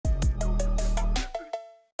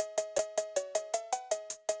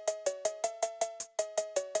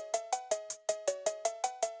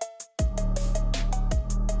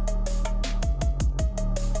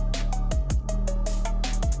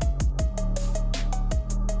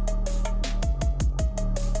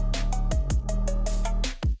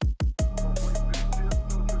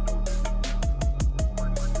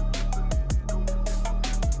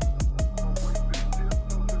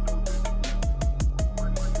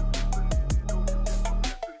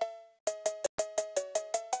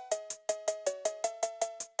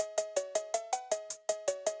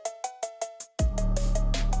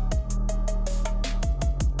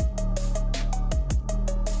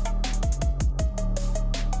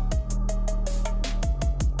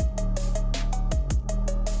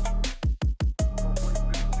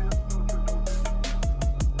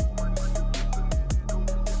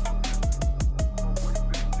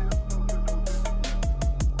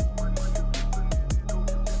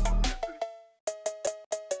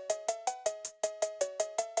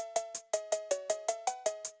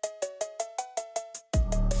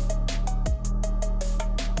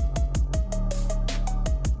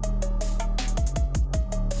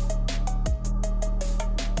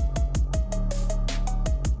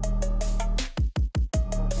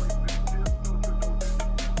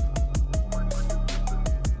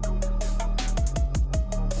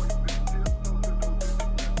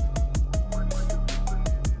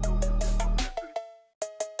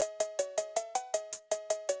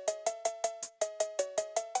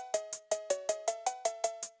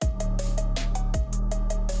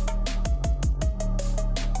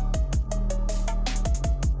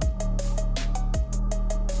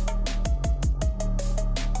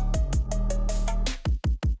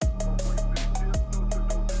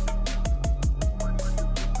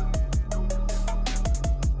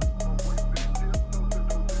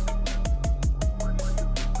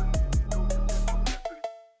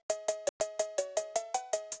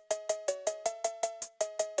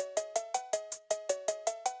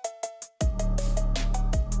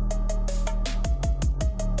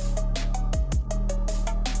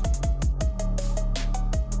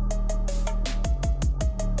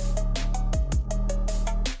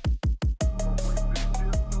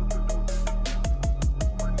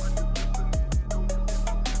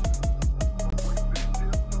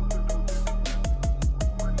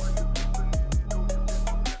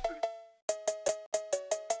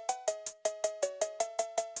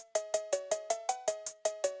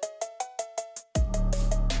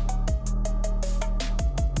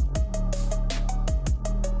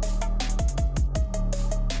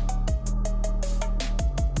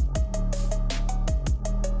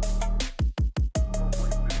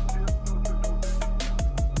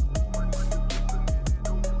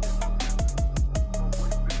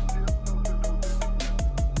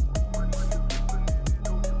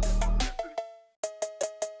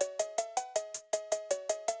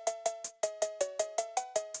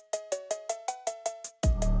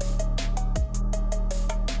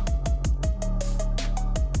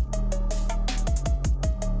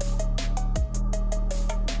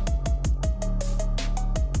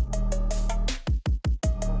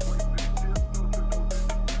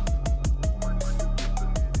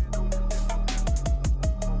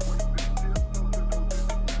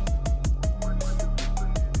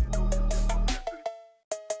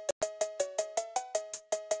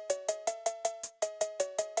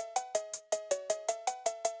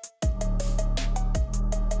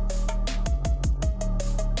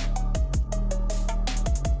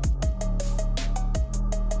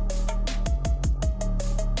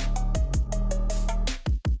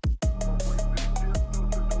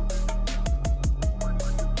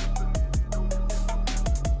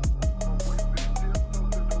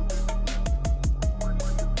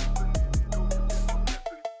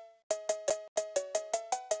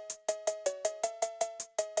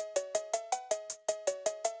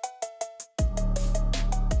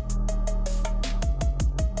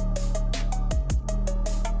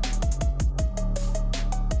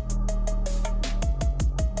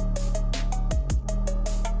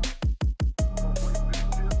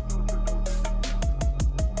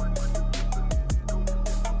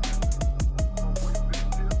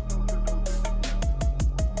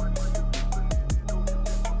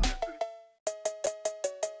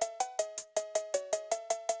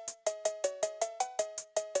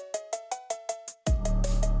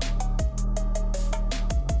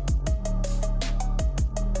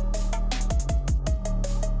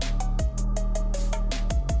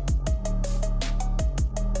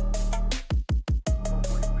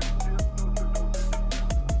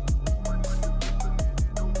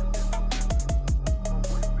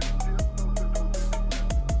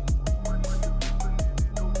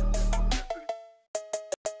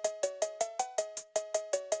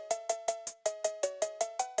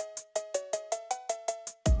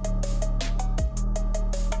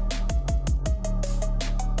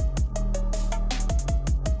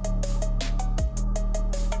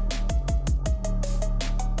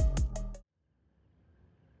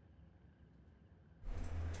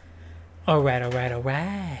Alright, alright,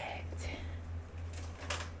 alright.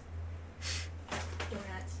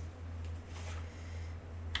 Donuts.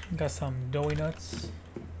 Got some donuts.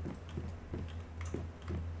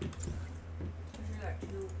 I got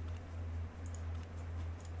two.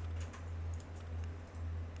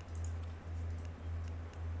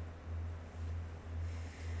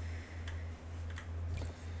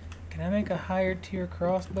 Can I make a higher tier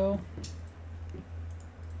crossbow?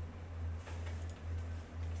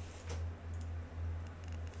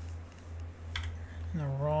 The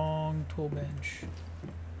wrong tool bench.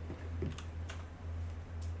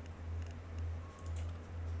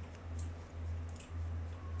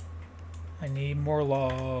 I need more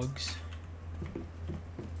logs.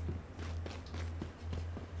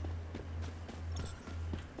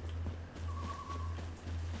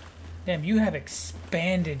 Damn, you have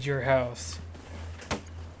expanded your house.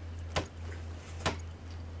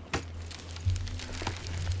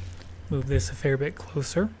 Move this a fair bit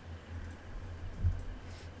closer.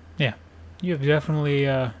 Yeah, you have definitely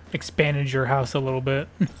expanded your house a little bit.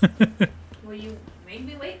 Well, you made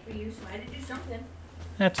me wait for you, so I had to do something.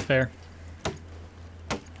 That's fair. I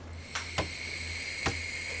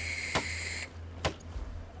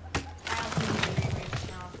also need to rearrange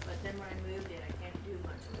the house, but then when I moved it, I can't do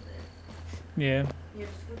much with it. Yeah. Yeah,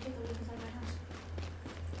 just go take a look inside my house.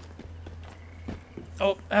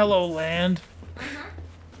 Oh, hello, land. Uh-huh.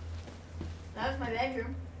 That was my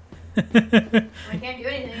bedroom. I can't do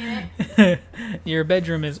anything in it. Your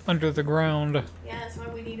bedroom is under the ground. Yeah, that's why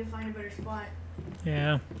we need to find a better spot.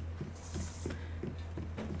 Yeah.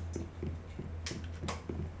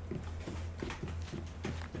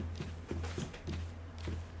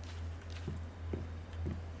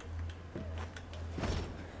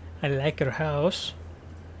 I like your house.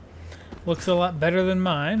 Looks a lot better than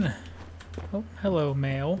mine. Oh, hello,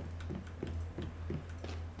 mail.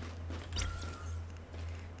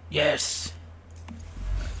 Yes!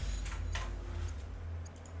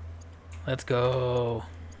 Let's go.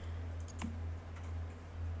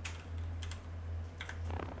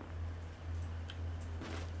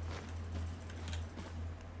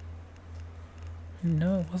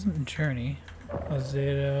 No, it wasn't Journey. Was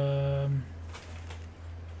it,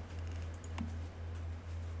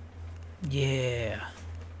 Yeah.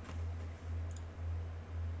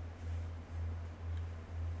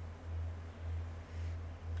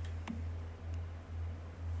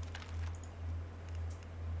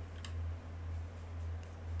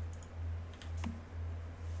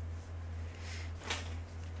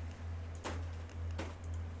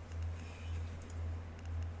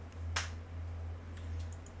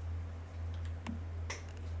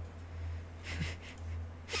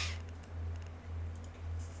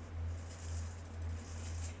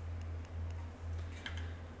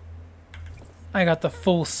 I got the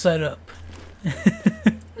full setup. For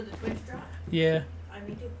the Twitch drop? Yeah.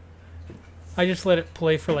 Me too. I just let it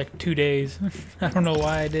play for like 2 days. I don't know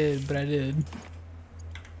why I did, but I did.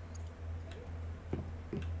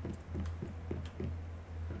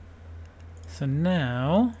 So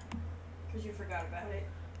now Because you forgot about it.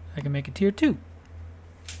 I can make a tier 2.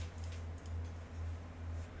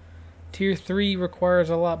 Tier 3 requires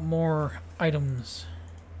a lot more items.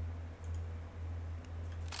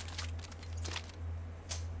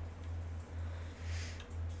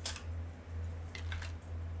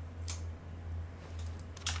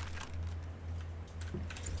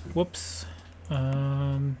 Whoops.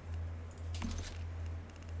 Let's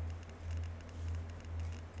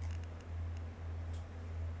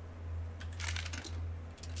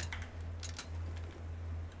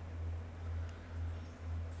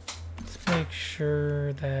make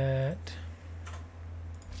sure that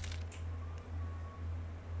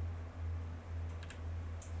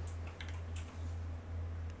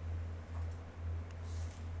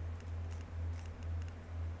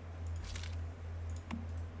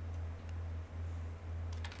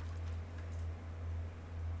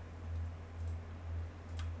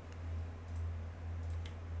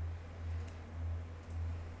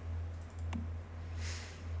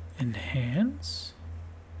enhance.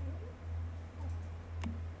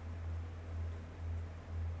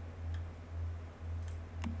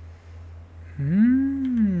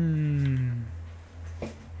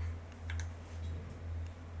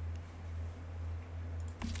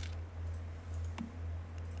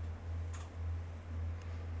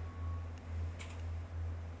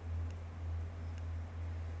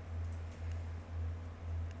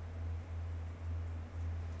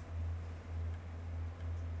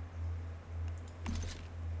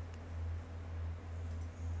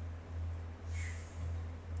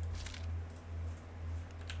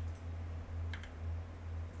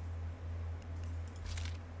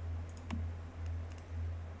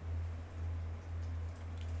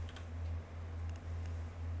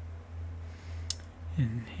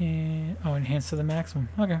 Enhance to the maximum.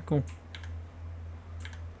 Okay, cool.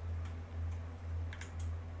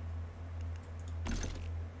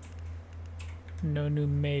 No new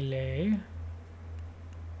melee.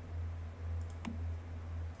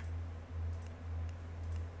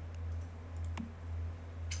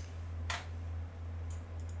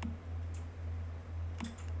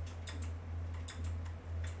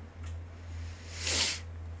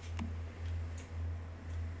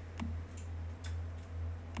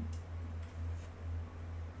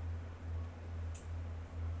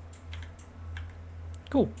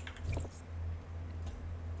 Cool.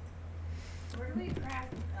 Where do we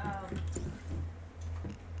craft,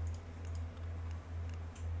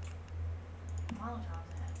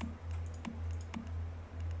 Molotovs at?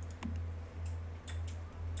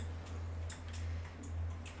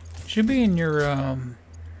 Should be in your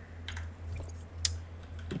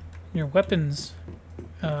weapons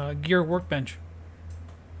gear workbench.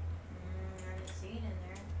 I didn't see it in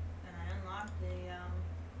there. And I unlocked the,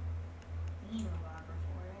 thingy logger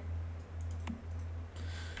for it.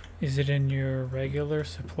 Is it in your regular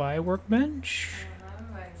supply workbench? I don't have a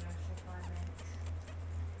regular supply bench.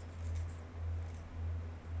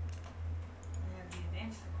 I have the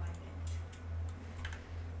advanced supply bench.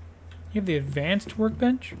 You have the advanced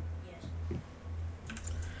workbench? Yes.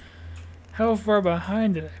 How far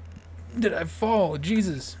behind did I fall?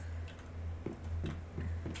 Jesus.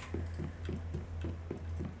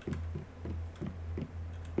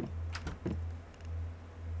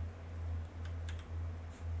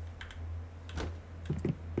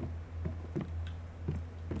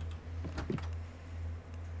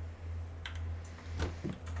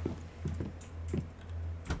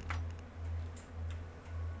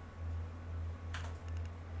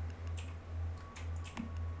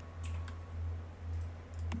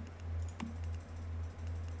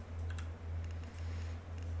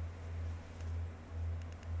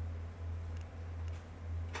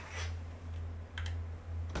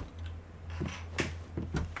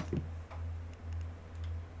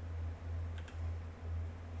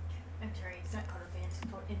 I'm sorry, it's not called advanced,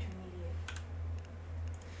 it's called intermediate.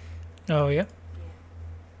 Oh, yeah?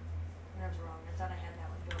 Yeah. I was wrong. I thought I had that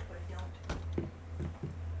one built, but I don't.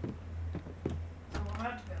 So we're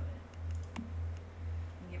about to build it.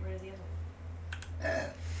 And get rid of the other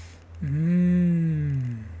one.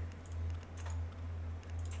 Mmm.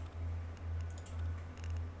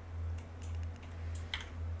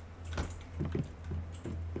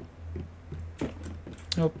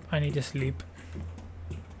 Nope, I need to sleep.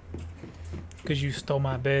 Because you stole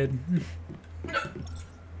my bed.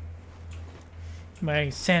 My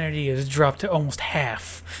sanity has dropped to almost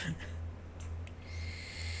half.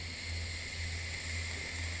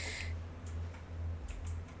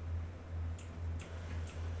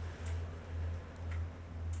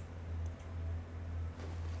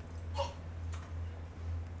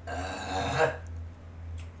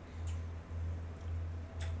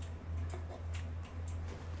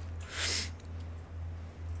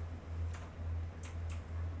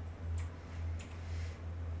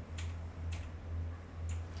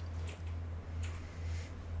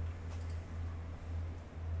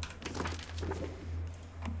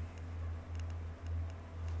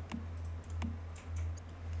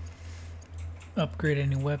 Upgrade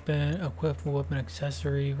any weapon, equip a weapon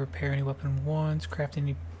accessory, repair any weapon once, craft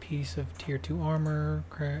any piece of tier 2 armor,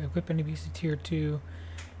 equip any piece of tier 2,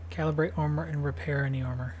 calibrate armor, and repair any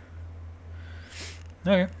armor.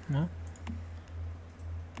 Okay, well.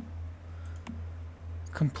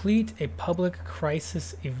 Complete a public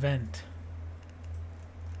crisis event.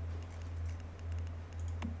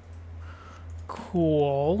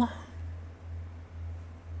 Cool.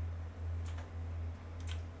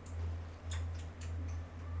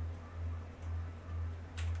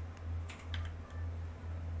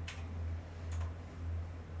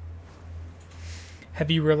 Have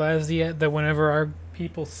you realized yet that whenever our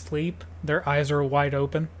people sleep, their eyes are wide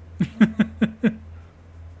open?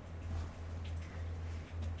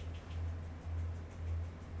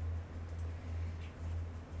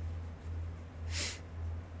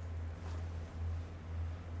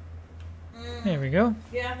 There we go.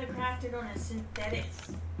 You have to craft it on a synthetic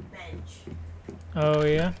bench. Oh,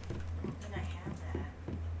 yeah? I don't think I have that.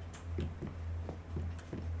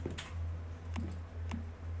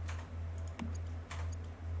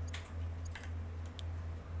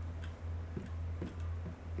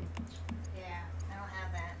 Yeah, I don't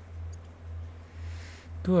have that.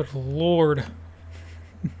 Good lord.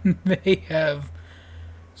 They have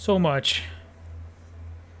so much.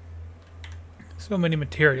 So many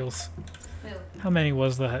materials. Who? How many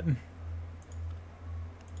was that?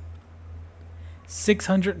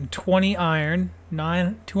 620 iron,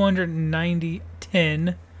 290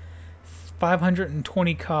 tin,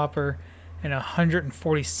 520 copper, and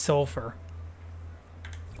 140 sulfur.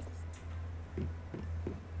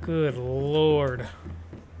 Good lord.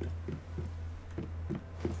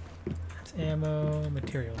 That's ammo,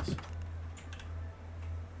 materials.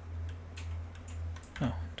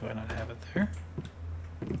 Oh, do I not have it there?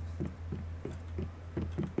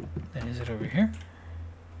 Then is it over here?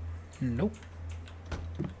 Nope.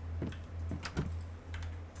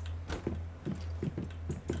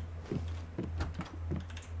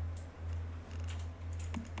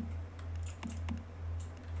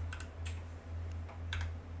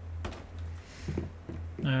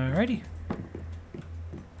 Alrighty.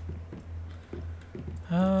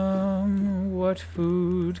 What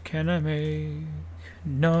food can I make?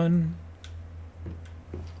 None.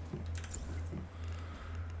 I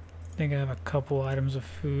think I have a couple items of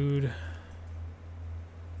food.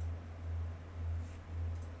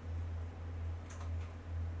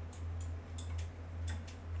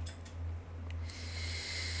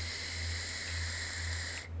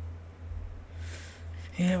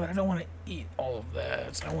 Yeah, but I don't want to eat all of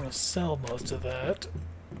that. I want to sell most of that.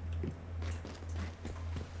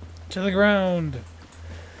 To the ground!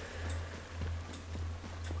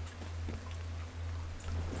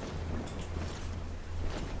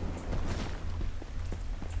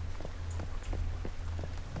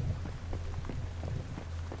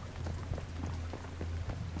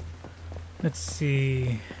 Let's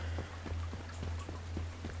see.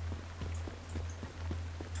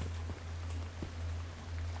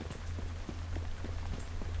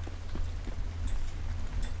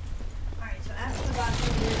 Alright, so after the box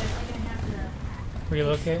over here, I'm gonna have to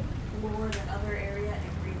Relocate? explore the other area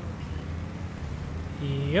and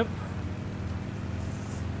relocate. Yep.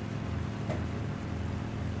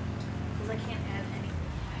 Because I can't add anything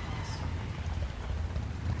else.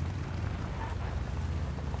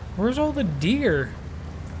 Where's all the deer?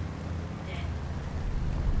 Dead.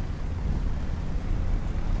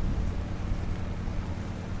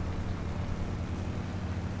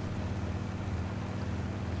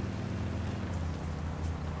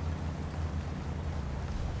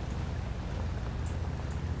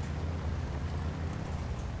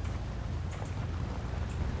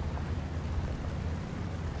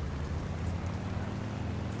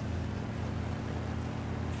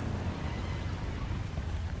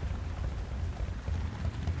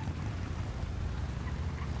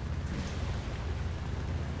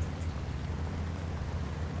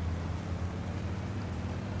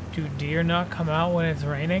 Do deer not come out when it's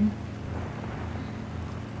raining?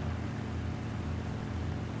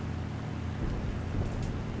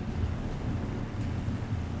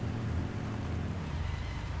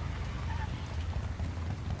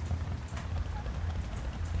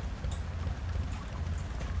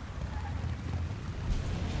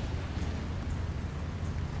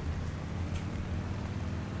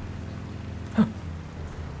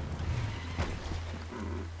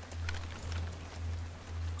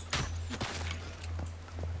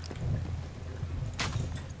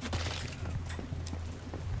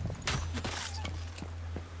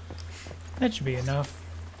 That should be enough.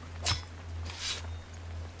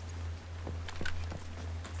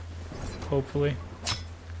 Hopefully.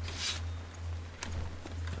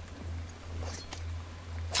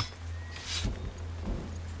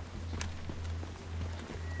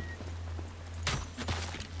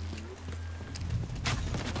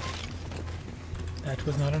 That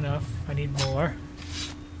was not enough. I need more.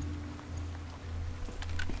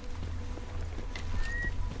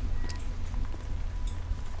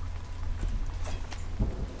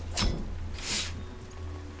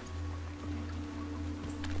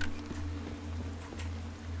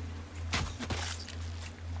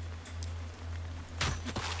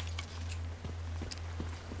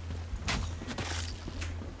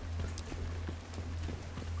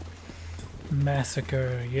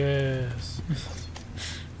 Massacre, yes.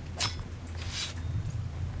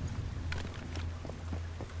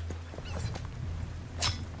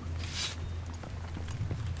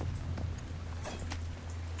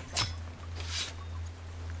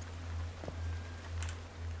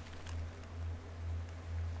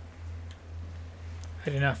 I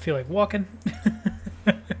do not feel like walking.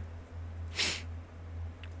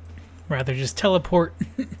 Rather just teleport.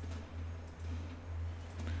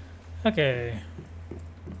 Okay.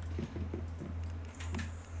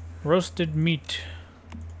 Roasted meat.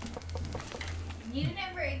 You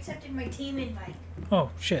never accepted my team invite. Oh,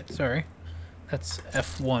 shit, sorry. That's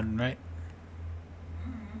F1, right?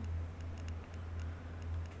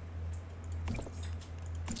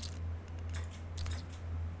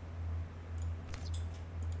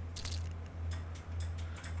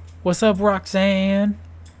 What's up, Roxanne?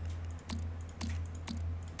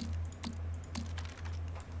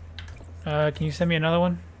 Can you send me another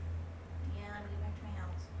one? Yeah, let me get back to my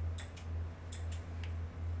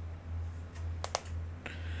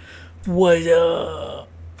house. What up?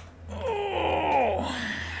 Oh.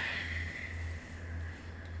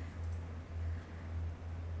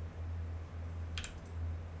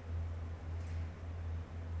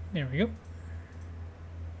 There we go.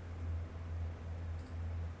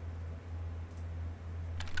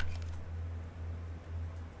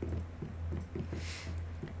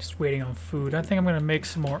 Just waiting on food. I think I'm gonna make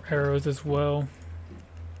some more arrows as well.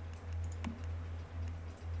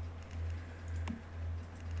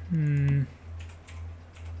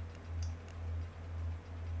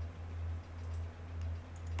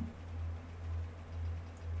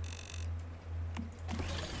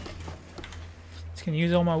 Just gonna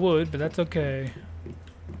use all my wood, but that's okay.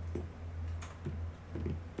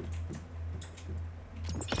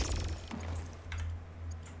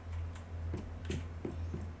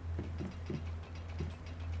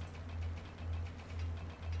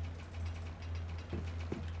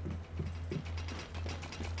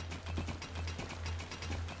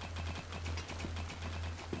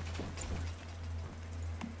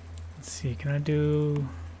 Let's see, can I do...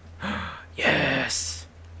 Yes!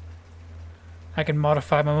 I can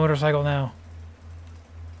modify my motorcycle now.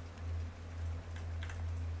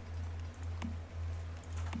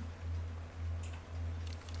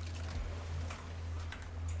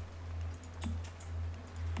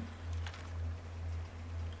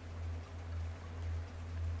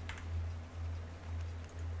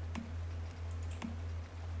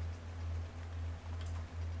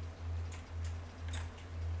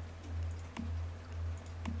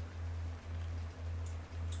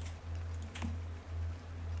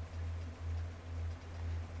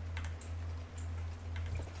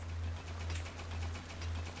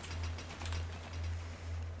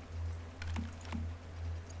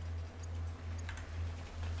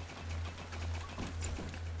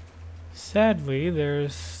 Sadly,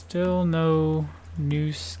 there's still no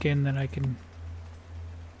new skin that I can...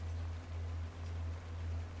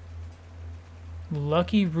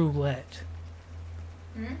 Lucky Roulette.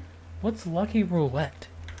 Hmm? What's Lucky Roulette?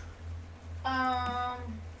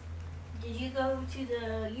 Did you go to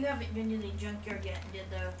the... You haven't been to the junkyard yet and did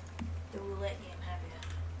the roulette game, have you?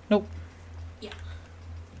 Nope. Yeah.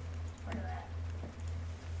 Part of that.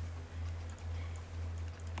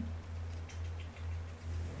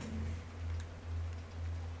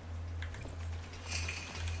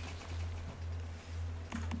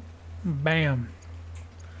 Bam.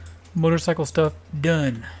 Motorcycle stuff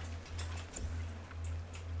done.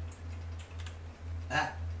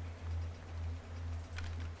 Ah.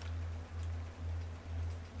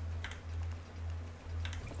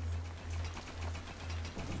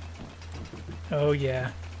 Oh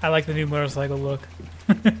yeah, I like the new motorcycle look.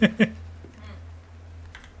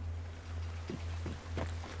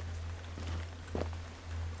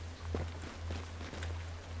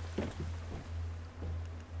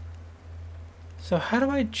 So how do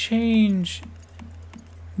I change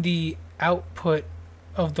the output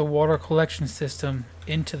of the water collection system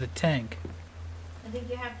into the tank? I think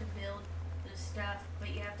you have to build the stuff, but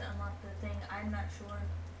you have to unlock the thing. I'm not sure.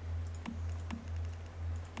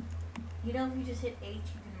 You know, if you just hit H,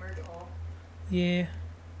 you can merge all. Yeah.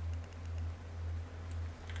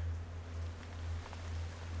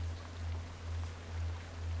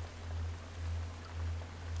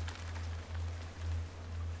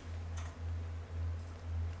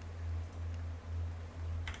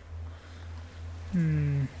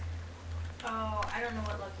 Oh, I don't know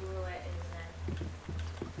what Lucky Roulette is then.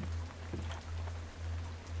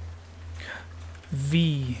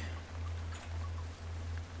 V.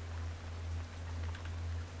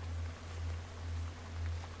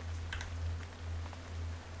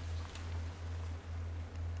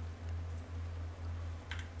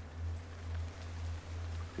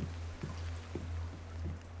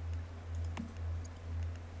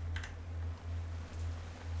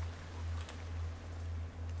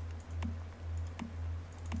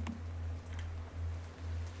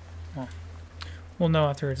 We'll know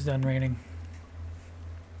after it's done raining.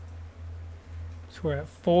 So we're at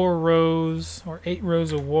 4 rows or 8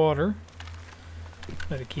 rows of water.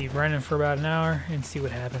 Let it keep running for about an hour and see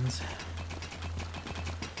what happens.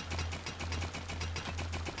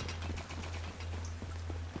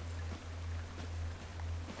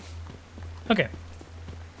 Okay.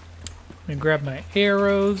 Let me grab my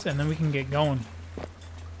arrows and then we can get going.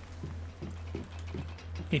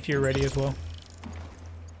 If you're ready as well. Wait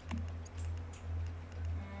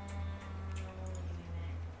a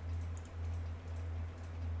minute.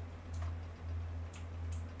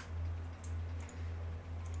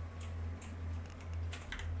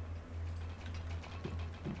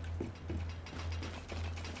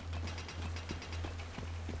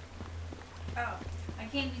 Oh, I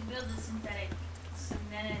can't rebuild the synthetic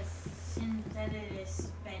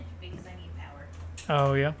bench because I need power.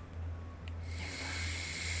 Oh, yeah.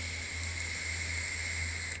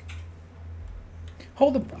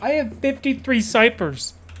 Hold up. I have 53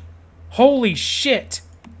 ciphers. Holy shit.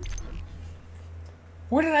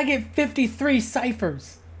 Where did I get 53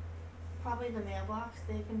 ciphers? Probably the mailbox.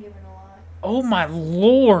 They've been given a lot. Oh my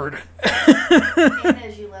lord. And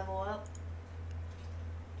as you level up.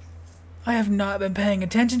 I have not been paying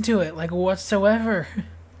attention to it, like, whatsoever.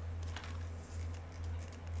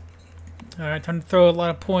 Alright, time to throw a lot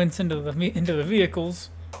of points into the vehicles.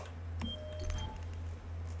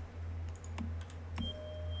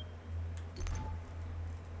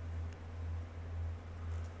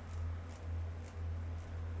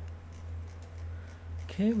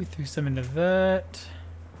 Okay, we threw some into that.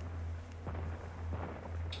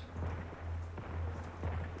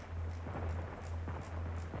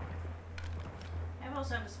 I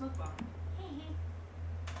also have a smoke bomb.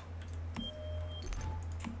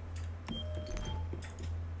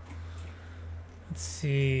 Let's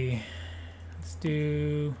see. Let's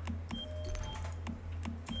do...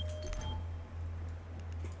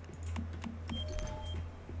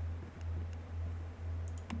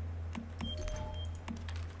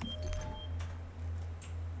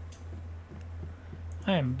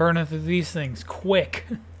 I am burning through these things quick.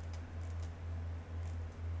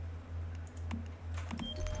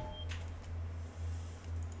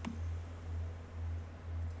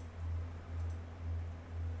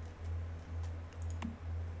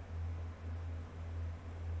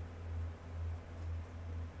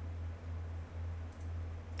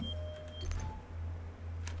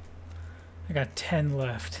 I got 10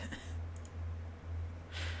 left.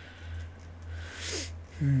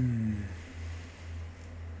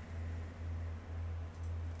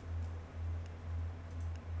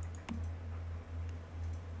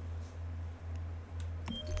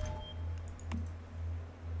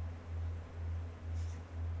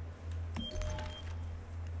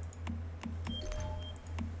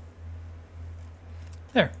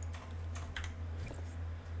 There.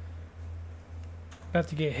 About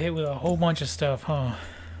to get hit with a whole bunch of stuff, huh?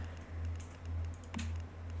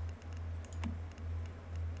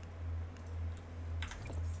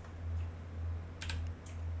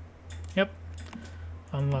 Yep.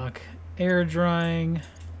 Unlock air drying.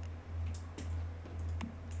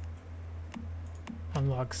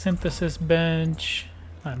 Unlock synthesis bench.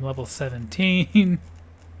 I'm level 17.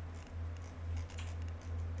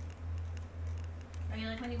 Are you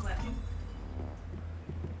like my new weapon?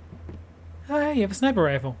 Hi, you have a sniper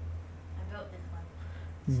rifle. I built this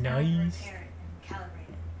one. Now I have to Nice. repair it and calibrate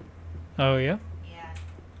it. Oh, yeah? Yeah.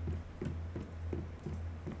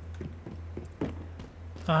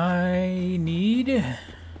 I need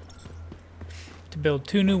to build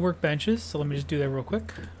 2 new workbenches, so let me just do that real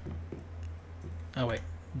quick. Oh, wait.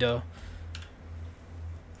 Duh.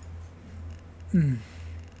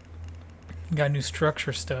 Got new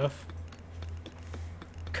structure stuff.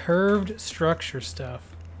 Curved structure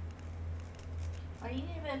stuff. Oh, you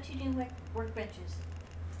need about 2 new workbenches.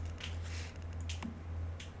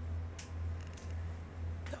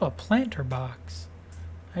 Oh, a planter box.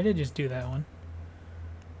 I did just do that one.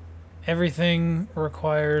 Everything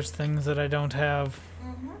requires things that I don't have.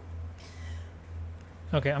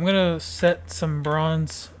 Okay, I'm gonna set some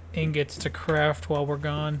bronze ingots to craft while we're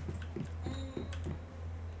gone.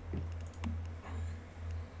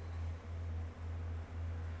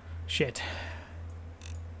 Shit.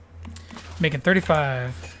 Making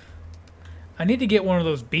 35. I need to get one of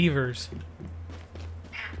those beavers.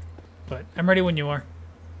 But I'm ready when you are.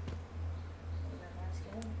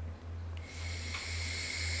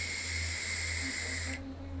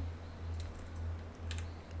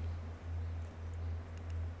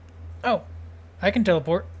 Oh, I can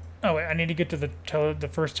teleport. Oh wait, I need to get to the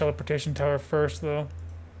first teleportation tower first, though.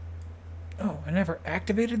 Oh, I never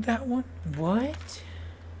activated that one? What?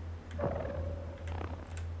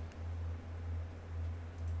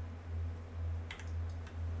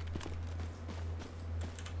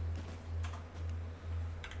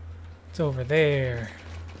 It's over there.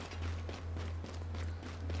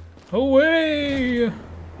 Away!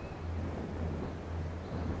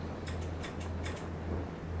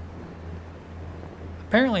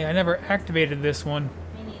 Apparently, I never activated this one.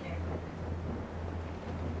 Me neither.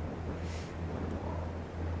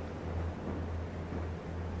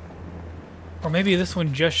 Or maybe this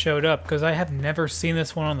one just showed up, because I have never seen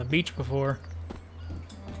this one on the beach before.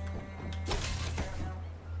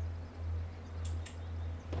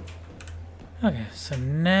 I don't know. Okay, so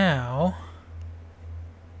now...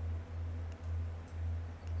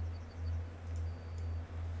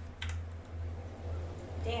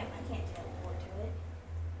 can't teleport to it.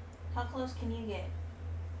 How close can you get?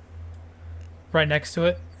 Right next to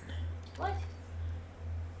it. What?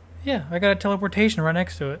 Yeah, I got a teleportation right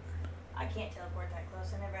next to it. I can't teleport that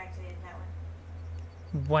close. I never activated that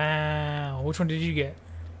one. Wow. Which one did you get?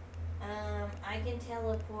 I can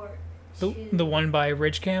teleport The, to... the one by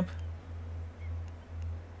Ridge Camp?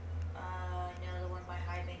 No, the one by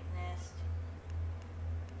High Bank Nest.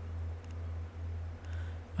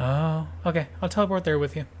 Oh, okay. I'll teleport there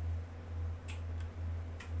with you.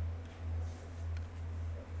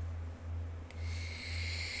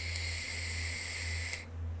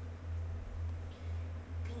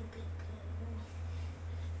 Bing, bing, bing.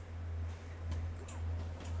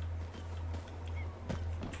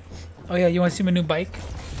 Oh yeah, you want to see my new bike?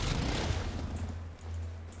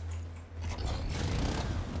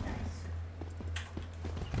 Nice.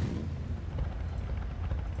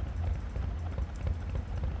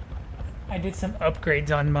 I did some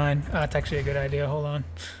upgrades on mine. That's actually a good idea. Hold on.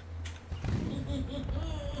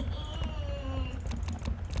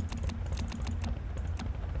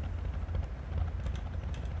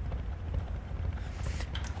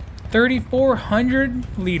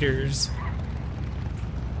 $3,400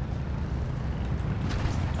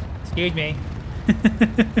 Excuse me.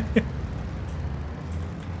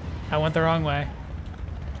 I went the wrong way.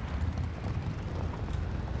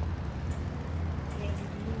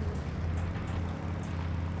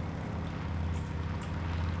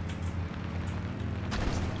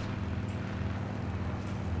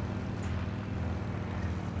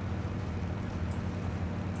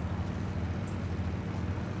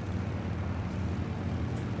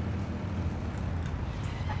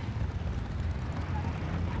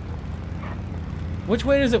 Which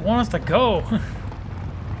way does it want us to go?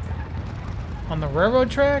 On the railroad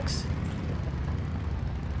tracks?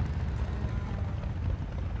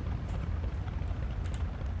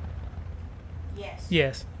 Yes.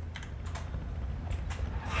 Yes.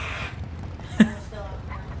 I'm still up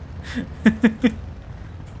front. You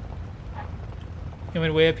want me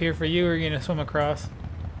to wait up here for you, or are you gonna swim across?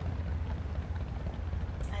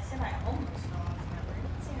 I said I almost fell off front, but I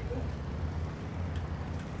didn't say I did.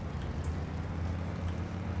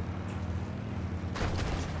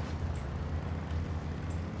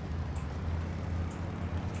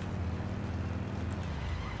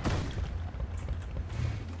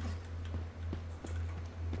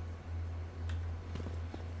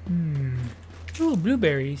 Ooh,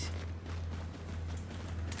 blueberries.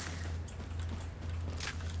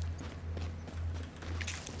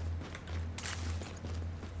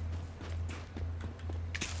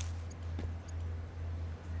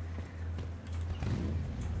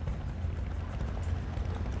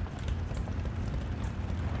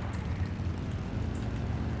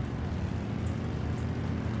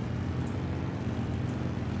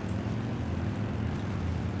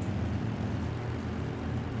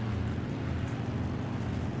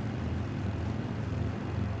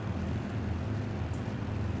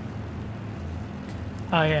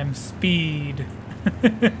 I am speed.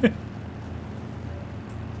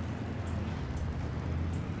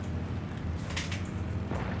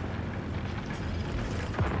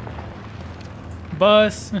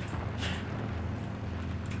 Bus.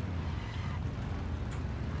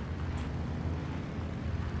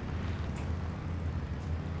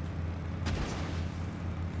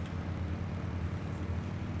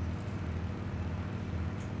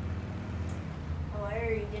 Oh, I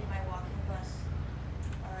already did my walking bus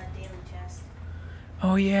daily chest.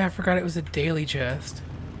 Oh yeah, I forgot it was a daily chest.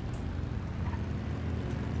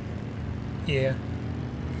 Yeah.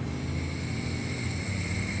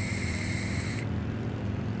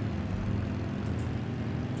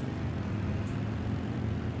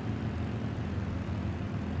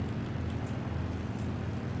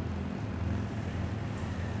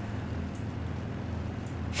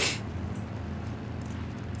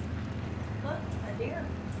 Look, a deer.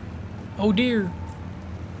 Oh dear.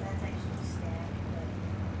 That's actually a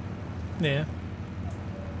stag, Yeah.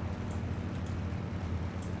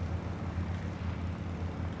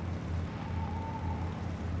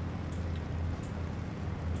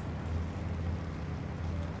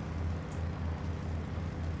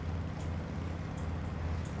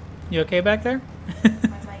 You okay back there? but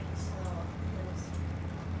my bike is still loose.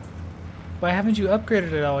 Why haven't you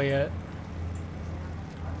upgraded it all yet?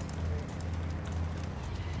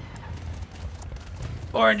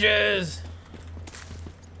 Oranges!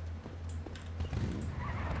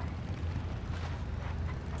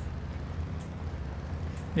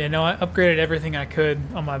 Yeah, no, I upgraded everything I could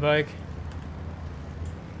on my bike.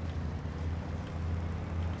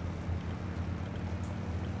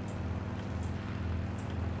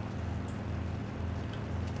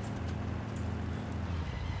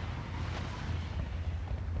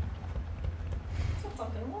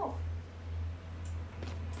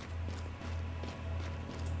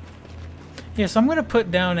 Yeah, so I'm gonna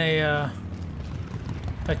put down a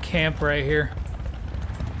camp right here.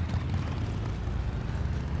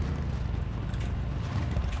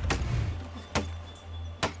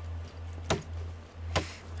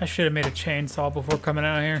 I should have made a chainsaw before coming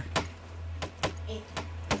out here.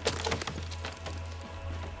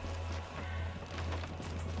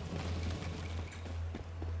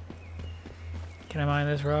 Can I mine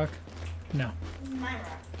this rock? No. My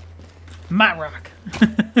rock. My rock.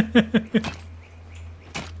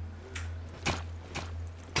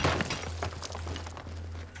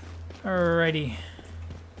 Alrighty.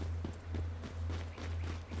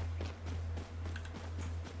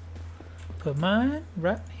 Put mine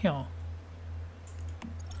right here. I'll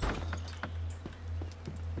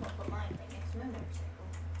put mine right next to my motorcycle.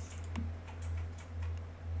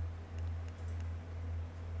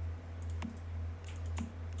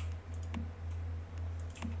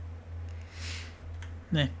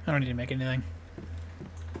 Nah, I don't need to make anything.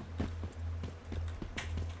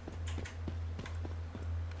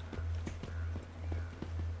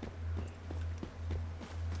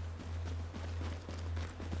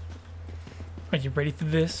 Are you ready for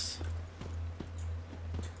this?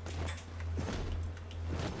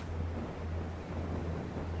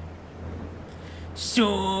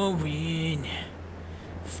 Soaring,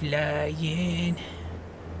 flying.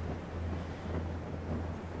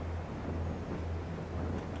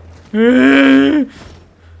 Oh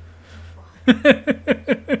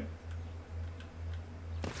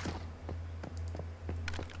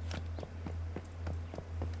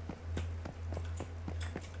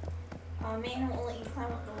man, it won't let you climb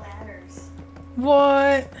up the ladders.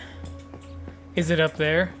 What? Is it up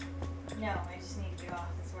there? No, I just need to get off.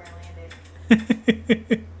 That's where I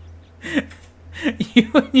landed. You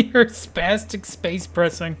and your spastic space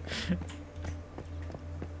pressing.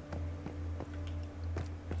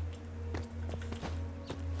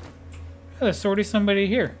 Oh, there's already somebody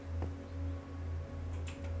here.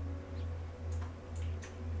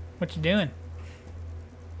 What you doing?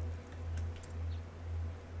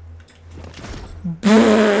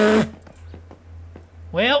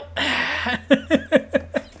 Well,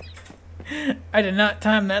 I did not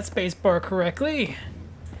time that space bar correctly.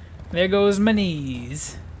 There goes my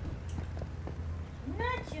knees.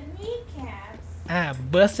 Not your kneecaps. I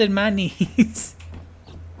busted my knees.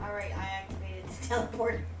 Alright, I activated the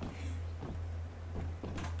teleport.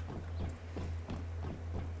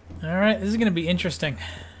 Alright, this is going to be interesting.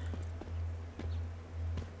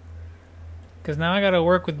 Because now I got to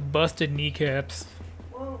work with busted kneecaps.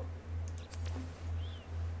 Whoa.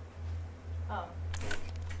 Oh.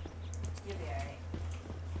 You'll be alright.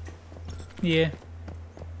 Yeah.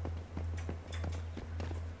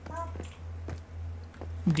 Well,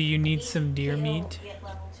 Do you need easy some deer kill, meat? Get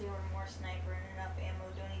level 2 or more sniper and enough ammo.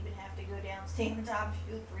 Don't even have to go down, stay on top,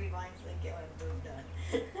 shoot 3 vines, then kill it. Boom, done.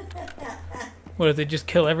 What, if they just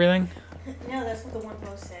kill everything? No, that's what the one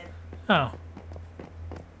post said. Oh.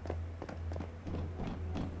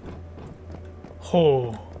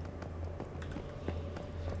 Ho.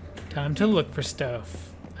 Time to look for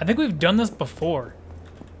stuff. I think we've done this before.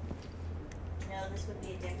 No, this would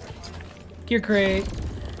be a different one. Gear crate.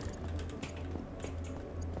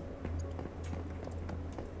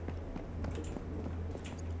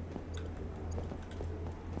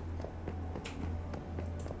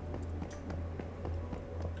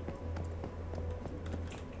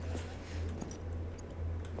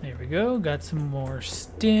 There we go. Got some more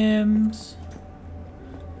stems.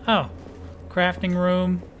 Oh, crafting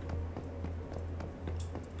room.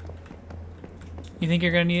 You think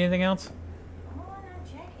you're gonna need anything else? Oh, I'm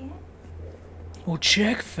checking. Well,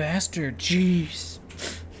 check faster. Jeez.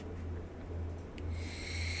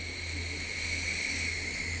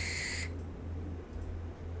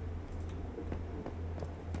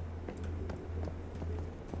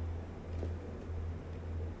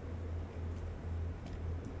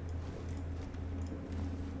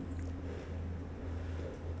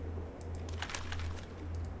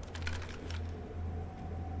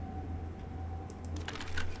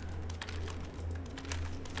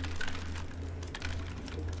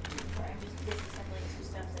 Sorry, I'm just disassembling some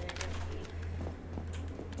stuff that I don't need.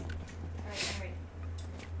 Alright, I'm ready.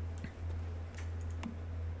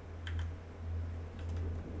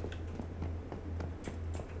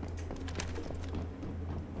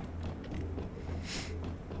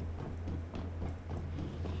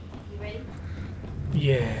 You ready?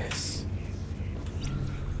 Yes.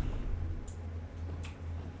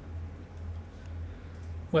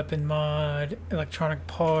 Weapon mod, electronic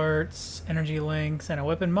parts, energy links, and a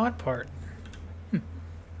weapon mod part.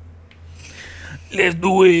 Let's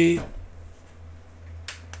do it.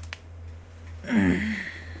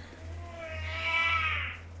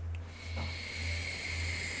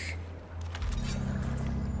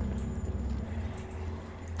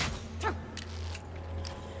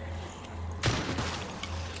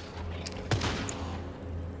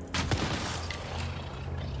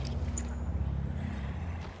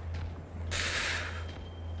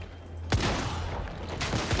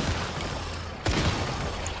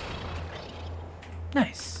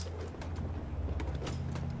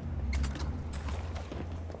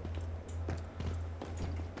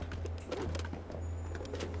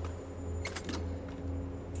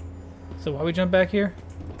 So why we jump back here?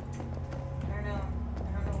 I don't know.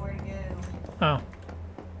 I don't know where to go. Oh.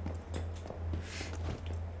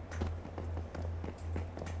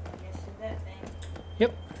 Guess it's that thing.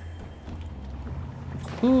 Yep.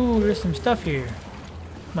 Ooh, there's some stuff here.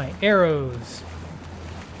 My arrows.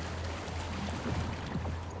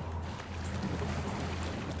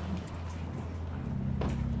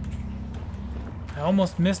 I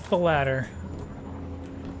almost missed the ladder.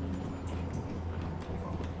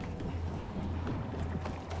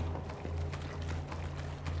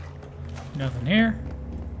 Nothing here.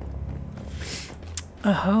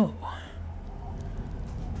 Oh.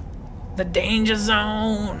 The danger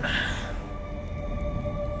zone.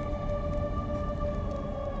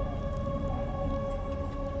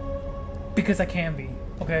 Because I can be,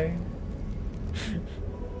 okay?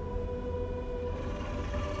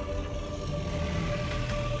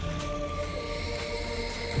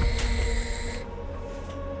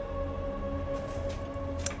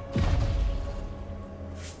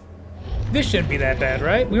 This shouldn't be that bad,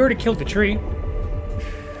 right? We already killed the tree. We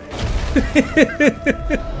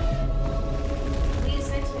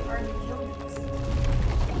essentially already killed this.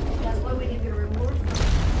 That's why we didn't get a reward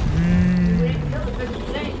from it. We didn't kill the physical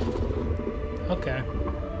thing. Okay.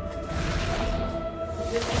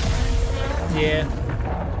 Yeah.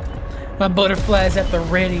 My butterfly's at the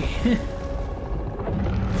ready.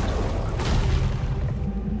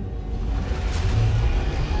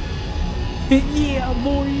 Yeah,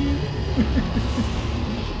 boy.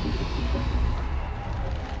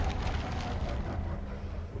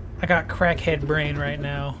 I got crackhead brain right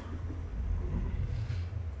now.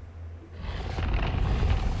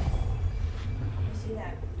 You see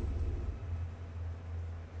that?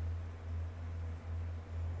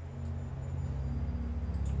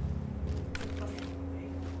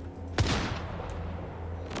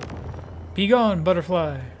 Be gone,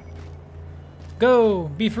 butterfly. Go,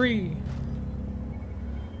 be free.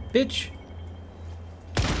 Bitch.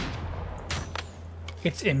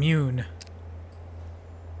 It's immune.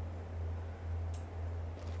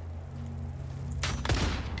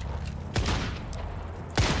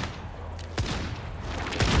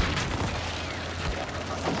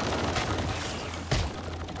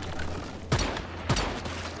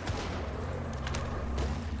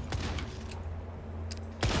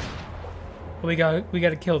 We got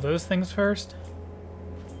to kill those things first.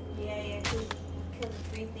 Yeah, kill the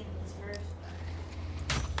three things first.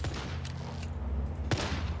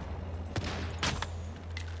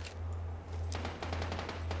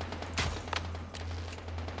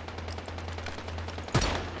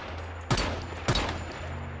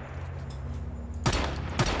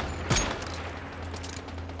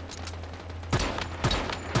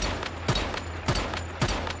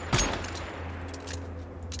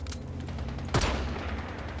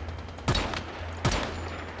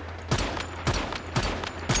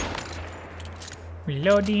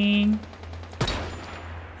 Reloading.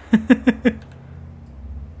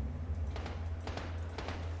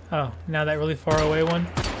 Oh, now that really far away one.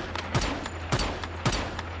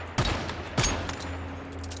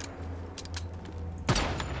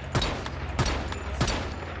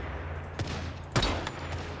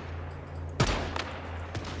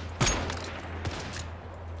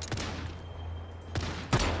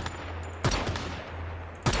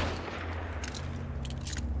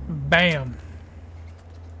 Bam.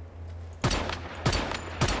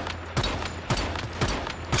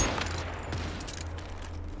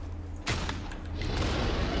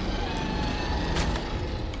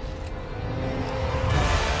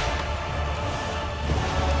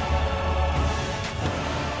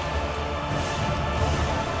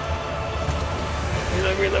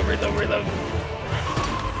 Reload.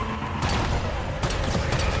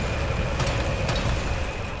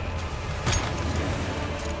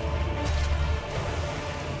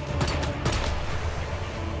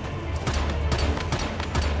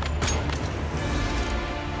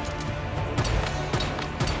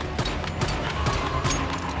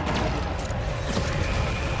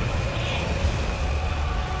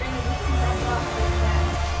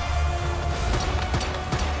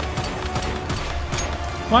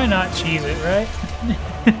 Why not cheese it, right?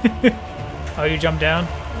 Oh, you jumped down?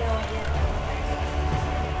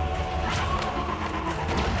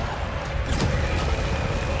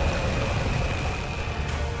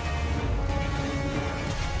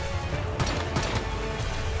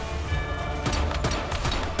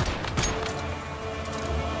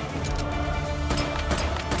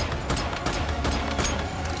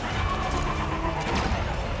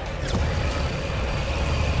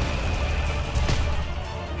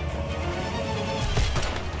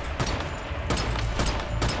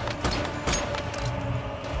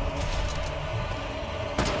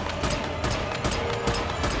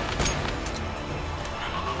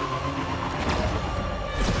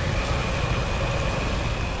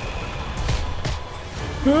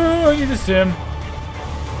 Oh, I need a sim.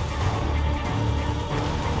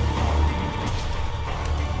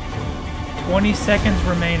 "20 seconds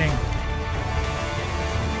remaining."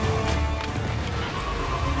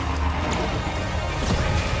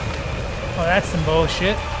 Oh, that's some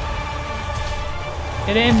bullshit.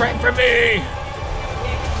 It aimed right for me!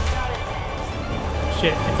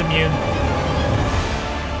 Shit, it's immune.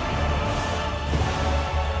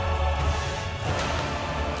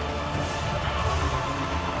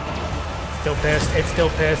 Still pissed. It's still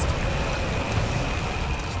pissed.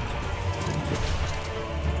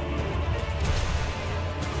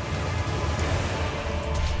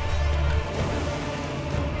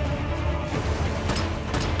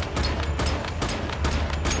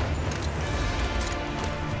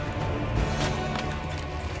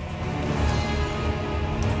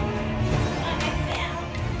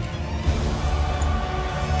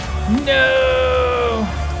 No!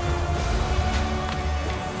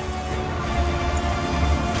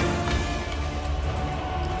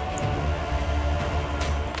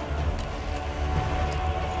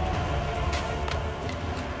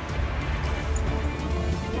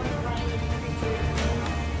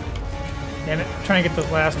 Damn it. I'm trying to get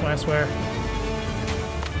this last one, I swear.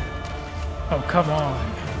 Oh, come on.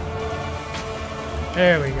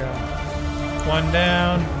 There we go. One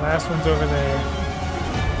down. Last one's over there.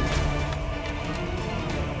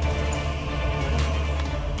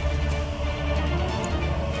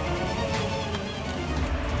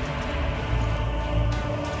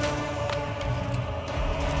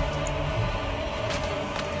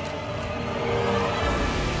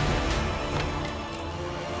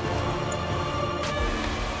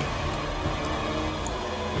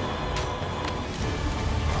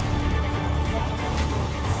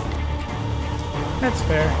 That's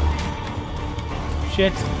fair.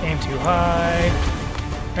 Shit, aim too high.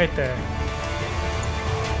 Right there.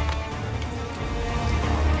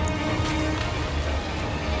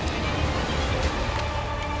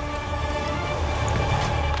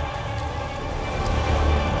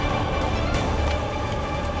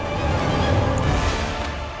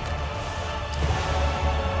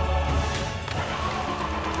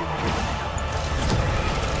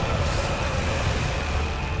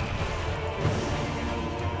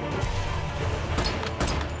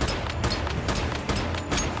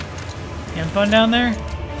 Having fun down there?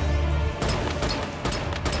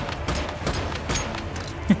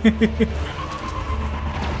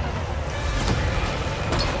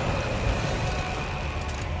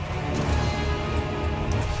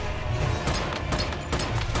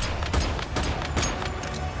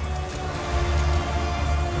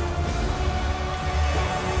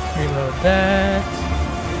 Reload that.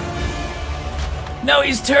 No,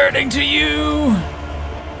 he's turning to you!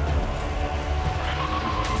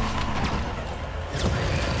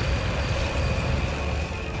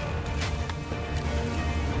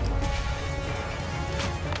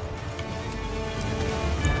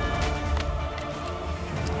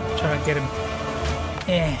 Trying to get him.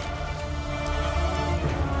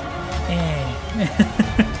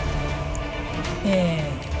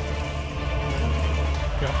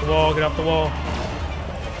 Get off the wall, get off the wall.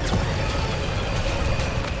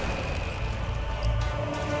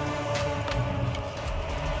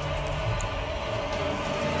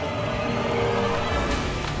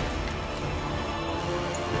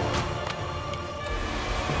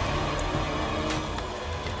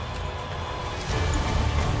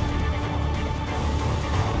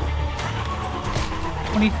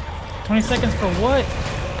 Twenty 20 seconds for what?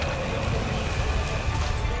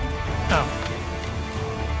 Oh.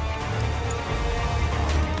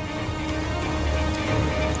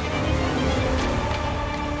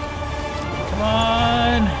 Come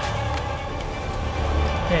on.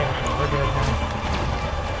 There we go, we're good now.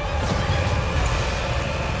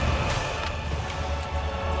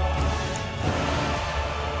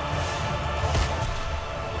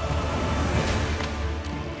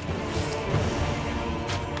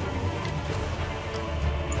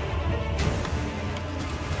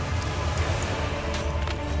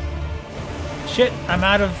 Shit, I'm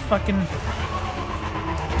out of fucking...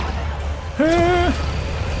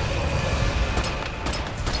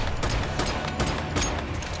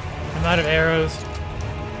 I'm out of arrows.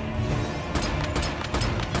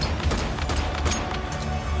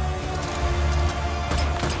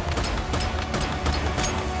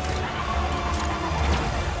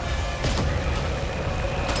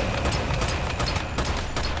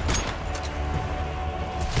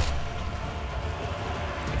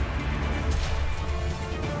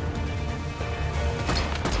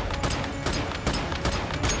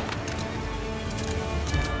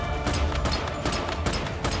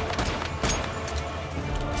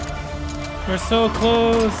 We're so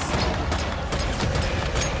close.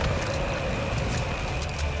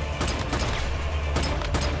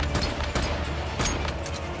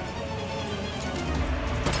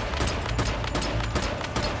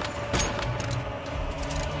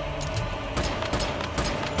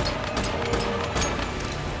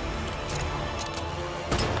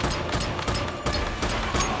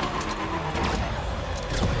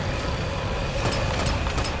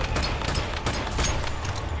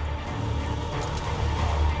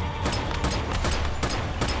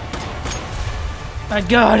 I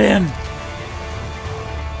got him!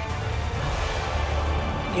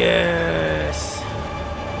 Yes!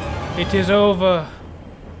 It is over.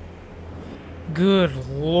 Good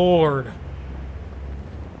lord.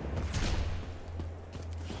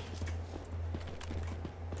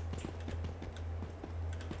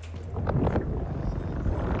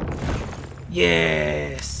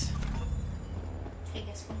 Yes! Hey,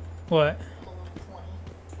 guess What? what? 20.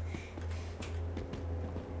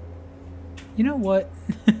 You know what?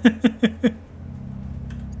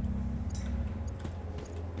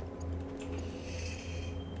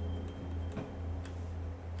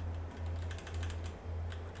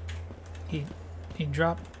 he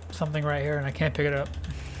dropped something right here and I can't pick it up.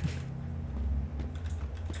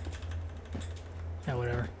 Yeah,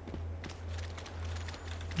 whatever.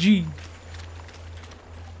 G.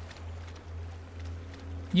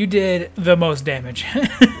 You did the most damage.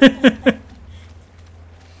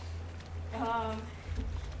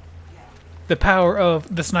 The power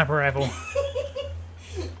of the sniper rifle.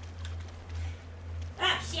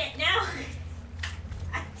 Ah, shit, no!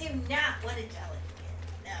 I do not want to challenge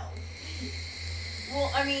it. No.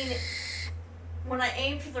 Well, I mean, when I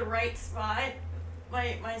aimed for the right spot,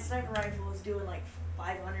 my sniper rifle was doing like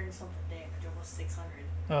 500 and something damage, almost 600.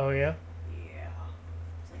 Oh, yeah? Yeah.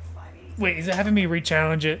 It's like 580. Wait, is it having me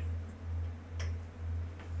re-challenge it?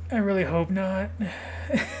 I really hope not.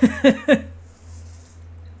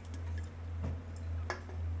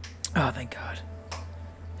 Oh, thank God.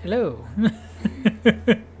 Hello.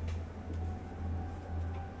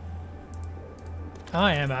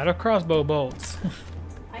 I am out of crossbow bolts.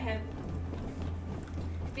 I have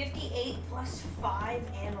 58 plus 5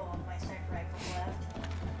 ammo on my sniper rifle left,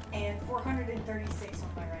 and 436 on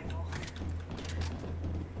my rifle.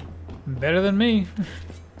 Better than me.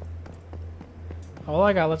 All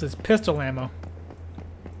I got left is pistol ammo.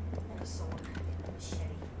 And a sword. Machete.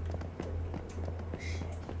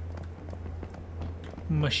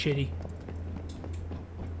 Machete.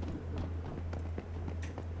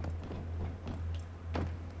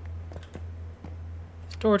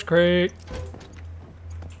 Storage crate.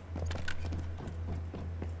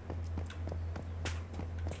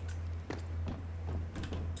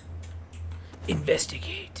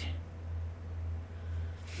 Investigate.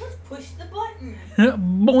 Let's push the button.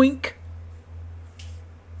 Boink.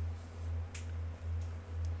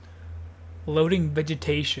 Loading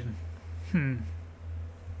vegetation.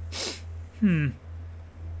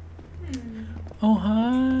 Oh,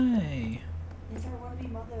 hi. Is our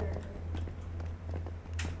wannabe mother?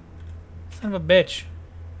 Son of a bitch.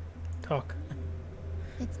 Talk.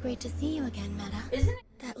 It's great to see you again, Meta. Isn't it?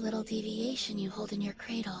 That little deviation you hold in your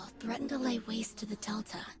cradle threatened to lay waste to the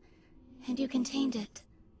Delta, and you contained it.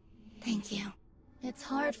 Thank you. It's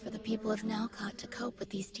hard for the people of Nowcott to cope with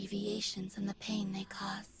these deviations and the pain they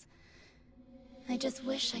cause. I just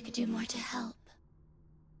wish I could do more to help.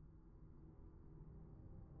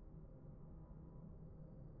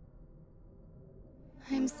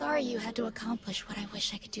 I'm sorry you had to accomplish what I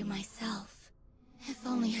wish I could do myself. If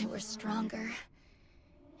only I were stronger.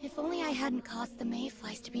 If only I hadn't caused the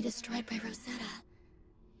mayflies to be destroyed by Rosetta,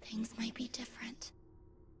 things might be different.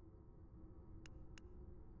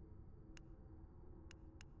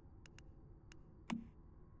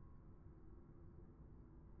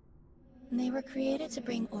 They were created to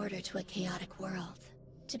bring order to a chaotic world,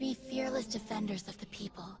 to be fearless defenders of the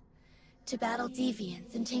people, to battle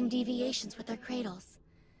deviants and tame deviations with their cradles,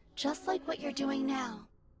 just like what you're doing now.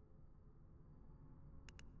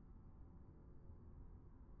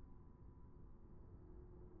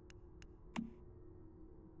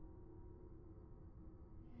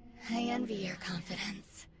 I envy your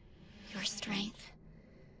confidence, your strength.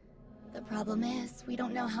 The problem is, we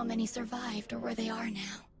don't know how many survived or where they are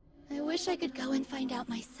now. I wish I could go and find out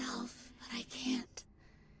myself, but I can't.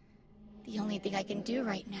 The only thing I can do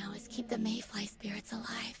right now is keep the mayfly spirits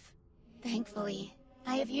alive. Thankfully,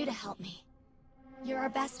 I have you to help me. You're our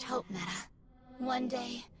best hope, Meta. One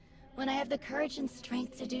day, when I have the courage and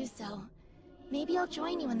strength to do so, maybe I'll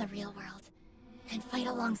join you in the real world and fight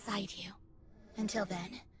alongside you. Until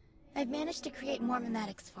then, I've managed to create more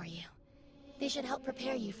memetics for you. They should help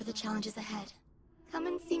prepare you for the challenges ahead. Come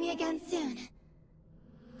and see me again soon.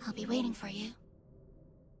 I'll be waiting for you.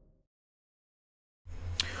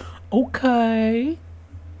 Okay.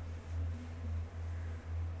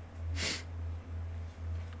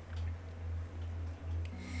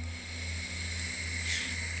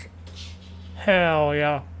 Hell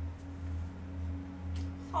yeah.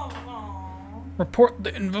 Oh, Report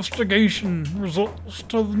the investigation results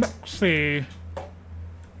to the Maxi.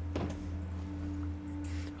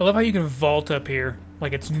 I love how you can vault up here.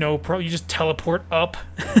 Like it's no problem. You just teleport up.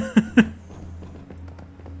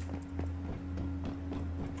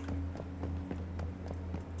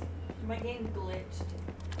 my game glitched.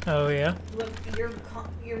 Oh yeah? Look,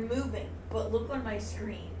 you're moving, but look on my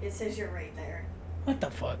screen. It says you're right there, What the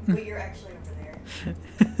fuck? but you're actually over there.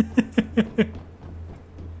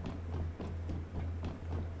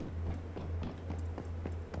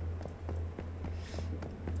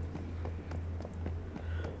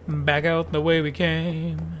 Back out the way we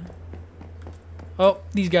came. Oh,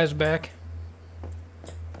 these guys are back.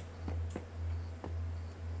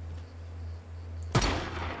 I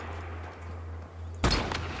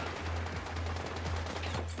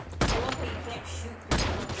love how you can't shoot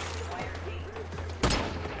through the wire gate.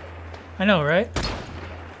 I know, right?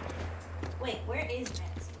 Wait, where is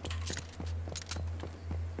Maxie?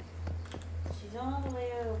 She's all the way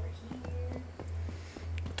over here.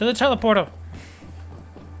 To the teleporter.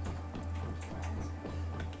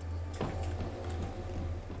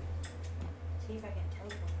 See if I can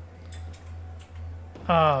teleport over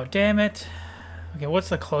Oh, damn it. Okay, what's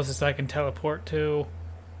the closest I can teleport to?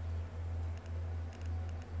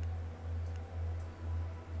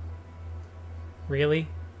 Really?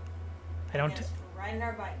 I there. don't. Yes, we're riding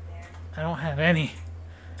our bike there. I don't have any.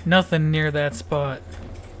 Nothing near that spot.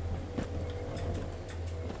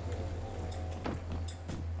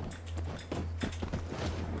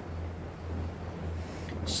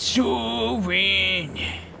 Soaring,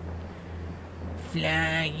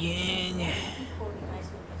 flying. Keep quoting High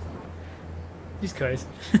School Musical. These guys.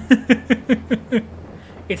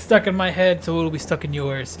 It's stuck in my head, so it'll be stuck in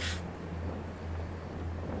yours.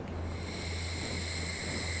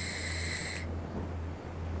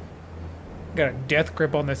 Got a death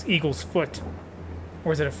grip on this eagle's foot.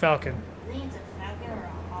 Or is it a falcon? I think it's a falcon or a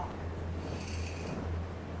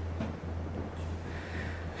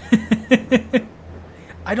hawk.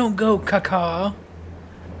 I don't go caca.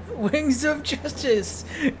 Wings of justice.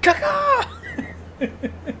 Caca.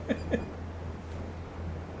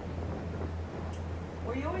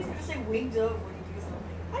 Or you always have to say wings of when you do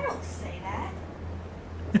something. I don't say that.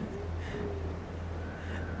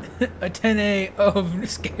 A 10A of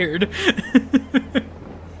scared.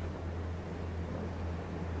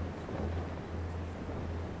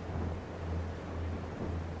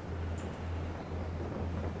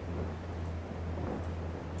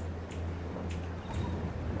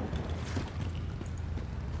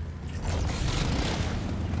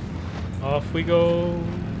 Off we go.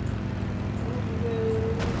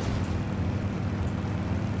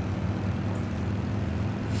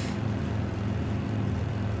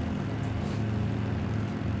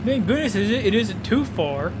 Thank goodness it isn't too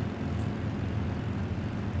far.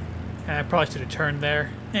 I probably should have turned there.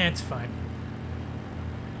 It's fine.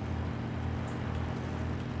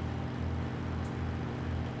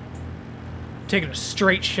 Taking a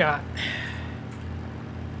straight shot.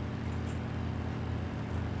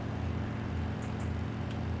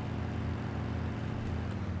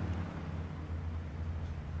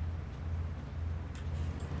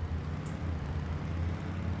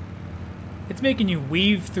 It's making you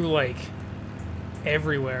weave through, like,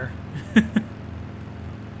 everywhere. I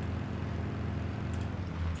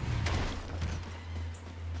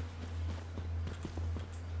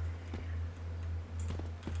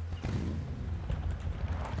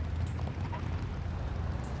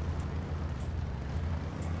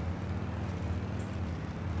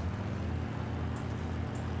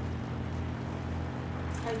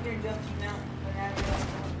was gonna jump you mountain, but I realized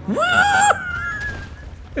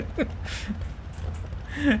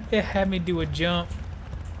It had me do a jump.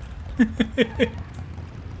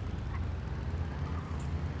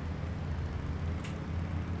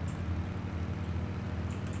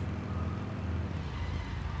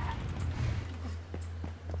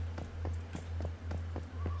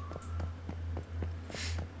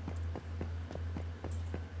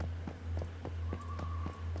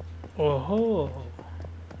 Oh,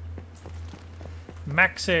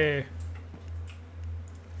 Maxi.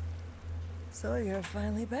 So you're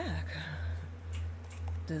finally back.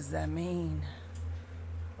 Does that mean...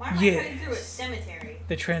 Why am I cutting through a cemetery?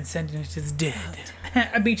 The transcendent is dead.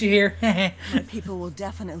 I beat you here. My people will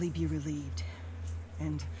definitely be relieved.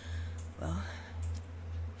 And, well,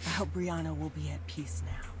 I hope Brianna will be at peace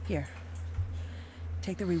now. Here.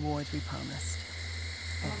 Take the rewards we promised.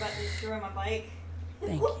 I'm about to destroy my bike.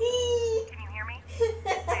 Thank you. Can you hear me?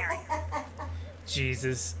 Mary.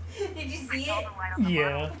 Jesus. Did you see Saw it? the light on the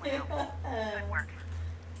Yeah. bottom window. Good work.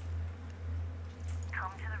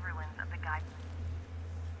 Come to the ruins of the guide.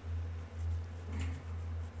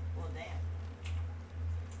 Well, damn.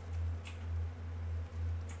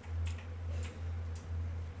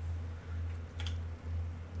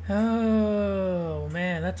 Oh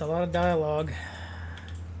man, that's a lot of dialogue.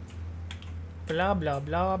 Blah blah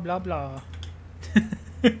blah blah blah.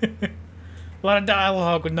 A lot of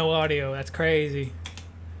dialogue with no audio. That's crazy.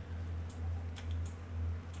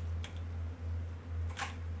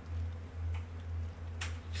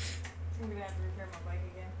 I'm gonna have to repair my bike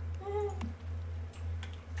again.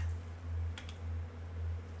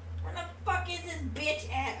 Where the fuck is this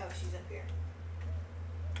bitch at? Oh, she's up here.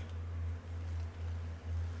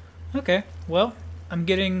 Okay, well, I'm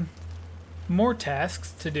getting more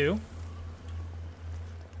tasks to do.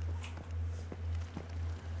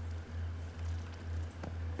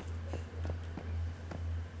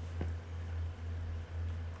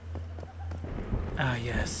 Ah,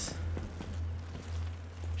 yes.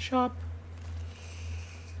 Shop.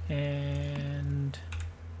 And...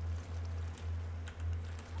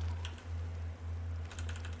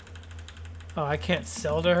 oh, I can't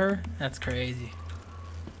sell to her? That's crazy.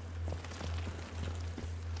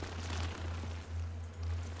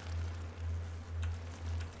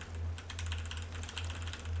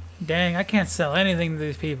 Dang, I can't sell anything to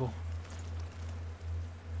these people.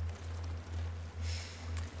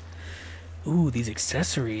 Ooh, these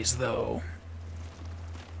accessories, though.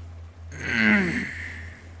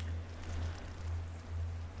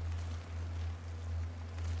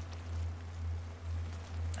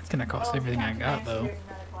 That's gonna cost everything I got, though. There's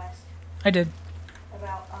another quest I did.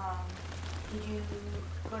 about, did you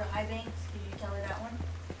go to High Banks? Did you tell her that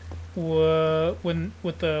one? When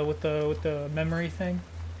with the memory thing,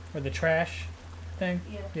 or the trash thing?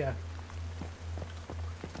 Yeah. Yeah.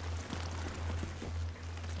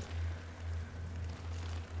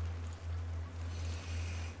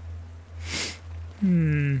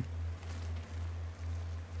 Hmm.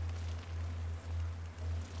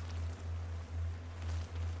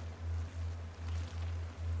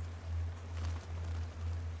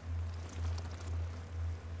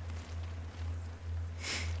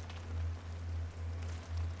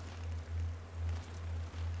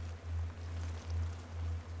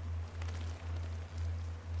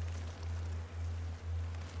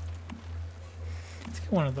 Let's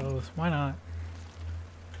get one of those. Why not?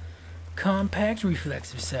 Compact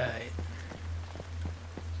reflexive sight.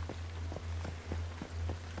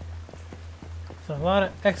 So a lot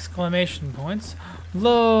of exclamation points.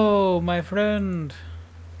 Lo, my friend.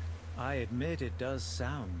 I admit it does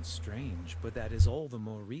sound strange, but that is all the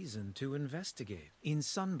more reason to investigate. In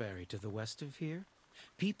Sunbury to the west of here,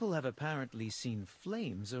 people have apparently seen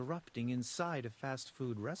flames erupting inside a fast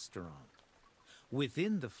food restaurant.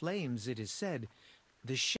 Within the flames, it is said,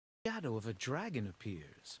 the shadow of a dragon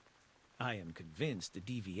appears. I am convinced a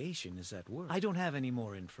deviation is at work. I don't have any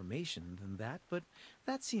more information than that, but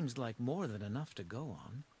that seems like more than enough to go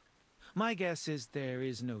on. My guess is there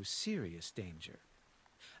is no serious danger.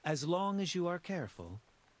 As long as you are careful,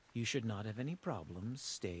 you should not have any problems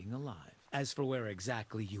staying alive. As for where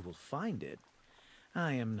exactly you will find it,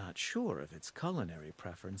 I am not sure of its culinary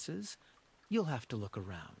preferences. You'll have to look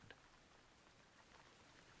around.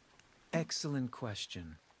 Excellent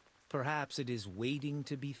question. Perhaps it is waiting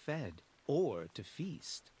to be fed, or to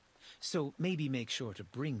feast. So maybe make sure to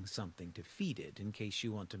bring something to feed it in case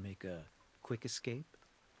you want to make a quick escape.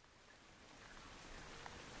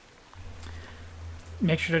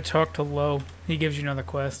 Make sure to talk to Lo. He gives you another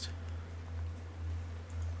quest.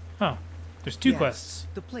 Oh, there's two Yes, quests.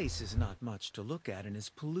 the place is not much to look at and is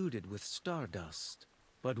polluted with stardust.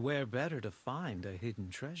 But where better to find a hidden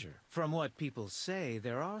treasure? From what people say,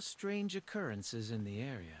 there are strange occurrences in the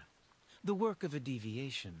area. The work of a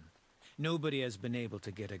deviation. Nobody has been able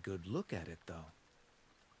to get a good look at it, though.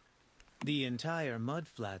 The entire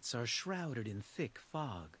mudflats are shrouded in thick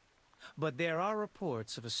fog. But there are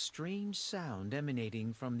reports of a strange sound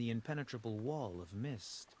emanating from the impenetrable wall of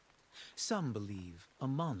mist. Some believe a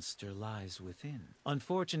monster lies within.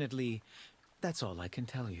 Unfortunately, that's all I can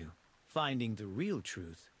tell you. Finding the real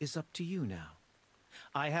truth is up to you now.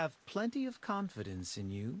 I have plenty of confidence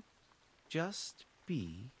in you. Just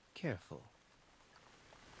be careful.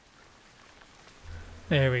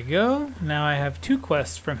 There we go. Now I have 2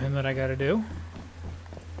 quests from him that I gotta do.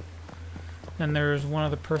 Then there's one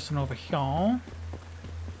other person over here. Can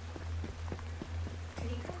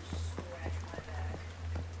you come scratch my back?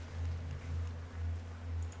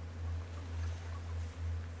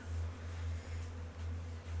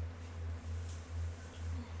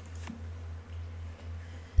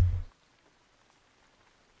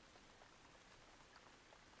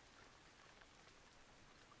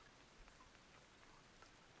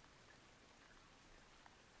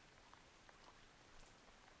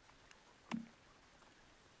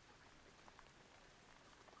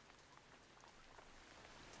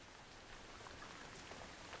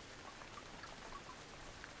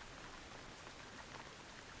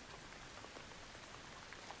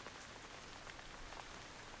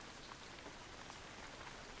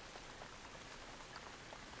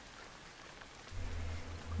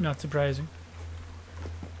 Not surprising.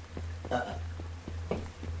 Oh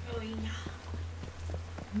yeah.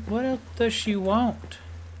 What else does she want?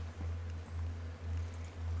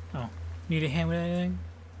 Oh, need a hand with anything?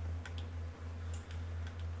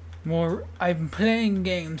 More, I'm playing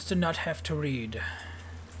games to not have to read.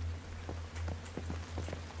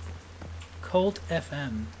 Cult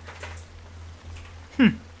FM.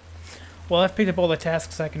 Well, I've picked up all the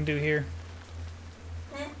tasks I can do here.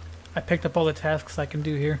 I picked up all the tasks I can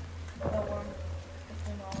do here. Because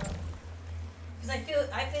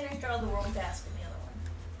I finished all the world tasks in the other one.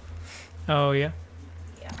 Oh, yeah?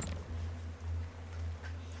 Yeah.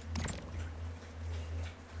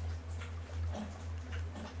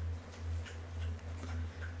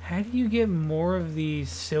 How do you get more of these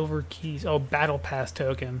silver keys? Oh, battle pass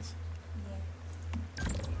tokens.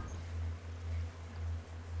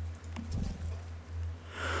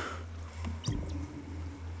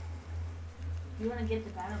 You want to get the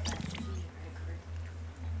battle pass? You need a credit card.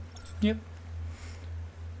 Yep.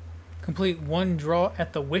 Complete 1 draw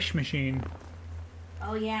at the wish machine.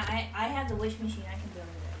 Oh yeah, I have the wish machine. I can build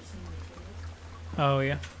it. I just need materials. Oh,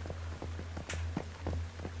 yeah.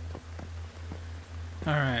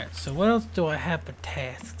 Alright, so what else do I have for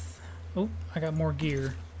tasks? Oh, I got more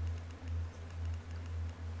gear.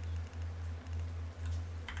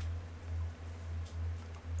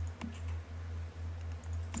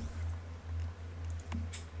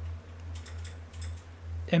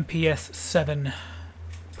 MPS 7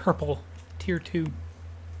 purple tier 2.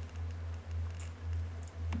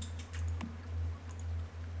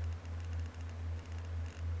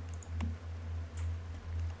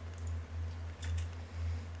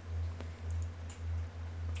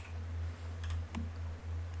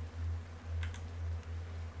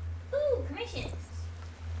 Ooh, commissions.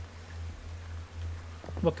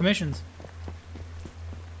 What commissions?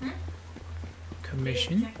 Hmm?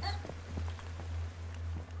 Commission? Check that.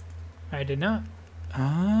 I did not.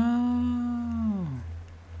 Oh.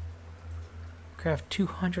 Craft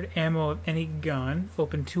 200 ammo of any gun.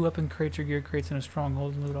 Open 2 weapon crates or gear crates in a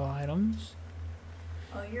stronghold and loot all items.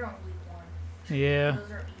 Oh, you're on week 1. Yeah.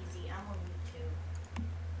 Those are easy. I'm on week 2.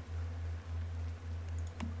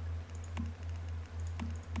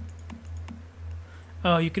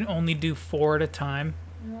 Oh, you can only do 4 at a time.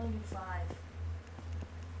 You only do 5.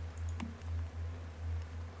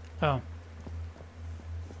 Oh.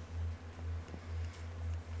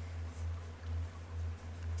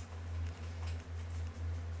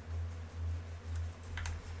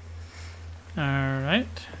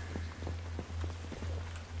 Alright.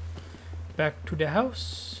 Back to the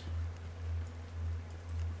house.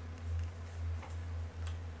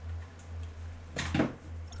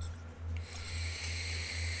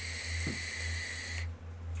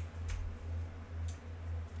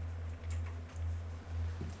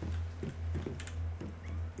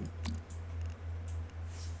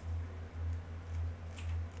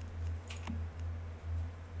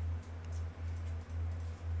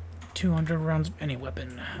 .200 rounds of any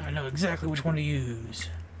weapon. I know exactly which one to use.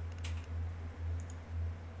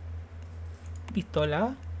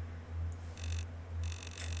 Pistola.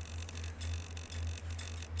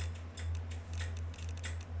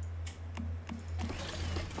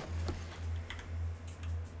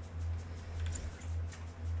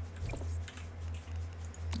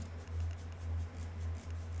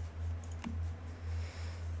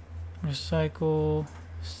 Recycle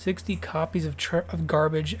 60 copies of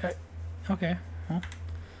garbage. Okay, well,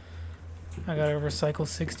 I gotta recycle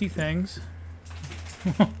 60 things.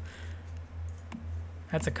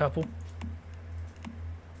 That's a couple.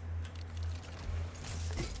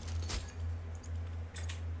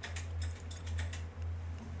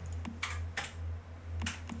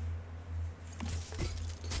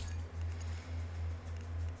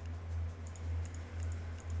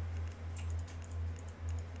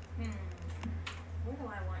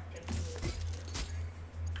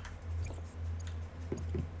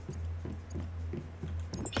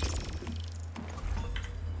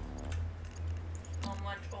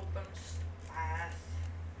 opens fast.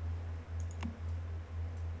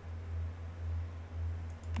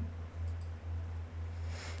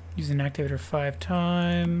 Use an activator 5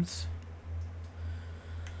 times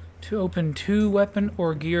to open 2 weapon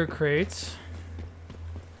or gear crates.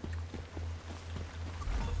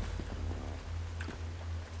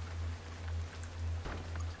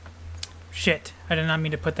 Shit, I did not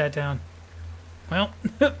mean to put that down. Well,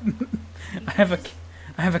 I have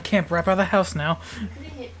a camp right by the house now. You could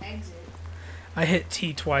have hit exit. I hit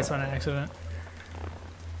T twice on accident.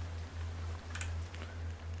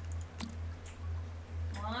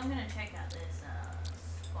 Well, I'm gonna check out this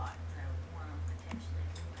spot that I want to potentially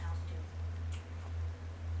move house to.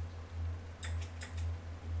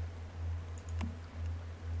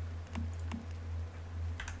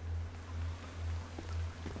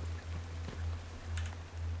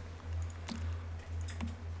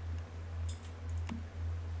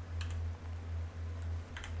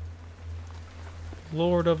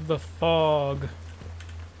 Lord of the Fog.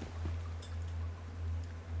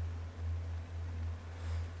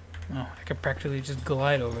 Oh, I could practically just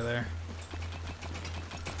glide over there.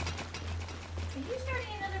 Are you starting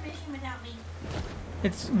another mission without me?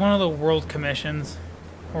 It's one of the world commissions,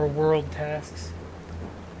 or world tasks.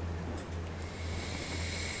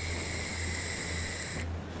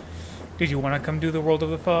 Did you want to come do the World of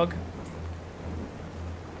the Fog?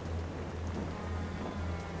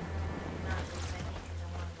 Not this second, because I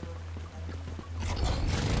want to go.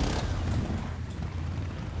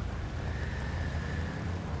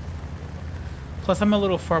 Plus, I'm a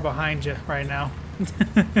little far behind you right now.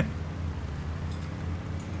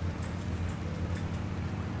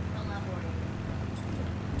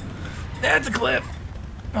 That's a cliff!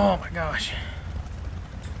 Oh my gosh.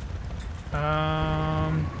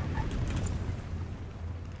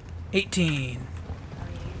 18.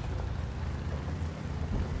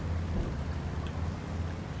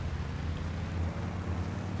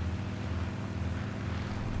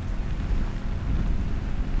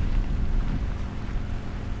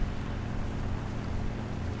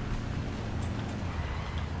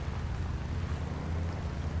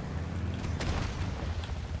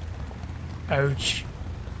 Ouch.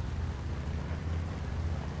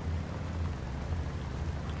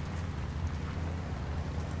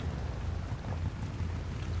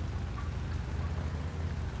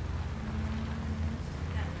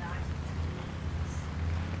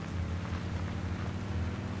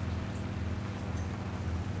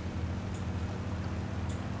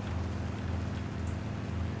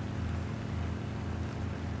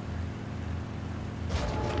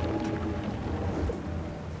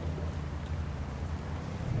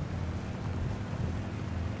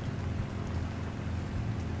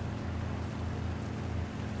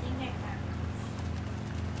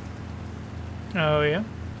 Oh, yeah?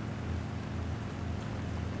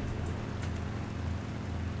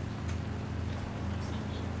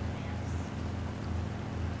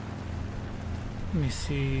 Let me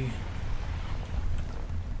see.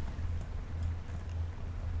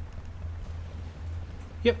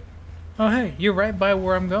 Yep. Oh, hey, you're right by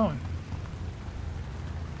where I'm going.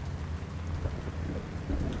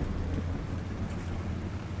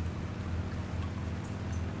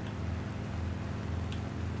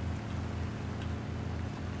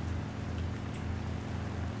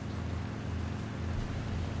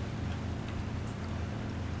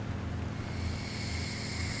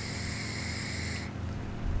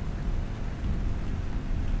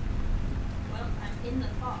 Well, I'm in the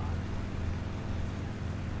fog.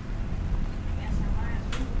 I guess I might as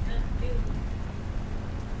well just do.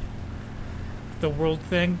 The world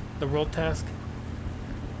thing, the world task.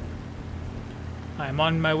 I'm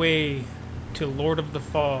on my way to Lord of the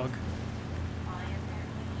Fog. I apparently.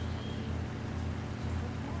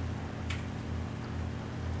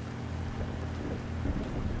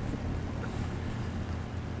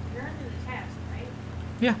 You're under the task, right?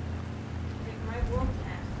 Yeah. Like my world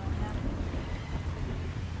task don't have anything.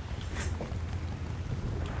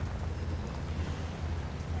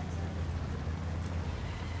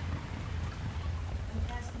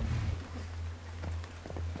 That's a...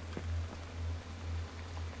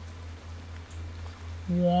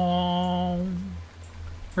 Wow.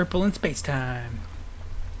 Ripple in space time.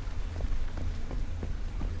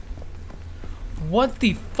 What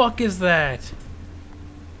the fuck is that?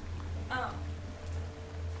 Oh.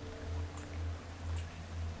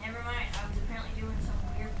 Never mind. I was apparently doing some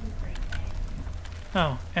weird blueprint thing.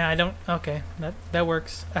 Oh, and I don't. Okay, that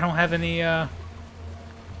works. I don't have any. I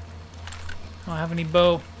don't have any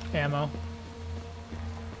bow ammo.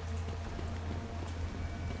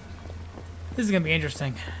 This is gonna be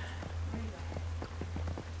interesting.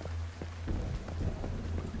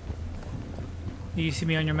 Do you see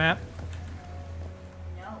me on your map?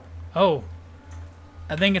 No. Oh.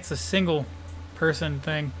 I think it's a single person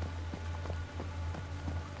thing.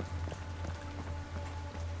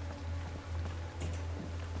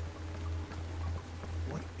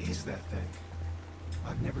 What is that thing?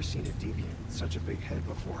 I've never seen a deviant with such a big head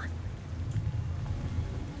before.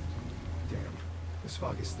 Damn, this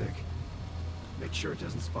fog is thick. Make sure it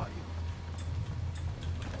doesn't spot you.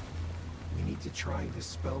 We need to try and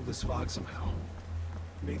dispel this fog somehow.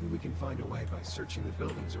 Maybe we can find a way by searching the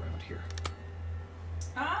buildings around here.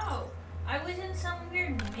 Oh, I was in some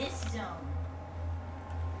weird mist zone.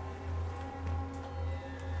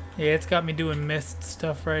 Yeah, it's got me doing mist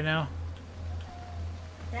stuff right now.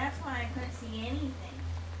 That's why I couldn't see anything.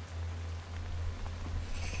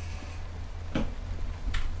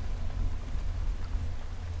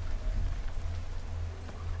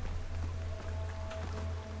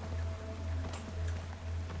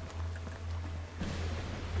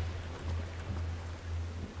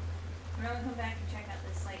 We're gonna come back and check out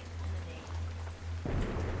this site in the day.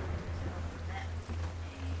 So that.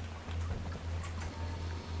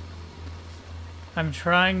 I'm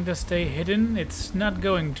trying to stay hidden. It's not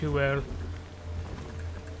going too well.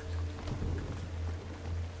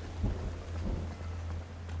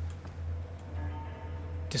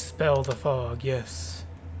 Dispel the fog, yes.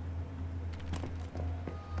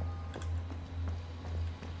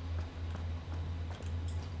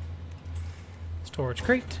 Storage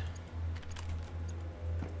crate.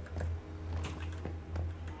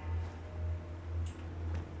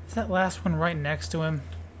 Is that last one right next to him?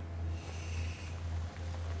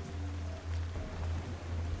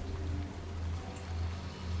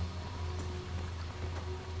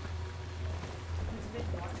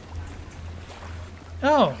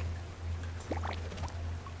 Oh.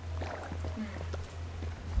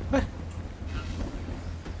 What?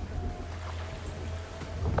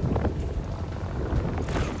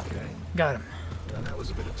 Okay. Got him. Now that was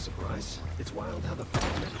a bit of a surprise. It's wild how the fog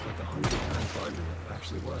made it look 100 times larger than it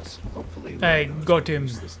actually was. Hopefully, Hey, Lord knows go what to him.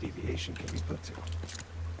 use this deviation can be put to.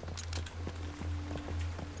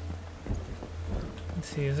 Let's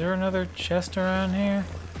see, is there another chest around here?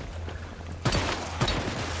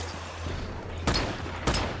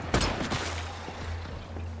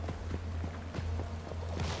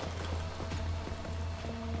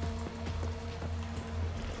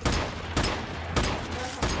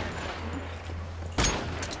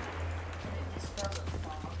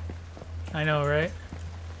 I know, right?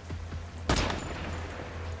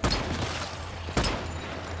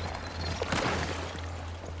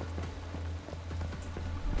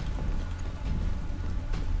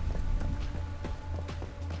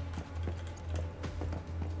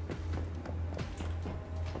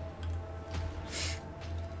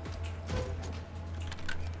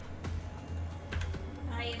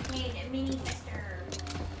 I have made a mini tester.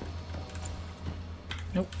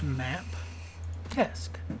 Nope, map.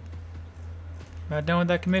 Task. Not done with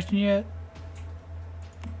that commission yet?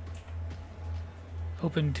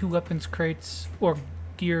 Open 2 weapons crates or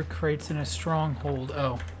gear crates in a stronghold.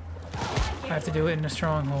 Oh. I have to do it in a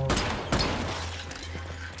stronghold.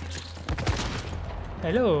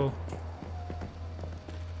 Hello.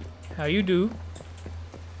 How you do?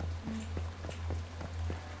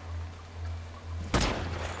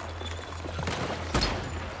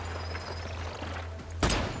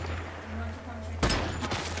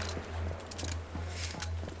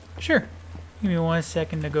 Sure. Give me 1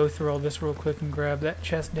 second to go through all this real quick and grab that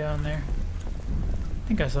chest down there. I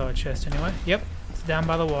think I saw a chest anyway. Yep, it's down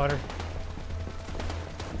by the water.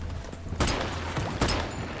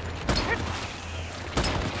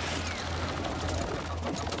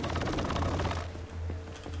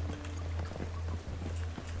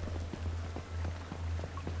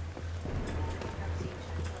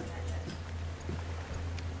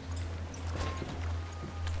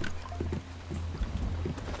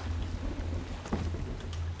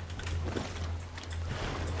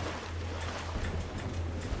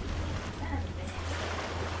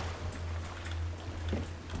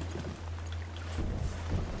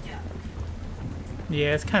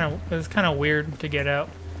 Yeah, it's kind of weird to get out.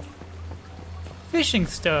 Fishing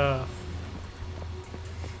stuff.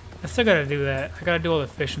 I still gotta do that. I gotta do all the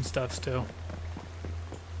fishing stuff still.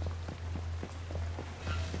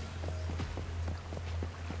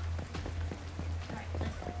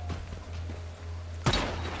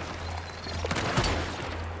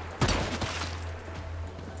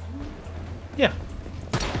 Yeah.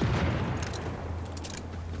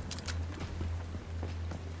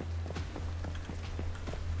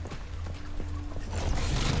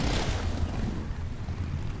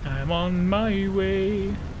 I'm on my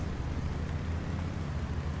way.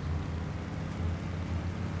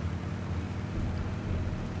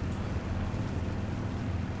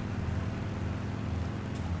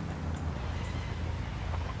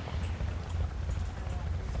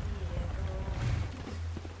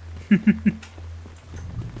 This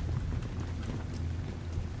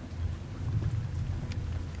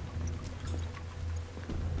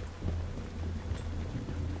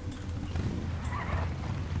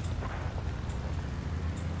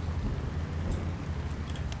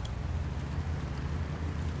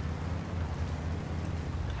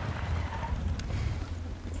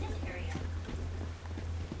area.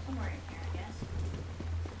 Somewhere in here, I guess.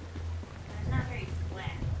 It's not very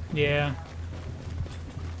flat. Yeah.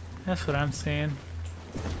 That's what I'm saying.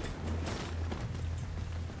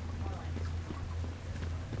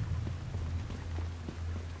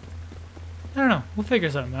 I don't know. We'll figure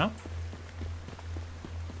something out.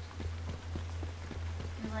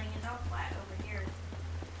 It's like it's all flat over here.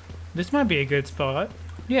 This might be a good spot.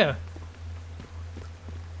 Yeah.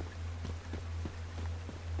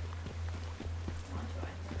 Want to, I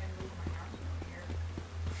think I'm gonna move my house over here.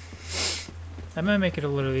 That might make it a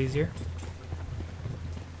little easier.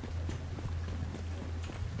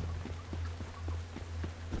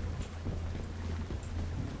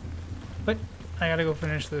 But I gotta go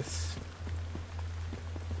finish this.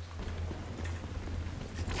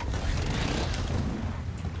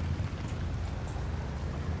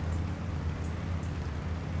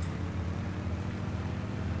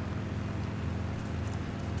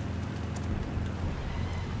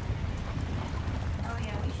 Oh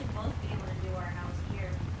yeah, we should both be able to do our house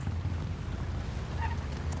here.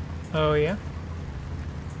 Oh, yeah?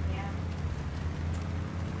 Yeah.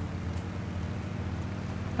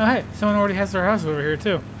 Oh, hey, someone already has their house over here,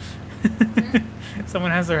 too.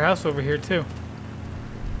 Someone has their house over here, too.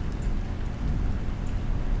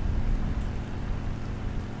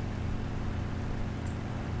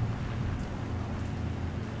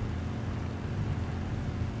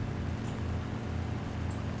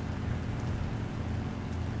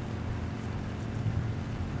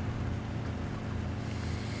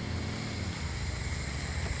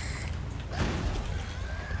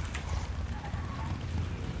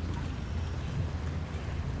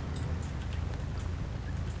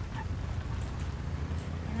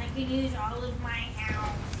 And I can use all of my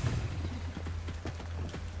house.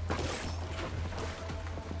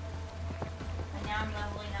 And now I'm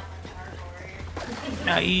leveling up my territory.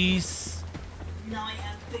 Nice. Now I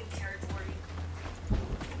have big territory.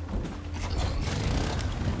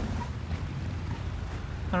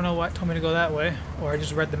 I don't know why it told me to go that way, or I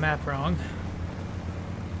just read the map wrong.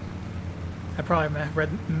 I probably read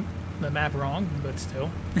the map wrong, but still.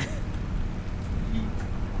 I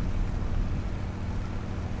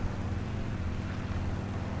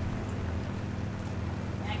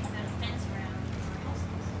can put a fence around my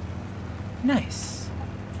houses. Nice.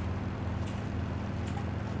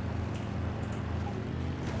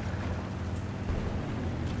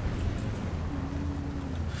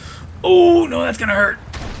 Oh, no, that's gonna hurt.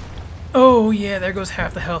 Oh, yeah, there goes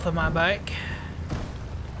half the health of my bike.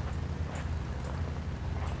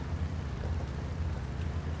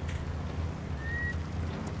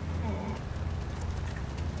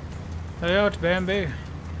 Hey out, Bambi.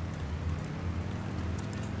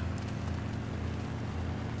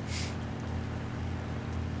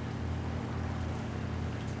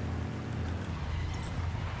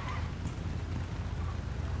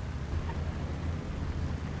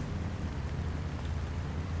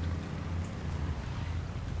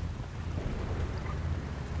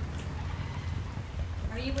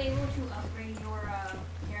 Are you able to upgrade your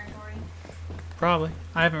territory? Probably.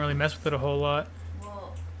 I haven't really messed with it a whole lot.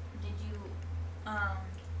 Well, did you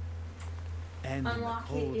And in the unlock it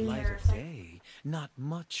cold in light your of site? day, not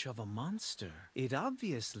much of a monster. It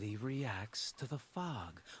obviously reacts to the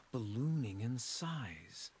fog, ballooning in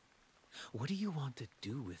size. What do you want to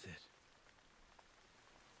do with it?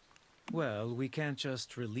 Well, we can't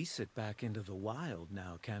just release it back into the wild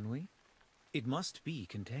now, can we? It must be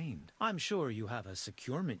contained. I'm sure you have a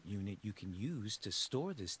securement unit you can use to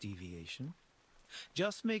store this deviation.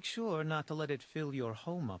 Just make sure not to let it fill your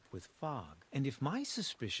home up with fog. And if my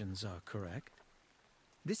suspicions are correct,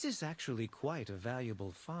 this is actually quite a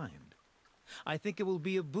valuable find. I think it will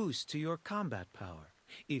be a boost to your combat power,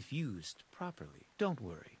 if used properly. Don't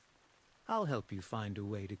worry. I'll help you find a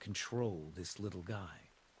way to control this little guy.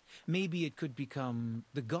 Maybe it could become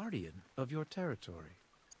the guardian of your territory.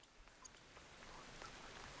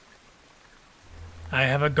 I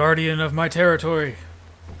have a guardian of my territory.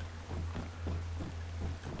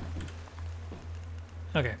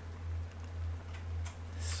 Okay.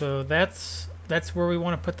 So that's where we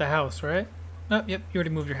want to put the house, right? Oh, yep, you already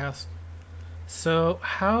moved your house. So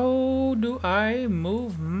how do I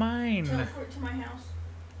move mine? Teleport to my house.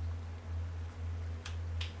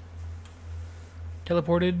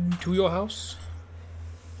 Teleported to your house?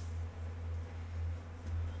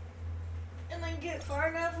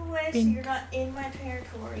 so you're not in my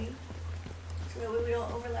territory. So that way we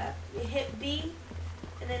don't overlap. You hit B,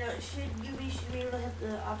 and then it should you should be able to hit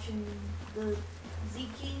the option, the Z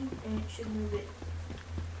key, and it should move it.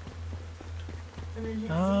 And then hit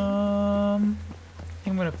Z. I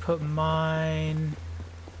think I'm gonna put mine.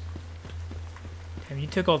 Damn, you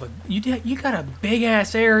took all the. You got a big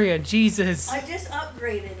ass area, Jesus. I just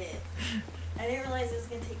upgraded it. I didn't realize it was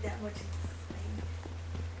gonna take that much.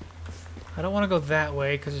 I don't want to go that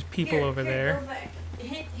way because there's people over there. Go back.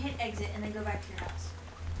 Hit exit and then go back to your house.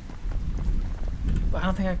 But I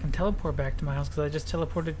don't think I can teleport back to my house because I just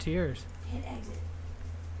teleported to yours. Hit exit.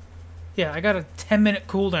 Yeah, I got a 10-minute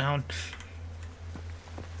cooldown.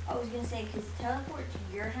 I was gonna say, cause teleport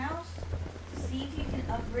to your house. See if you can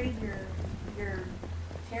upgrade your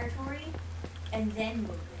territory, and then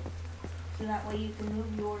move it. So that way you can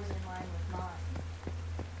move yours in line with mine.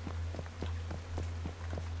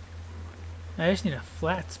 I just need a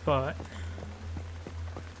flat spot.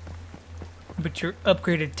 But your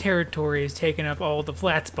upgraded territory is taking up all the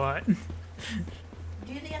flat spot. Do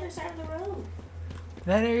the other side of the road.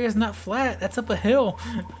 That area is not flat. That's up a hill.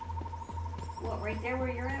 What, right there where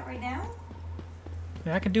you're at right now?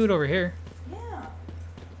 Yeah, I can do it over here. Yeah.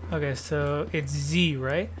 Okay, so it's Z,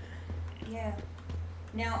 right? Yeah.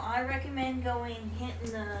 Now I recommend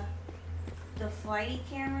hitting the flighty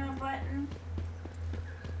camera button.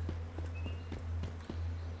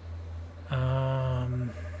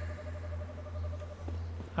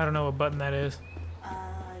 I don't know what button that is. You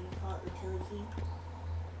call it the tilly key.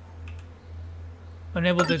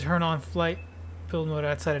 Unable to turn on flight build mode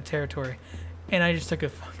outside of territory. And I just took a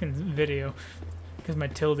fucking video because my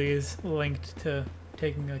tilde is linked to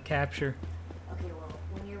taking a capture. Okay, well,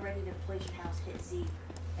 when you're ready to place your house, hit Z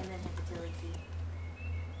and then hit the tilly key.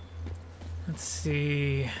 Let's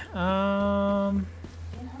see. Man,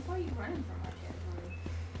 how far are you running from our territory?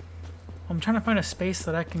 I'm trying to find a space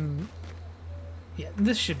that I can. Yeah,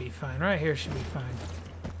 this should be fine. Right here should be fine.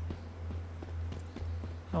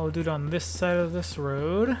 I'll do it on this side of this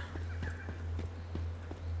road. And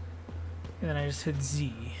then I just hit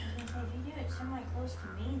Z. I was gonna say, if you do it semi-close to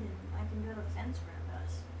me, then I can build a fence around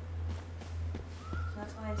us. So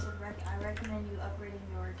that's why I said I recommend you upgrading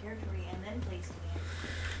your territory and then placing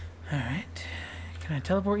it. Alright. Can I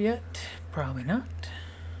teleport yet? Probably not.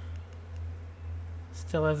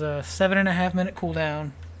 Still has a 7.5 minute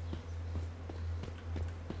cooldown.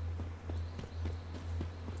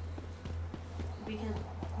 Because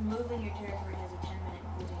moving your territory has a 10-minute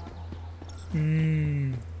cooldown.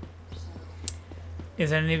 Mmm. So.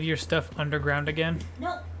 Is any of your stuff underground again?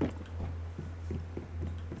 Nope.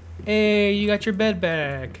 Hey, you got your bed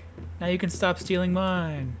back. Now you can stop stealing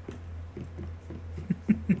mine.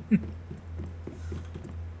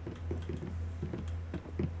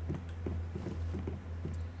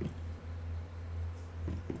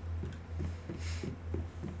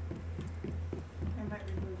 I might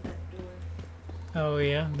remove that door. Oh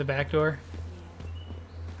yeah, the back door. Yeah.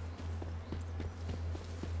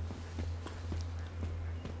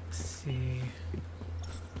 Let's see.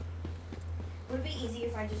 Would it be easier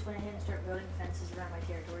if I just went ahead and started building fences around my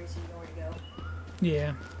territory so you know where to go?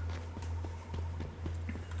 Yeah.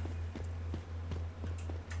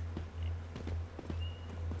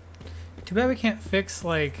 Too bad we can't fix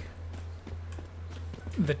like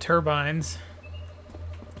the turbines.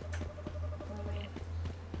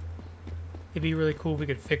 It'd be really cool if we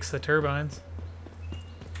could fix the turbines.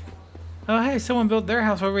 Oh hey, someone built their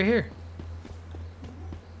house over here.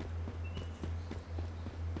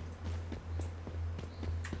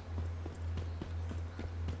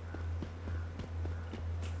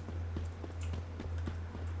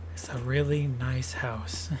 It's a really nice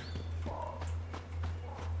house.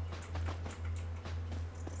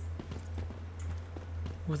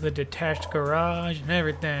 With a detached garage and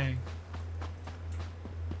everything.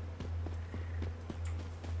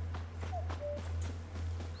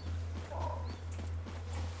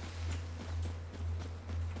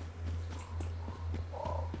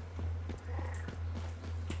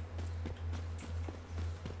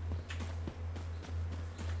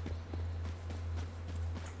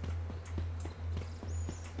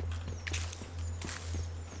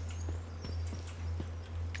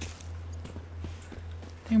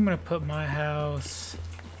 I think I'm gonna put my house,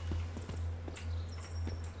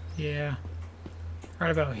 yeah, right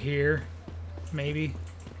about here, maybe.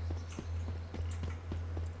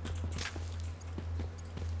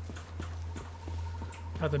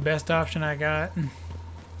 About the best option I got.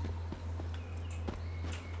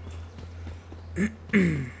 I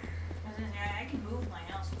can move my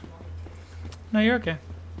house if you want me to. No, you're okay.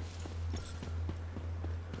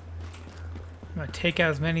 I'm gonna take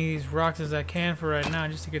out as many of these rocks as I can for right now,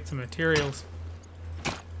 just to get some materials.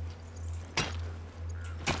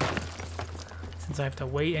 Since I have to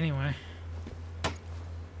wait anyway.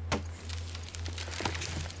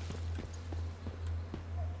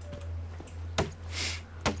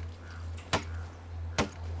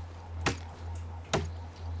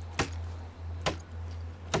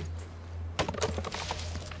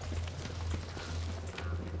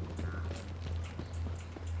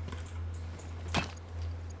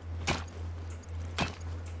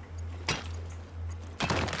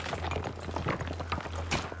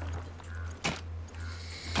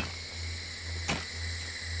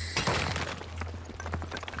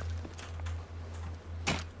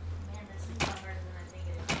 Man, this is a lot harder than I think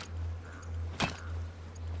it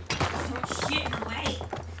is. So shit in the way.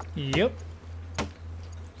 Yep.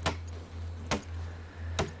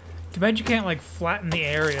 Too bad you can't like flatten the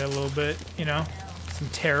area a little bit, you know? Some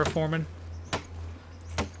terraforming.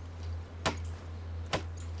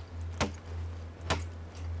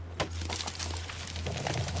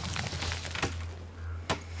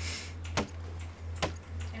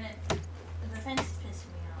 And the fence is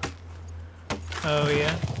pissing me off. Oh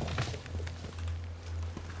yeah.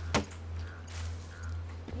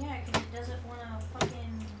 Yeah, because it doesn't want to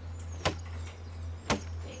fucking.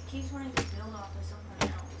 It keeps wanting to build off of something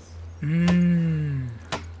else. Mmm.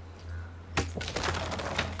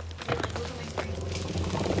 Like, look at my screen.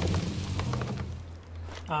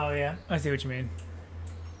 Oh yeah. I see what you mean.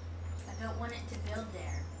 I don't want it to build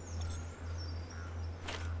there.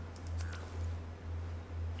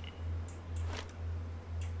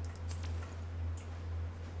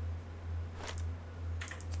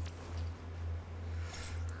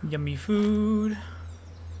 Yummy food.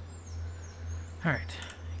 Alright.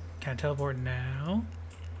 Can I teleport now?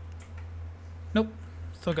 Nope.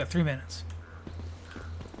 Still got 3 minutes.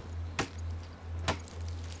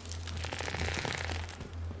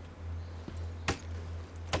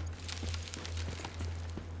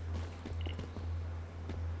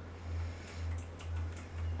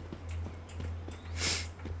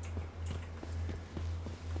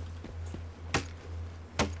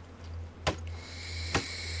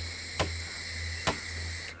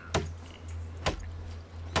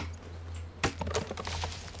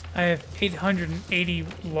 I have 880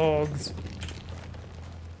 logs.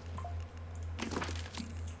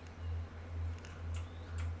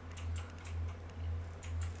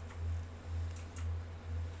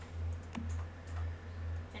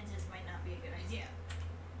 Fences might not be a good idea.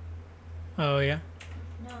 Oh yeah.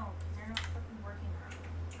 No, because they're not fucking working right.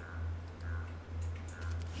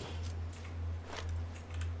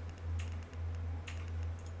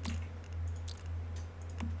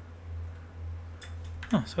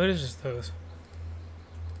 Oh, so it is just those.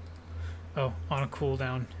 Oh, on a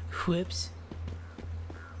cooldown. Whoops.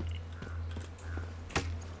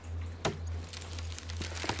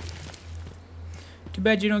 Too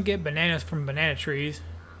bad you don't get bananas from banana trees.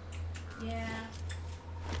 Yeah.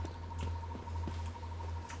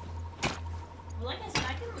 Well, like I said,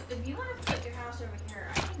 I can. If you want to put your house over here,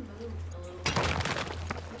 I can move a little bit.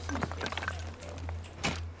 There's some space for that.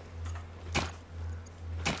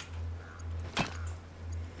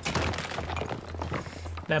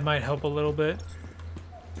 That might help a little bit.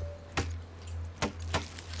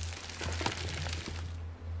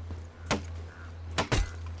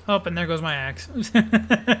 Oh, and there goes my axe.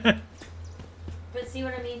 But see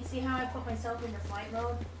what I mean? See how I put myself into flight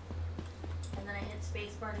mode? And then I hit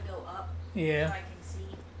spacebar to go up? Yeah. So I can see.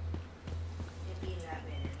 It'd be that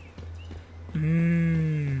big.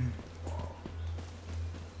 Mmm.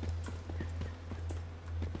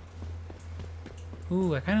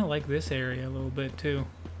 Ooh, I kind of like this area a little bit too.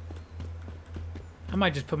 I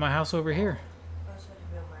might just put my house over here. I was supposed to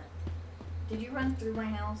build that. Did you run through my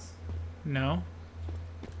house? No.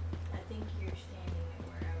 I think you're standing at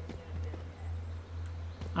where I was going to build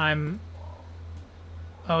that. I'm...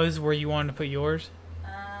 Oh, this is where you wanted to put yours?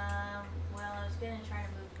 Well, I was going to try to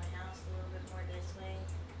move my house a little bit more this way.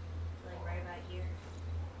 Like right about here.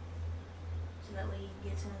 So that way you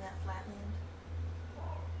can get some of that flat land.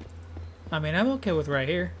 I mean, I'm okay with right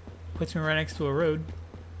here. Puts me right next to a road.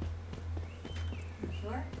 You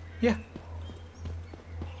sure? Yeah.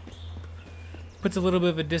 Puts a little bit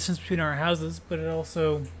of a distance between our houses, but it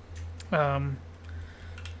also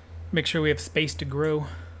makes sure we have space to grow.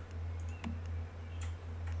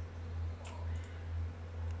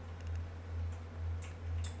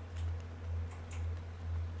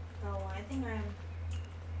 Oh, I think I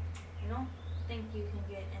don't think you can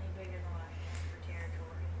get any bigger than what I can for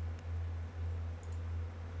territory.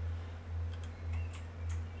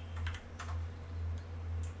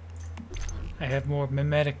 I have more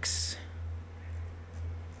mimetics.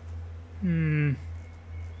 Hmm.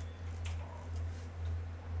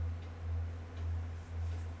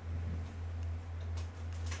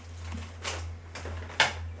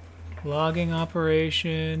 Logging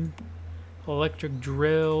operation. Electric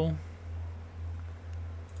drill.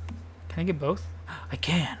 Can I get both? I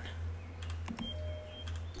can.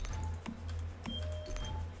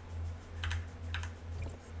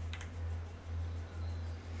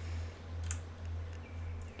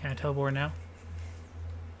 Can I teleport now?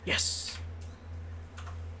 Yes.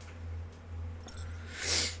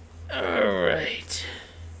 All right.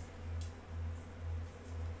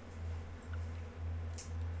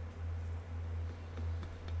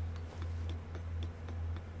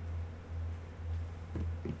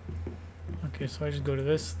 Okay, so I just go to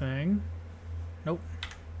this thing. Nope.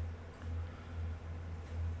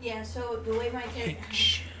 Yeah, so the way my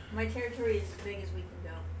H. my territory is as big as we can go.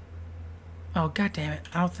 Oh, god damn it.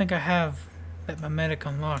 I don't think I have that mimetic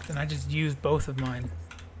unlocked, and I just used both of mine.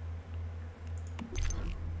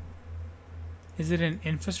 Is it an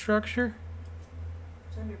infrastructure?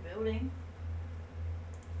 It's under building.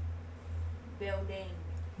 Building.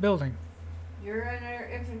 Building. You're under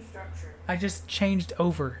infrastructure. I just changed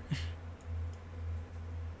over.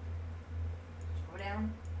 Go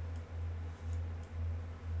down.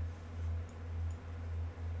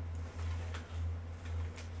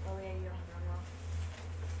 Oh yeah, you don't have it unlocked.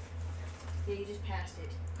 Yeah, you just passed it.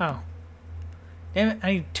 Oh. Damn it,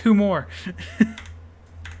 I need 2 more.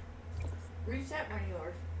 Reset one of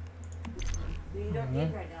yours. That you don't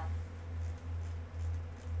need right now.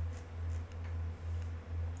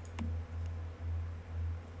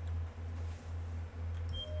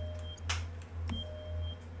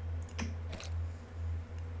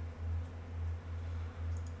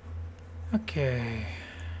 Okay.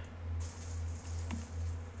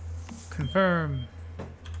 Confirm.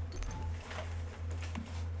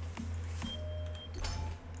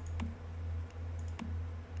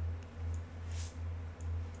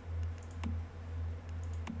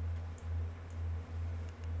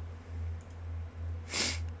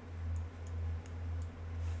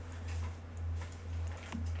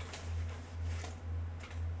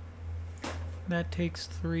 That takes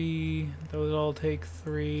 3. Those all take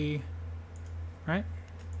 3. Right?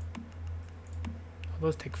 Oh,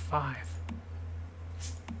 those take 5.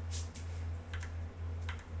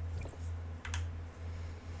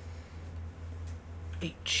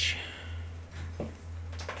 H.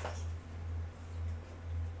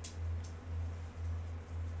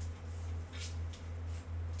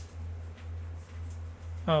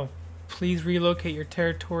 Oh, please relocate your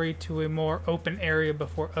territory to a more open area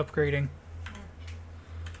before upgrading.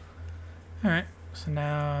 Alright, so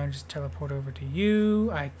now I just teleport over to you.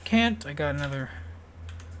 I can't. I got another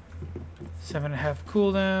 7.5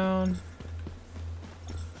 cooldown.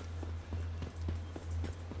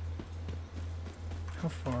 How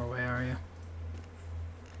far away are you?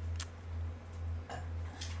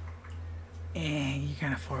 You're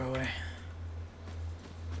kind of far away.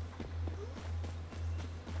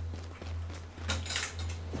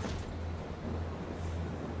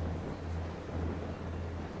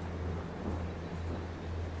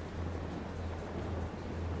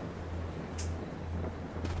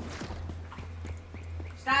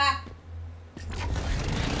 Stop!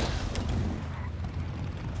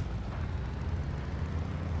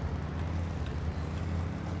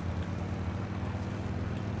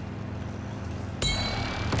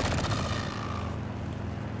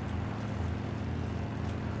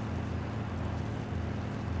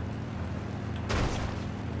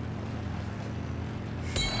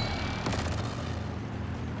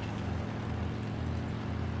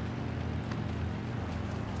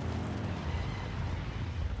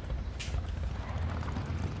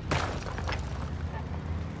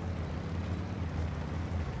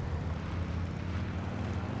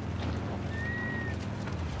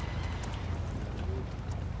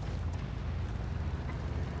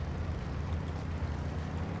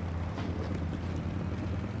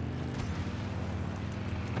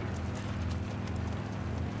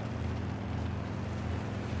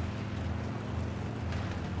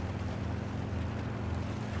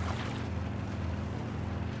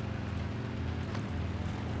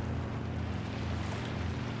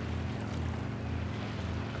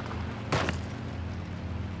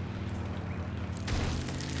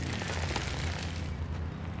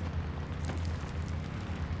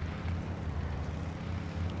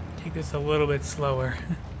 Take this a little bit slower.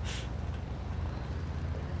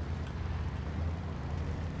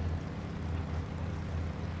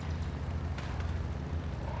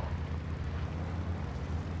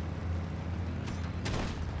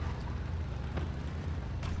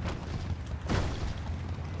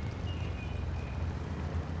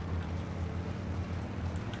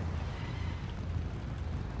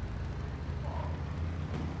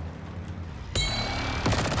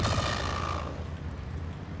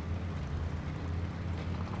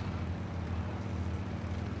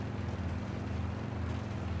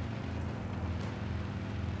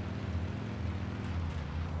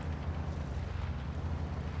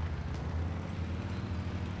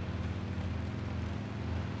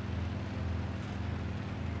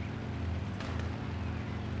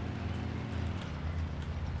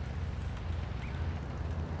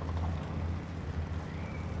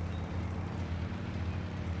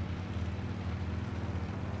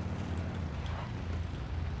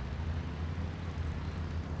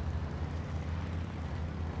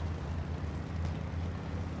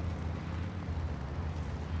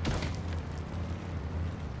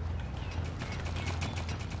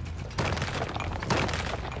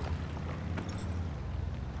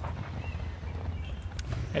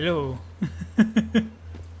 Hello.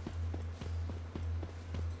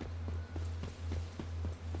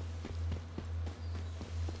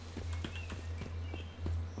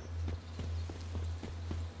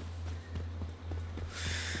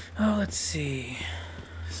 Oh, let's see.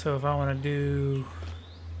 So if I want to do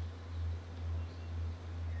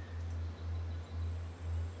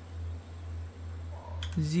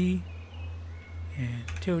Z and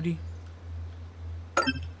Toady.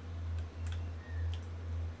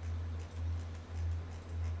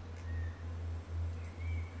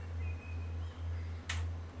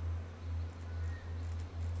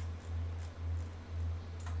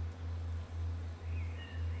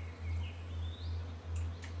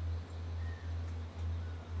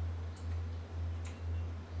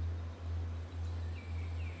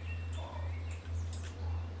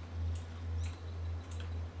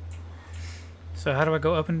 So how do I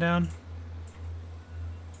go up and down?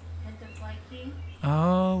 Hit the flight key,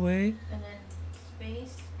 Oh, wait. and then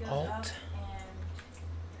space goes Alt. up, and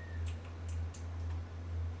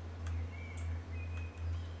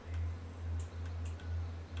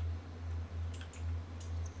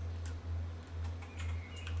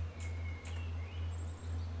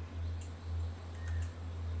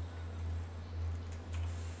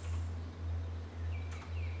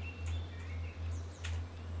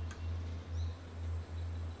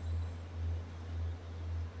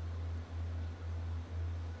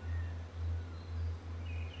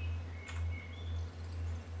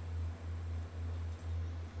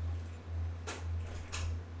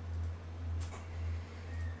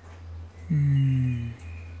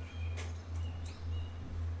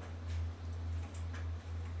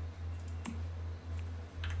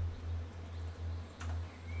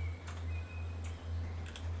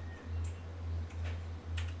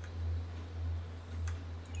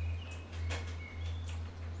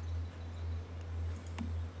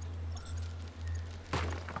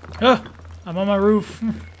Oh, I'm on my roof.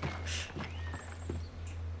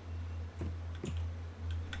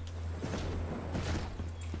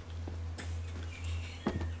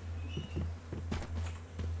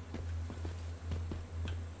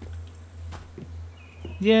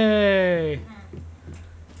 Yay!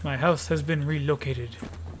 My house has been relocated.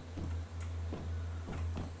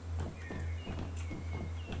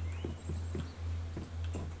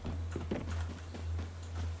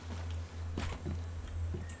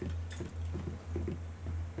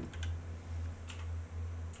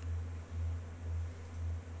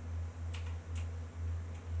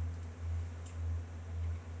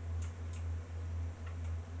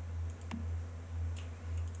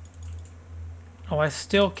 Oh, I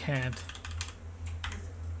still can't.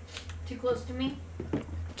 too close to me.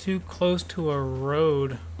 Too close to a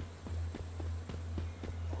road.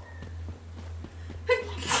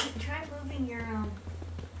 Try moving your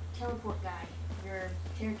teleport guy, your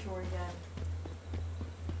territory guy,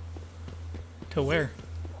 To where?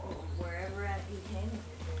 wherever at you can in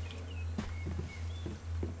your territory.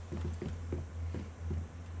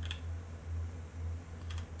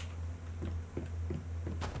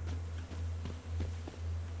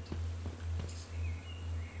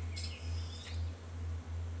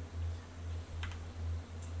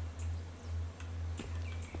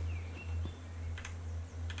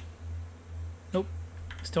 Nope.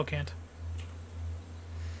 Still can't.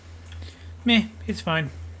 Meh, it's fine.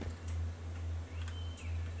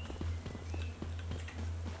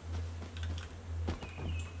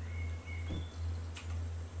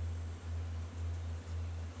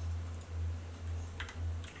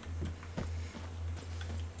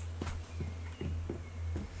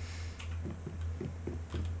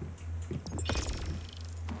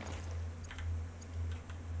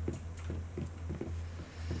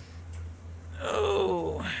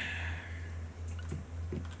 Oh.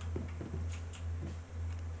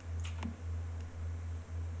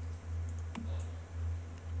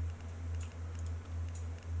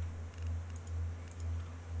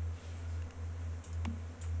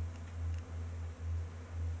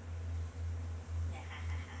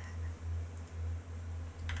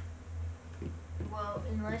 Well,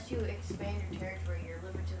 unless you expand your territory, you're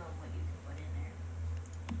limited on what you can put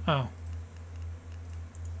in there. Oh.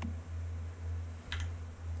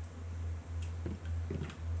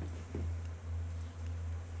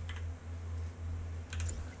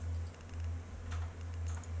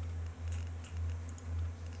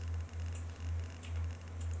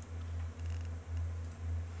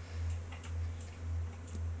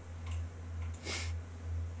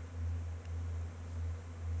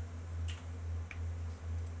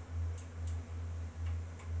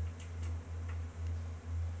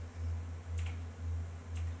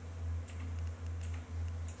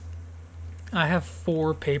 I have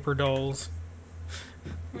 4 paper dolls.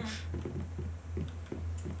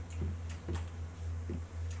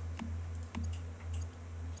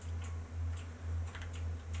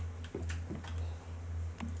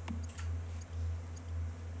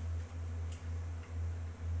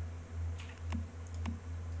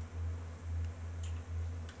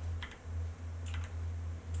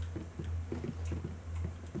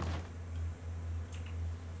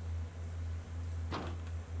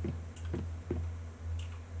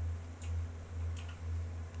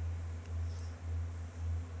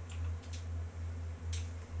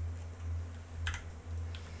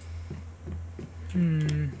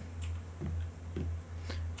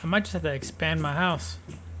 I might just have to expand my house.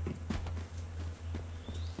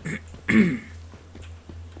 That's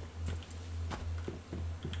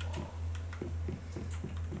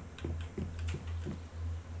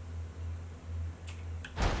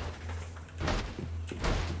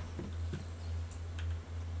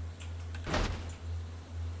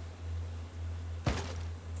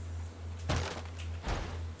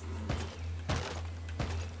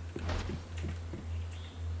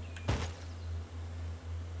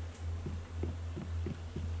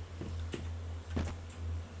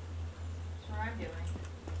what I'm doing.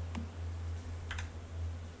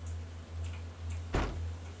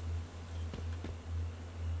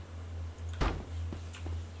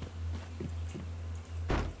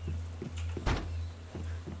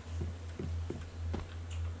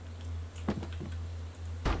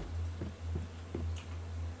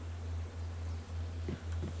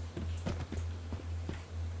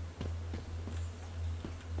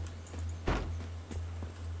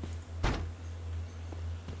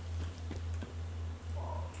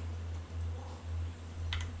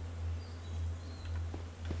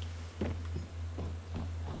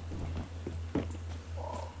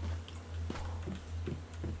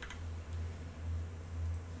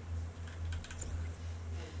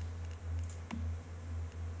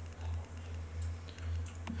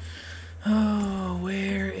 Oh,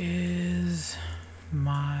 where is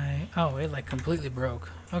my... Oh, it like completely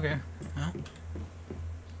broke. Okay. Well.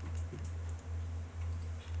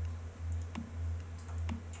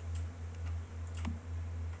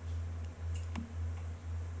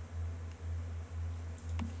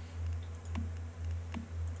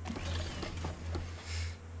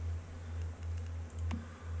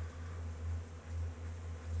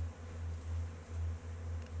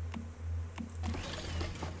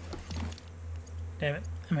 Damn it.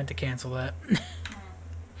 I meant to cancel that.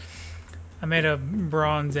 I made a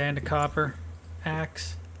bronze and a copper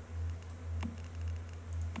axe.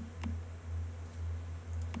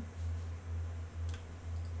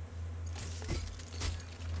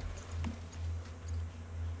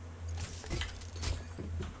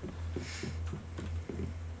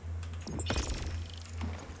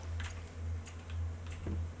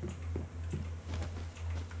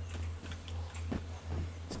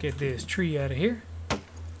 Let's get this tree out of here.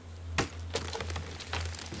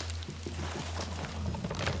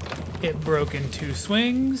 It broke in 2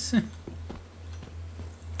 swings.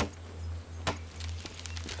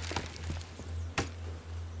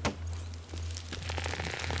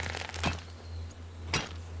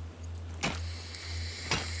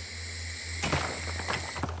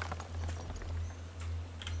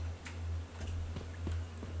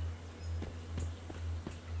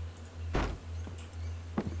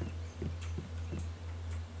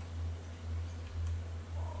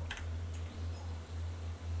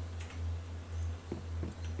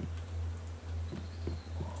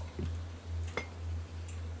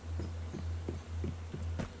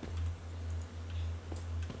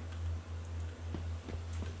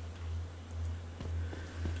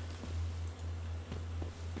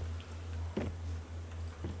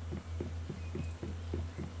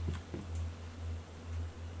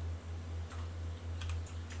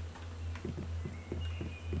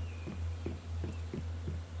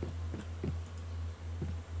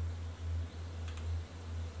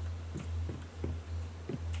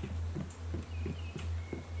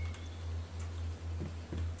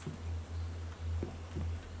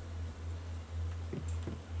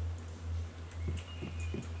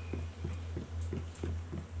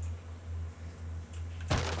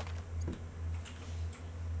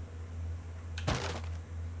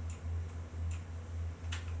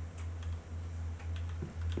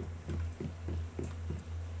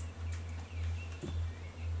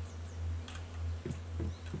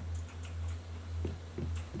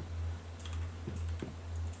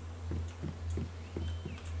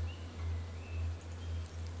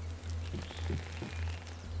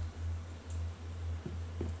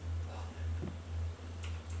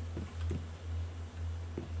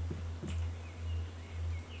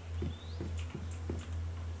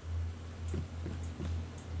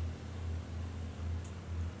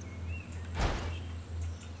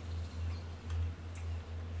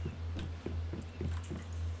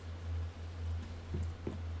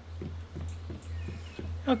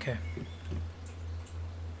 Okay.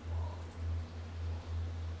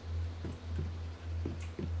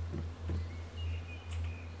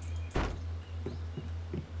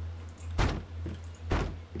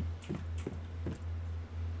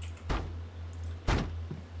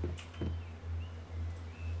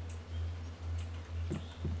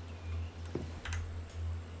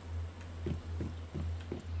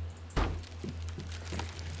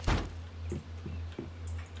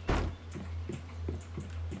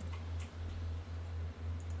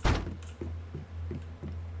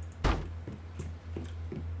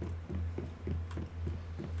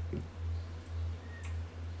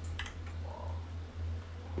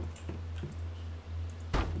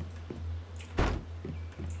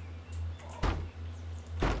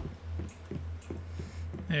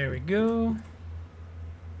 There we go.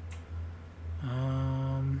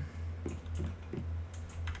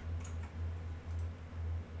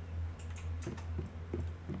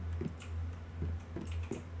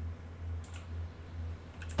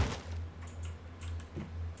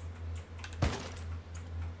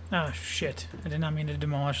 Ah, shit. I did not mean to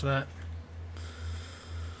demolish that.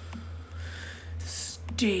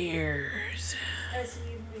 Stairs. I see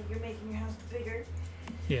you're making your house bigger.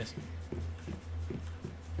 Yes.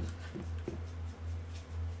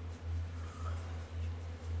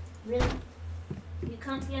 Really? You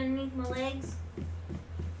comfy underneath my legs?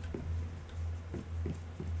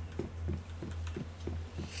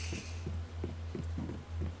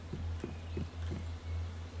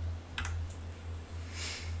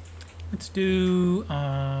 Let's do,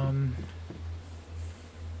 yeah.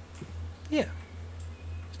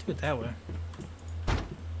 Let's do it that way.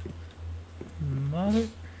 Mother...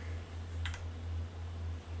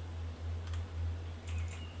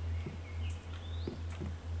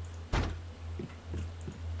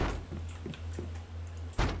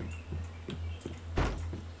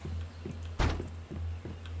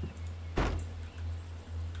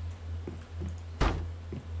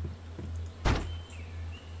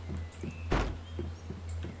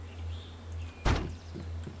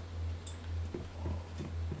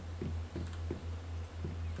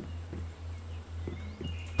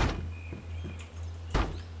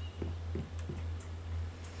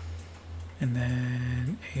 And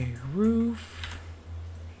then a roof.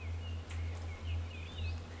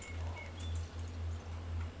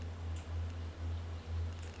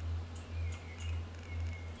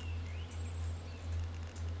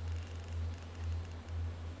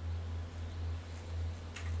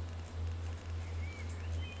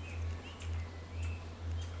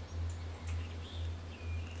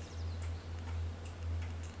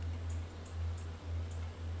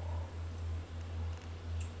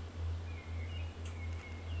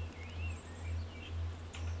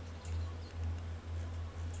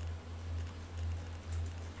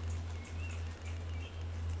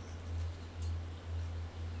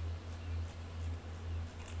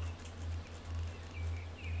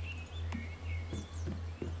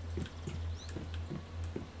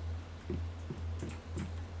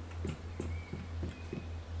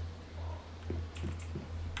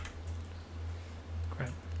 Crap.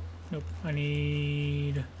 Nope. I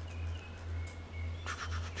need...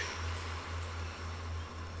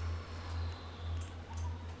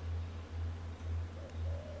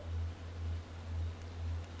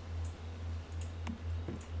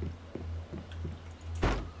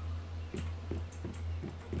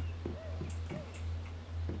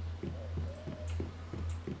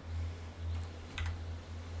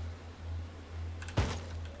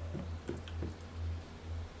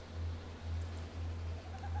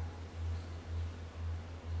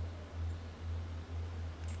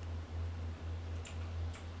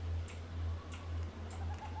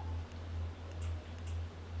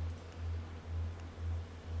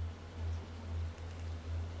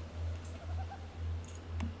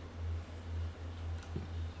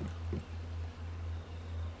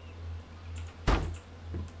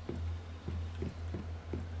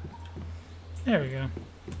 There we go.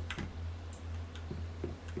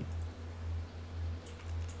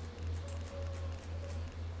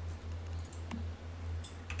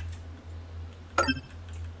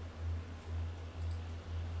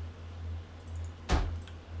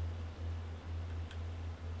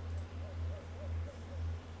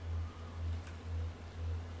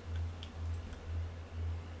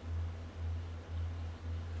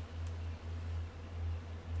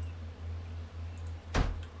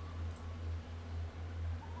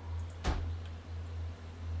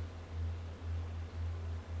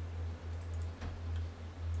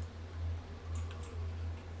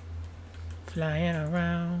 Flying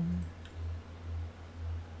around.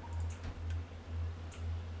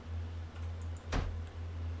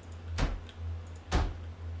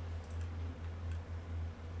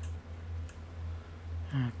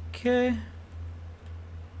 Okay.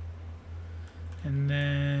 And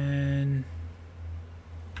then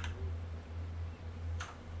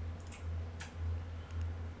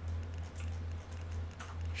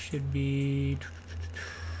should be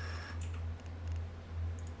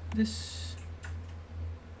this.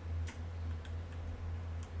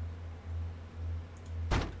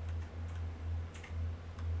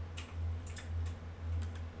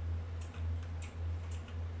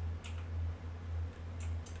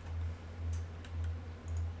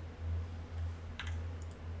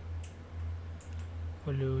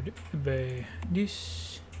 Followed by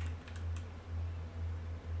this.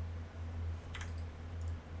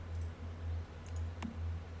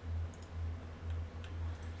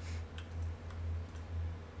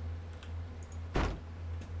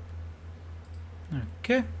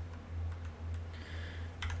 Okay.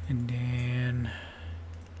 And then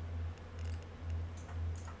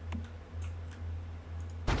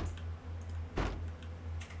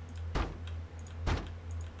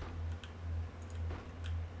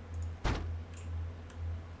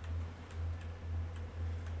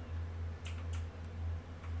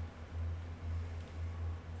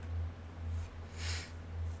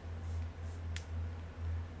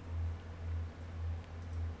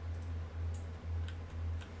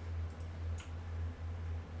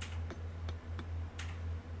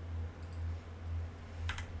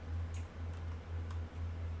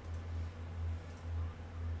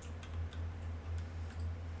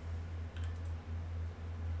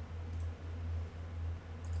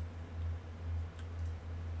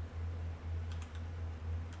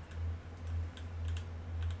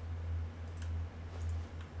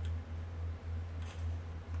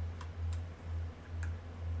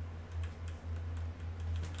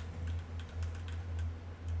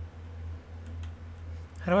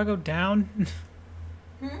how do I go down?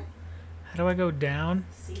 How do I go down?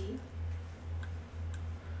 C.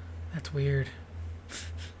 That's weird.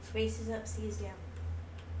 Space is up, C is down.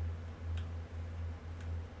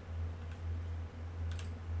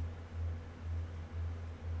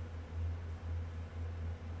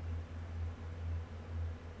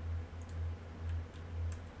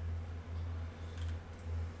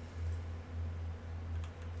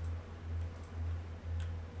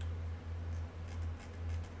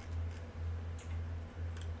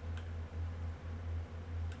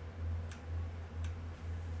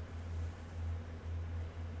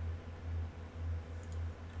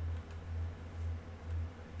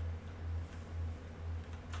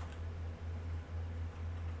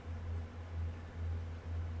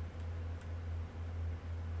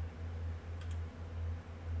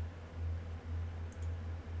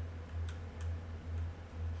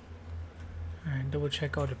 Alright, double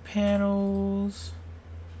check all the panels.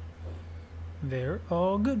 They're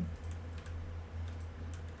all good.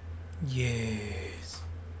 Yes.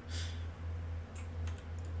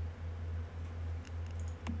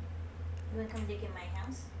 You wanna come dig in my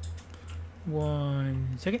house?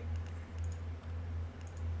 1 second.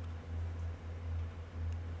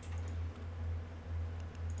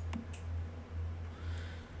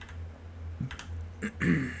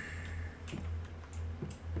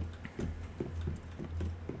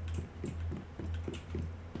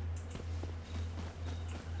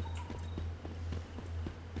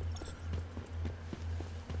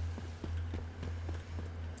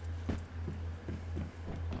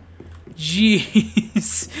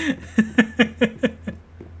 Jeez.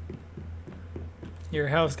 Your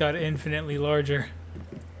house got infinitely larger.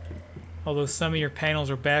 Although some of your panels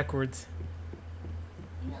are backwards.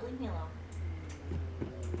 You gotta leave me alone.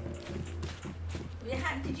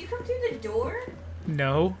 Did you come through the door?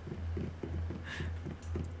 No.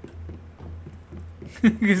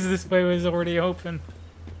 Because this way was already open.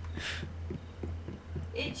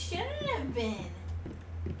 It shouldn't have been.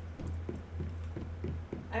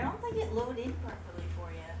 I don't think it loaded in properly for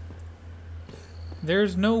you.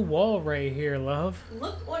 There's no wall right here, love.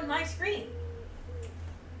 Look on my screen.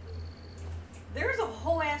 There's a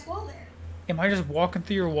whole ass wall there. Am I just walking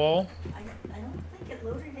through your wall? I don't think it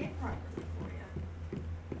loaded in properly for you.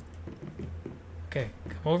 Okay,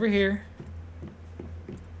 come over here.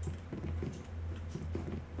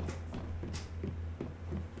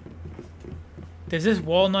 Does this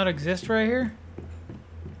wall not exist right here?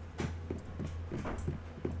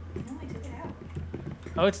 No, I took it out.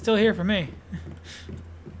 Oh, it's still here for me.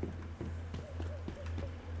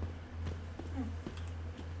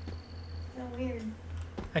 So weird.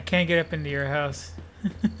 I can't get up into your house.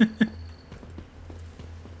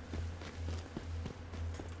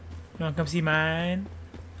 You wanna come see mine?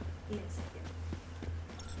 Give me a second.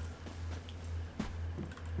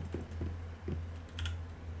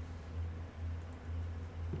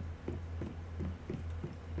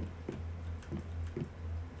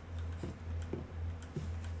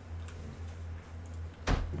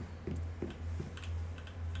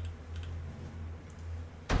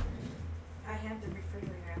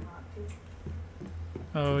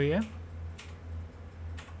 Oh, yeah?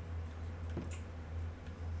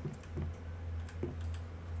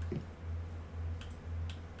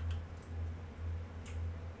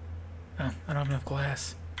 Oh, I don't have enough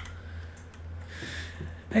glass.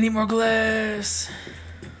 I need more glass.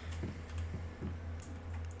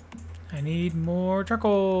 I need more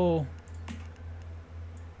charcoal.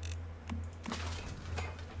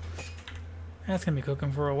 That's gonna be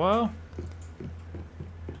cooking for a while.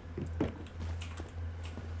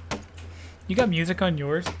 You got music on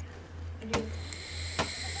yours? I do.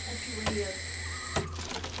 That's radio.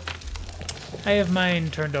 I have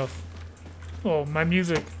mine turned off. Oh, my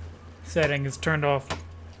music setting is turned off.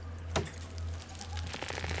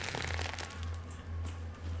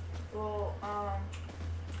 Well,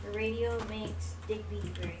 the radio makes Digby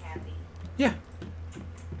very happy. Yeah.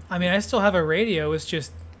 I mean, I still have a radio, it's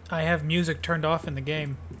just I have music turned off in the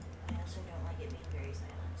game. I also don't like it being very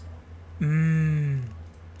silent, so. Mmm.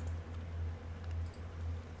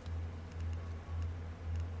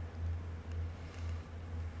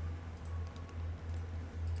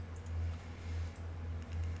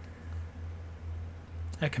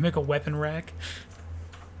 I can make a weapon rack.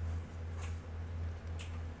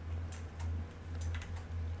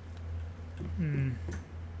 Hmm.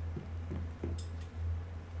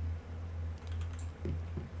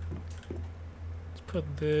 Let's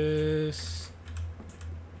put this.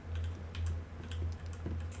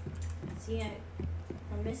 See,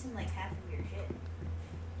 I'm missing like half of your shit.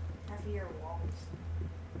 Half of your walls.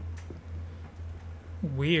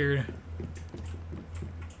 Weird.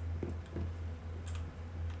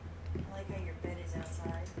 I like how your bed is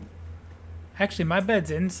outside. Actually, my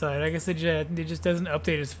bed's inside. I guess it just doesn't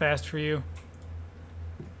update as fast for you.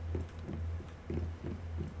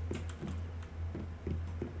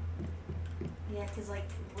 Yeah, because like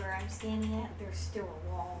where I'm standing at, there's still a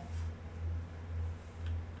wall.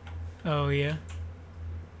 Oh, yeah.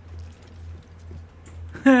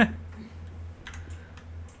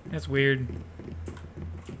 That's weird.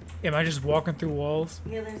 Am I just walking through walls?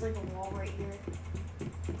 Yeah, there's like a wall right here.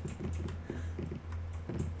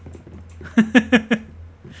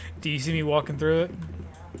 Do you see me walking through it?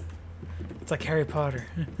 Yeah. It's like Harry Potter.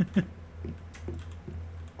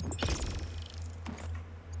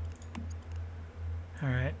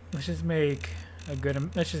 Alright, let's just make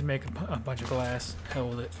let's just make a bunch of glass. Hell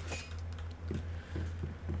with it.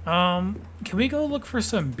 Can we go look for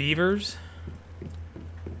some beavers?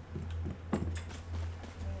 I mean,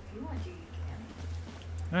 if you want to, you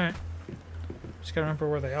can. Alright. Just gotta remember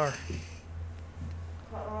where they are.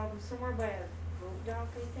 Somewhere by a boat dock,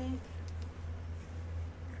 I think.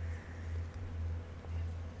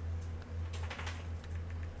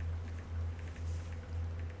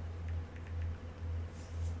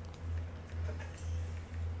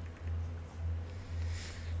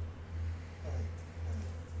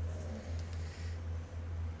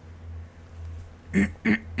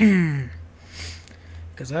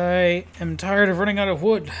 Because I am tired of running out of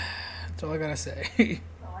wood. That's all I gotta say.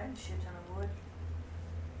 Oh, I have a shit ton of wood.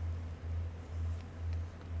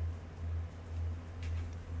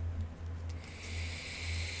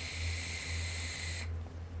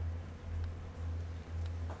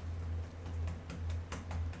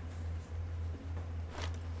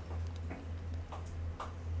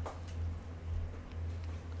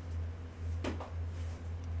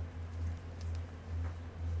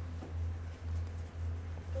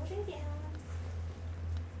 Go lay down.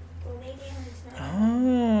 Go lay down. It's not.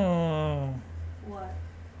 Oh. What?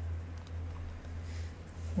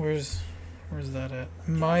 Where's that at?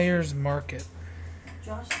 Myers Market.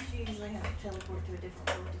 Josh usually has to teleport to a different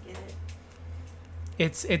boat to get it.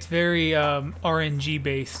 It's very RNG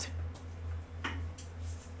based.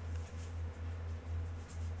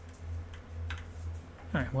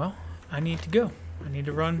 Alright, well, I need to go. I need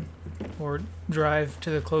to run or drive to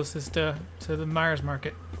the closest to the Myers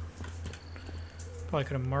Market. Probably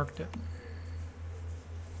could have marked it.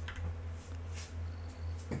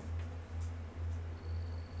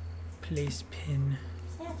 Place pin.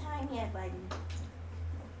 It's not time yet, buddy.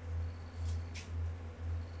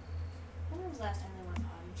 When was the last time they went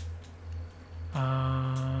potty?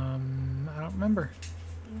 I don't remember.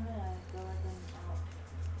 You gotta go let them out.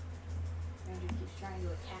 Ranger keeps trying to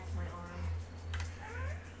attack my arm.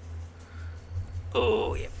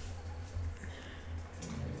 Oh, yeah.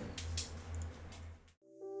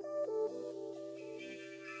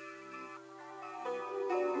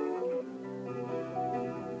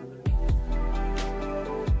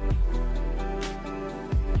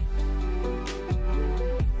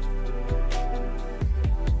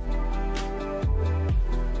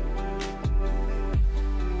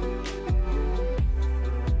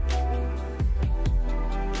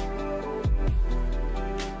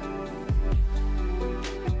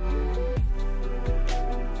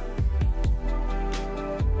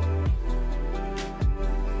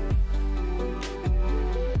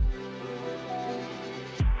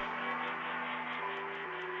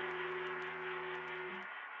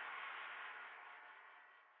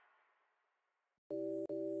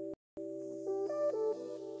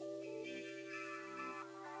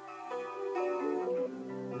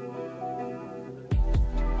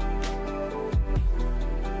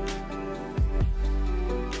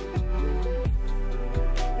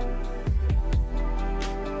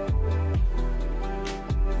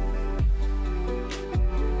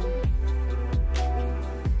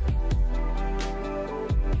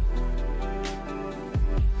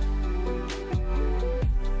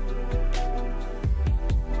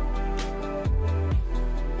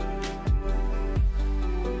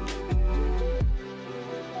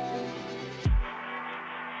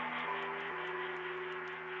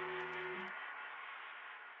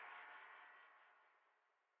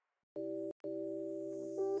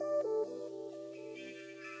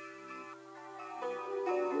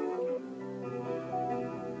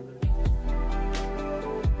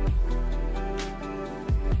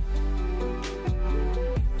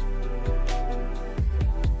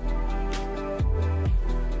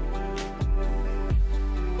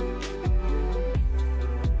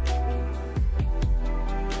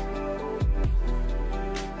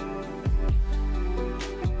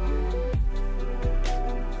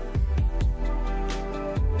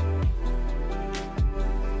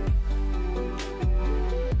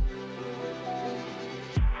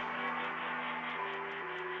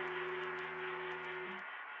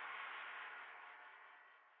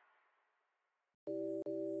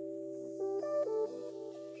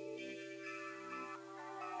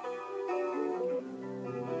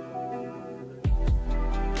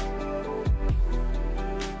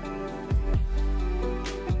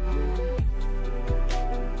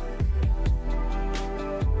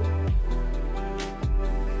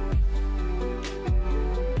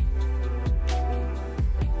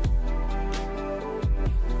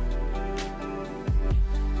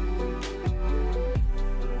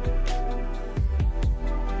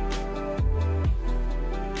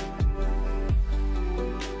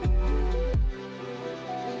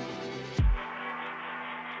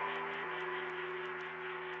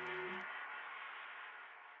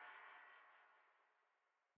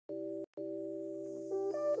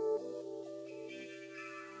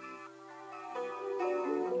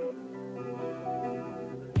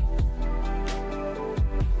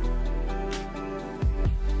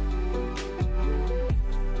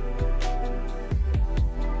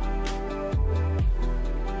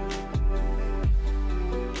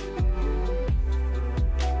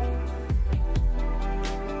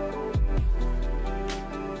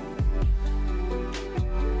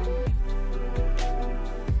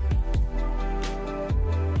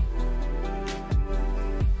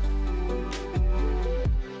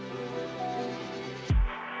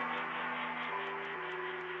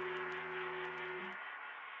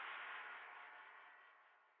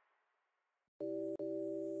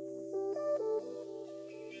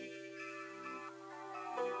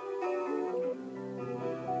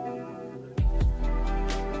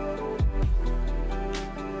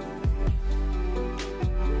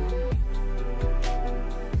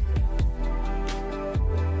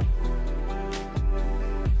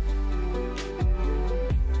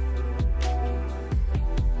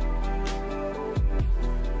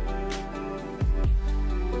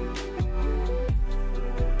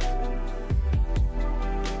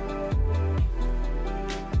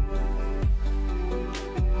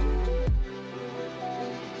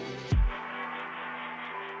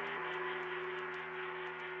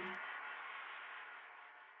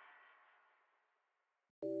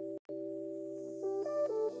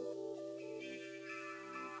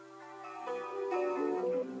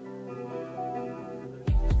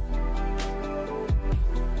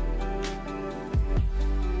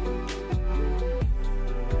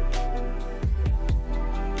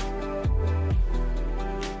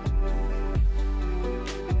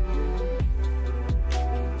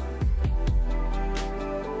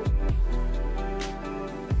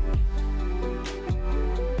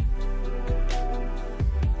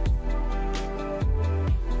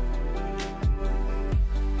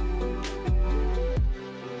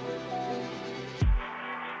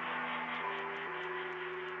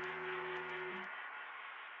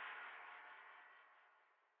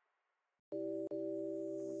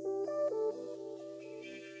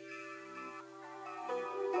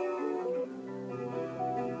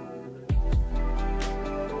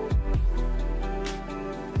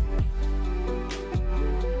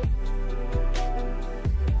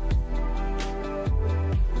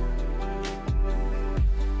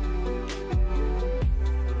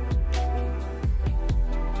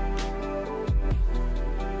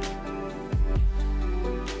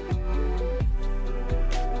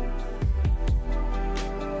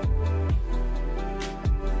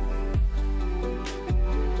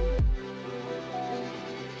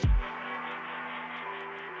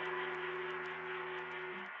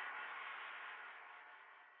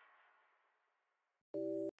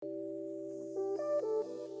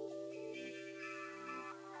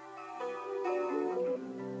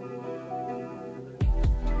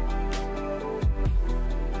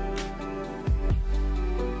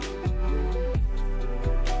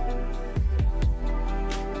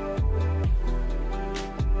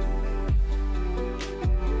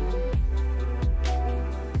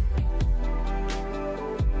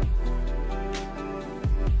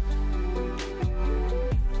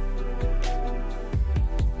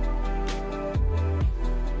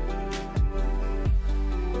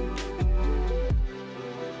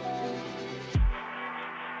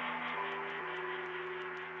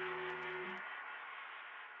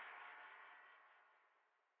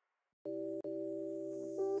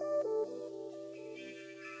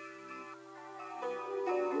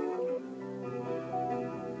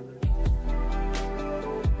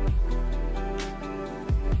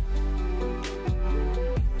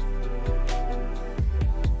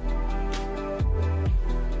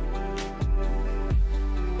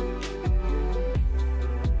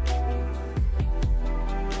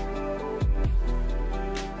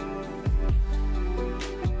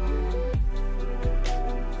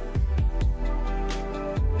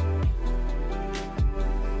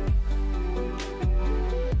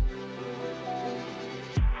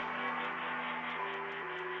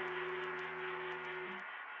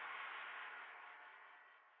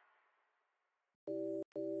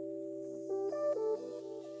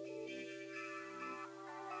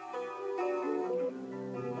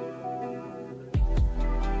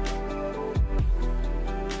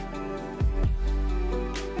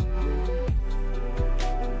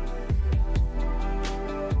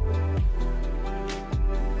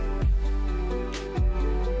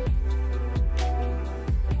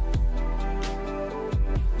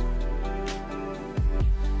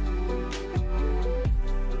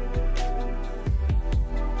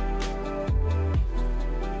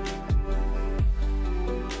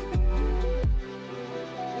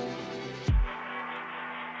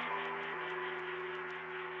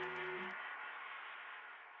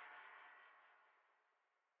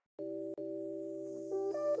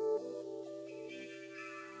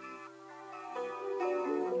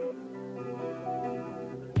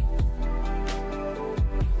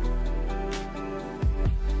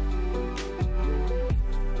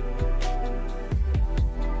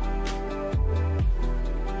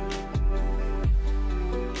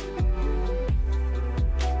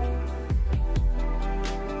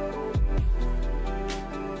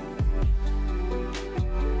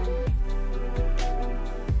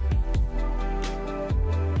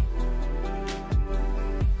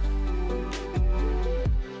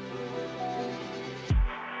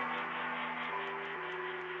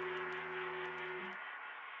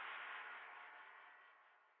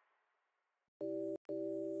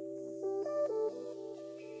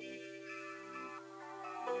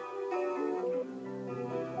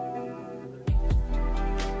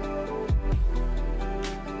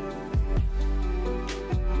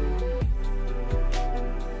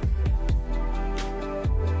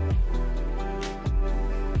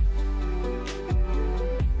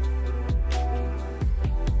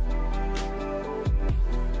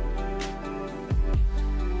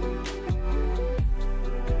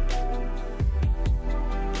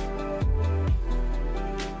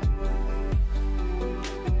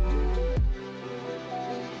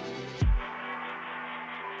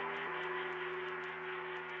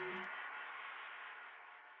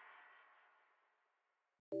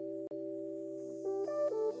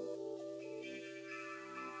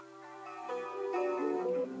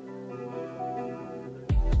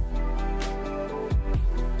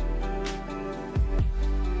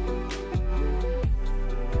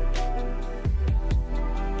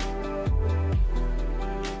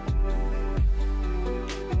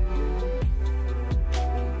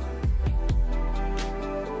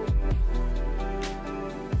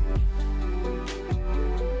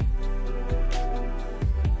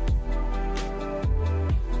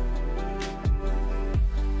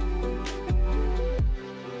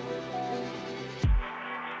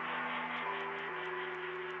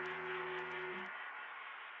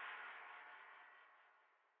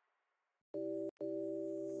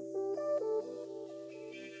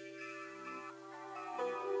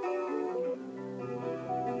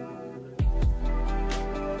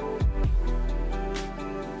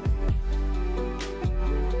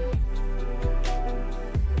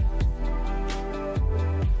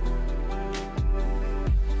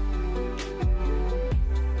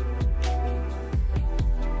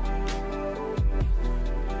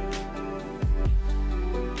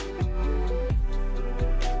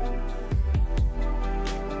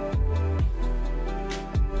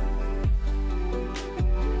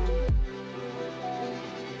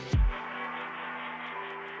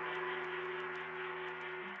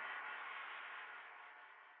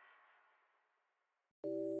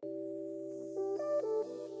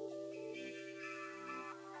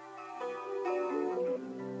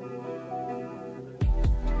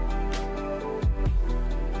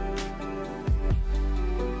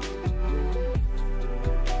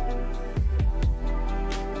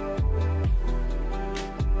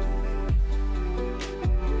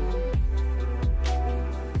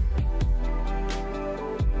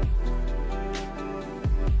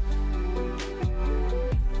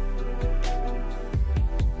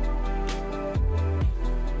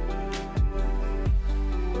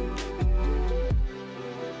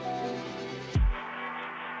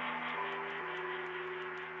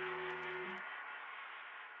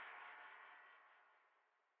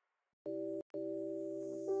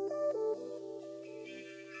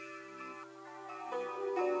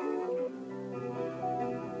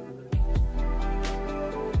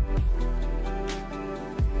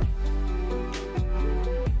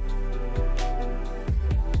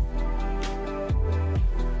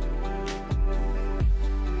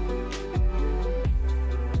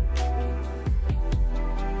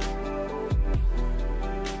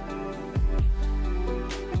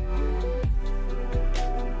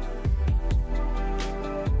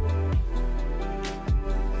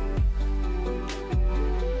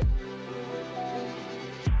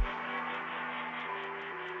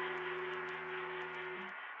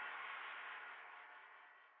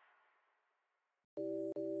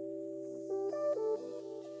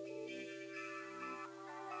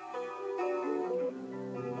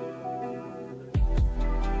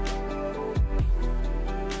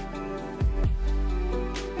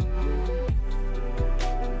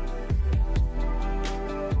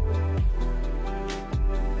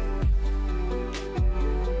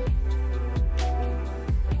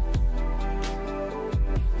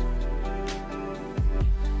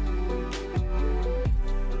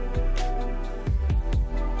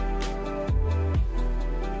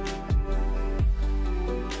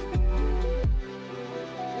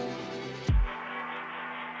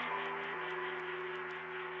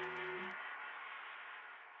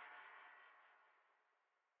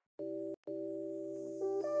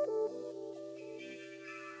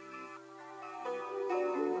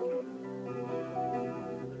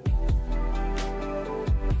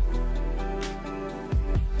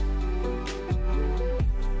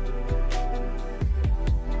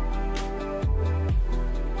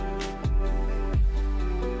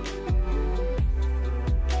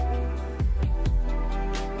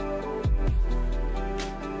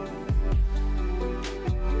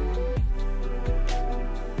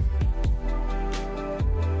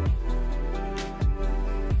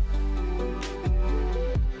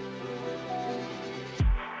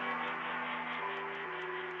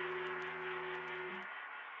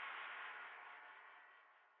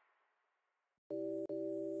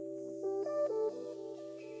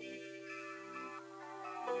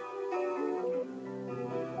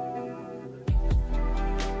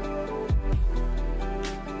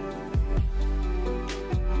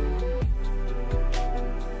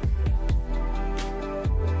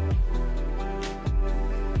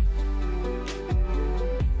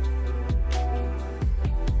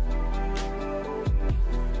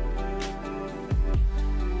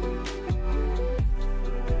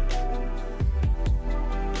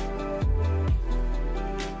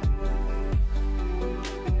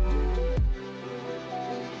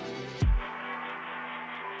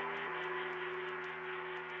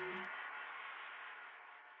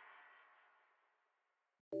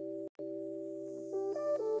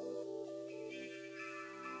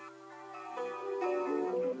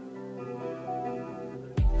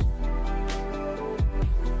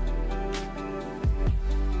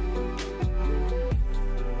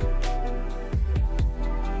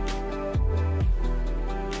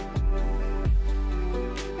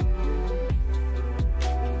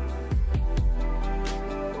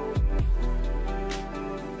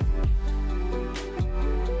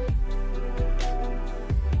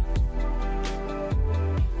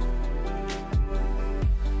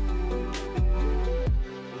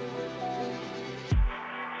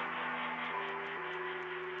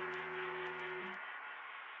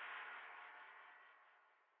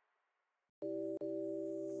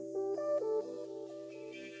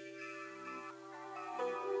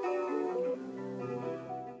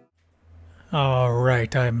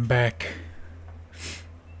 Alright, I'm back.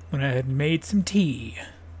 When I had made some tea.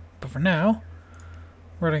 But for now,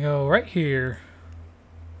 we're gonna go right here.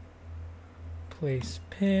 Place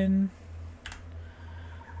pin.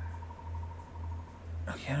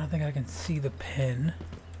 Okay, I don't think I can see the pin.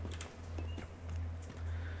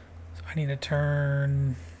 So I need to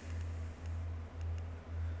turn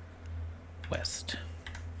west.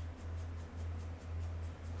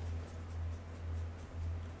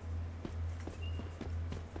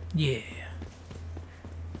 Yeah.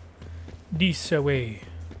 This way.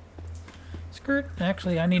 Skirt.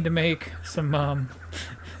 Actually, I need to make some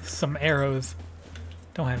some arrows.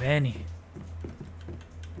 Don't have any.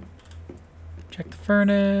 Check the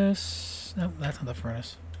furnace. No, that's not the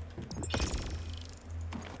furnace.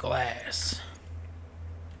 Glass.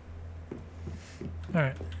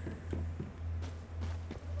 Alright.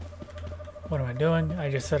 What am I doing?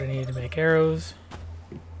 I just said I needed to make arrows.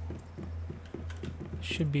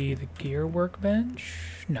 Should be the gear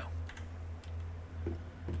workbench. No.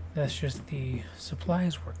 That's just the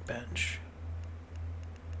supplies workbench.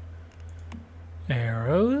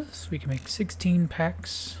 Arrows. We can make 16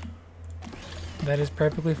 packs. That is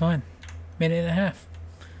perfectly fine. Minute and a half.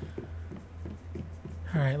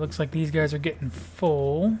 Alright, looks like these guys are getting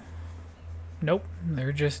full. Nope,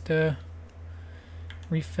 they're just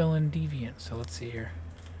refilling deviant. So let's see here.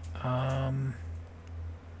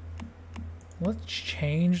 Let's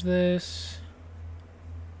change this.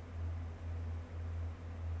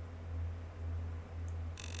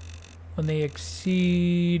 When they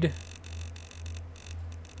exceed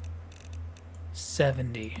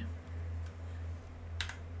 70.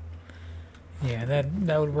 Yeah,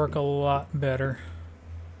 that would work a lot better.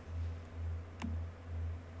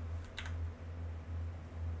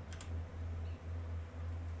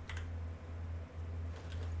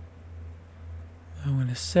 I went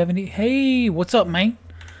to 70. Hey, what's up, man?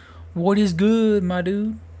 What is good, my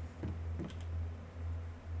dude?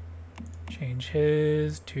 Change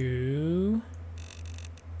his to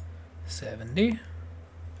 70.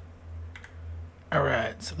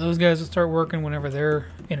 Alright, so those guys will start working whenever they're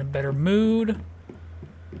in a better mood.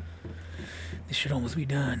 This should almost be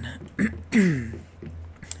done.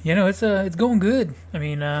 You know, it's going good. I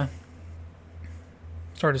mean,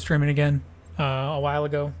 started streaming again a while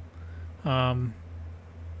ago.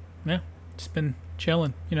 Yeah, just been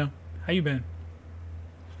chilling, you know. How you been?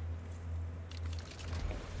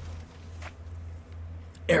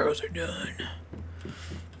 Arrows are done.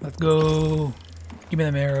 Let's go. Give me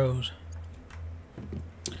them arrows.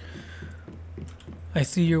 I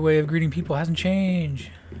see your way of greeting people hasn't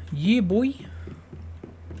changed. Yeah, boy.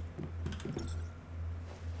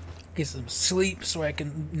 Get some sleep so I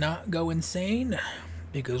can not go insane.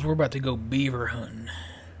 Because we're about to go beaver hunting.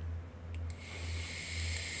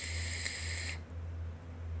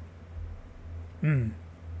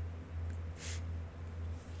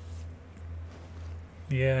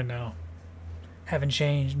 Yeah, no. Haven't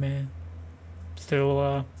changed, man.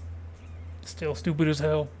 Still stupid as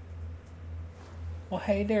hell. Well,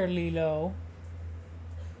 hey there, Lilo.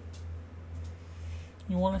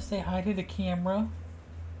 You want to say hi to the camera?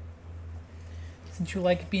 Since you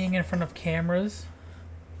like being in front of cameras.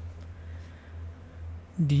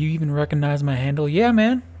 Do you even recognize my handle? Yeah,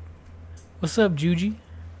 man. What's up, Juji?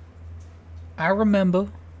 I remember.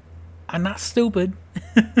 I'm not stupid.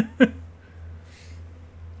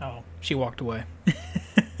 Oh, she walked away.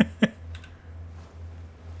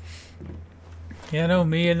 Yeah, no,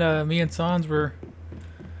 me and Sans were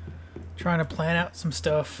trying to plan out some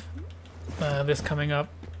stuff this coming up.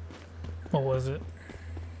 What was it?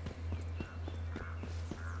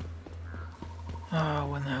 Oh,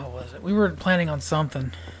 when the hell was it? We were planning on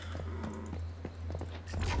something.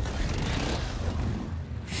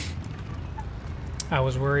 I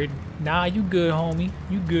was worried. Nah, you good, homie.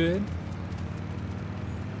 You good.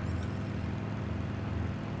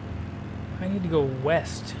 I need to go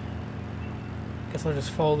west. Guess I'll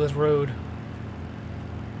just follow this road.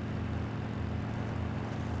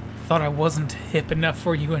 Thought I wasn't hip enough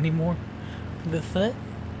for you anymore. The foot?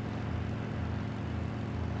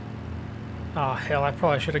 Oh, hell, I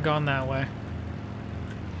probably should have gone that way.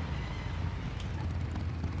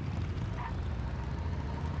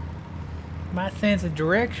 My sense of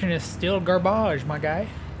direction is still garbage, my guy.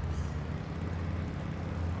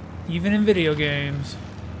 Even in video games.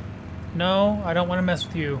 No, I don't want to mess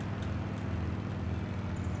with you.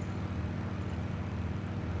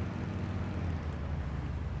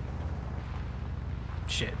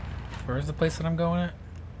 Shit. Where's the place that I'm going at?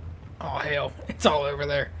 Oh, hell. It's all over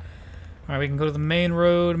there. Alright, we can go to the main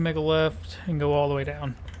road, make a left, and go all the way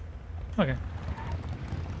down. Okay.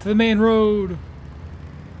 To the main road.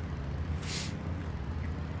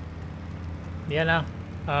 Yeah, now.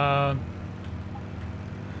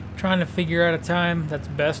 Trying to figure out a time that's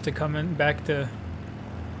best to come in back to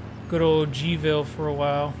good old Gville for a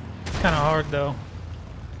while. It's kind of hard though.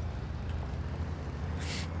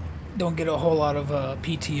 Don't get a whole lot of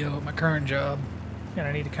PTO at my current job, and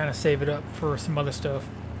I need to kind of save it up for some other stuff.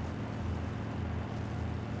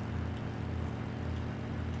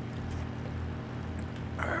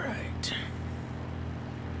 All right.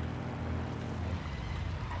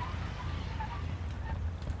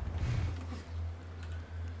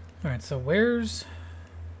 Alright, so where's...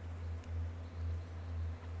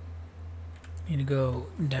 Need to go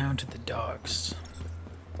down to the docks.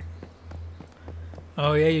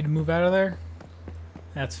 Oh yeah, you'd move out of there?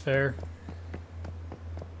 That's fair.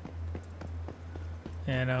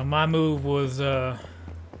 And my move was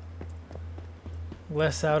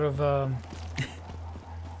less out of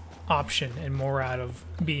option and more out of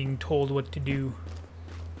being told what to do.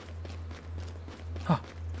 Huh.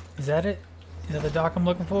 Is that it? Is that the dock I'm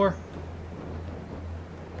looking for?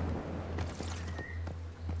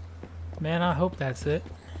 Man, I hope that's it.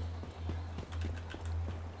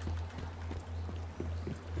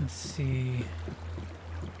 Let's see.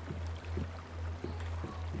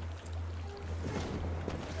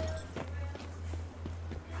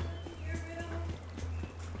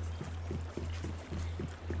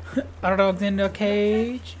 Auto dog's in their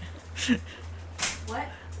cage. What?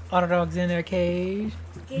 Auto dog's in their cage.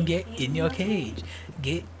 Get in your cage.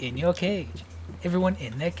 Get in your cage. Everyone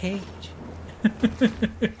in their cage.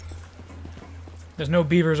 There's no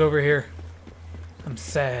beavers over here. I'm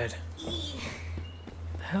sad.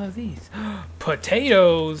 The hell are these?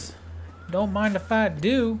 Potatoes. Don't mind if I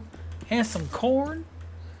do. And some corn.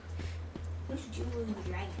 Who's Julie the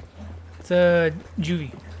Dragon? It's a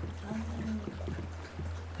juvie.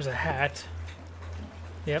 There's a hat.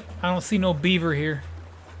 Yep. I don't see no beaver here.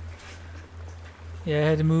 Yeah, I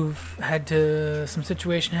had to move. Some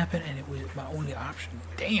situation happened, and it was my only option.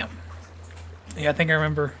 Damn. Yeah, I think I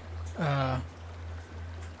remember.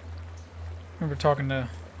 Remember talking to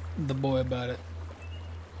the boy about it.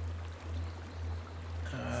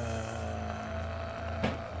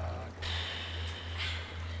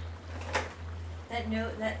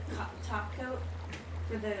 That top coat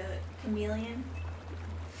for the chameleon.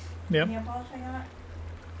 Yep. Nail polish I got.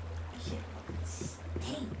 That shit fucking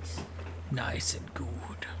stinks. Nice and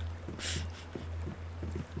good.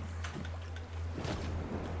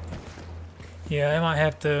 Yeah, I might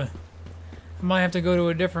have to go to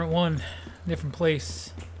a different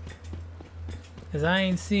place. 'Cause I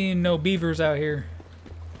ain't seeing no beavers out here.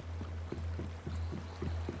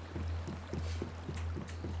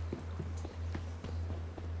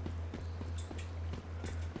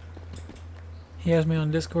 He has me on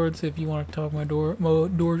Discord, so if you want to talk, my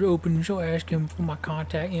door's open. So ask him for my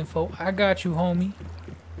contact info. I got you, homie.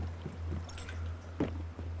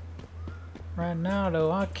 Right now,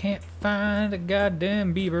 though, I can't find a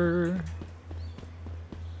goddamn beaver.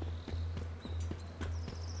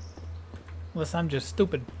 Unless I'm just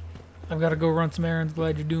stupid. I've got to go run some errands.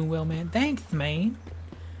 Glad you're doing well, man. Thanks, man.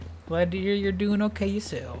 Glad to hear you're doing okay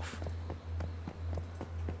yourself.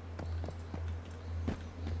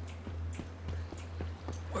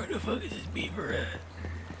 Where the fuck is this beaver at?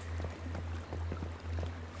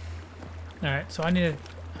 Alright, so I need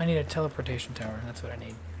a teleportation tower. That's what I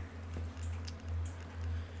need.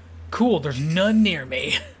 Cool, there's none near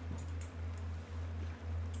me.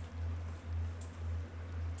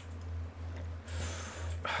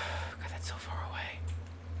 God, that's so far away.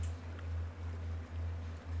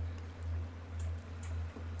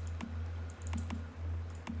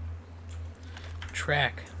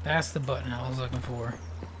 Track. That's the button I was looking for.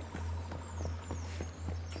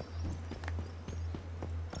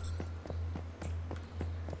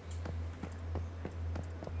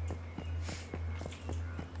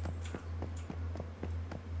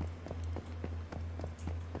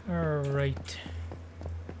 Alright.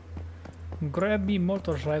 Grab me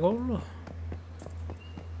motorcycle.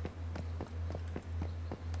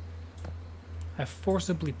 I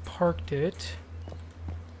forcibly parked it.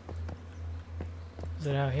 Is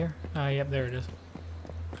it out here? Ah, yep, there it is.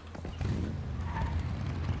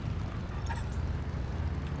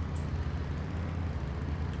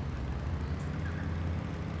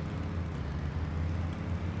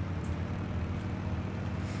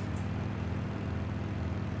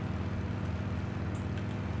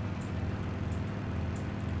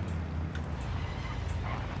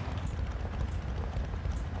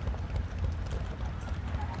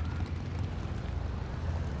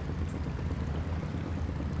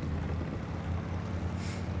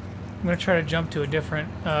 gonna try to jump to a different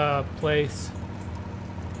place.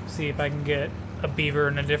 See if I can get a beaver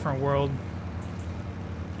in a different world.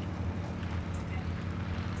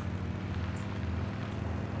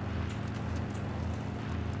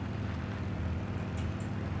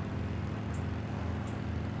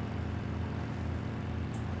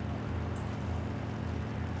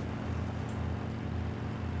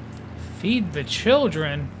 Feed the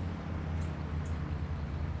children.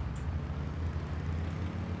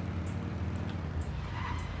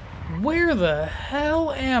 Where the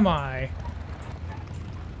hell am I? I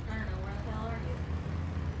don't know, where the hell are you?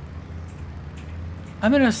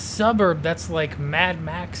 I'm in a suburb that's like Mad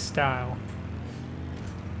Max style.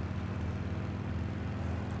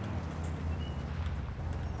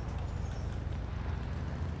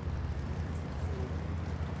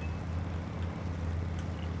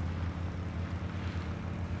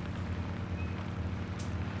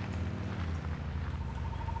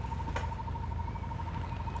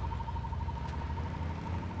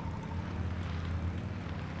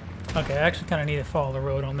 Okay, I actually kind of need to follow the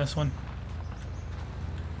road on this one.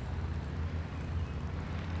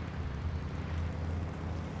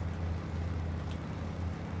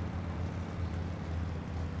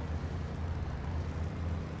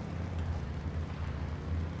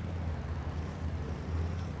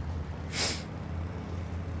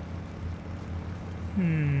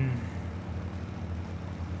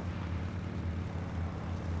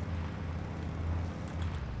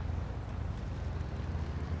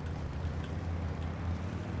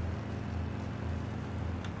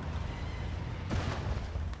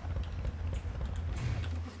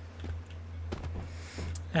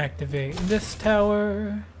 Activate this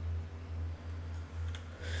tower.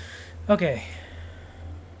 Okay.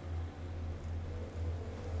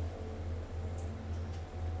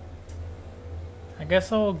 I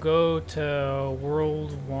guess I'll go to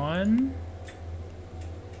World 1.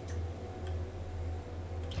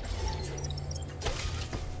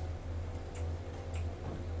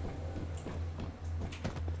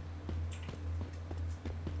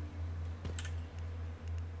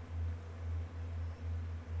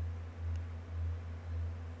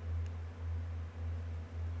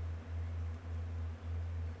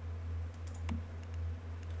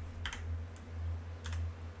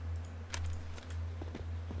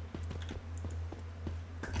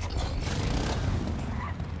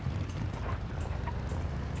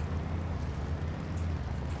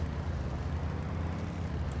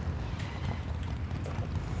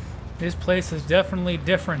 This place is definitely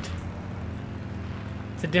different.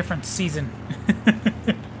 It's a different season.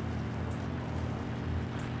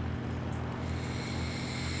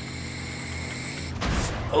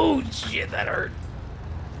 Oh shit, that hurt.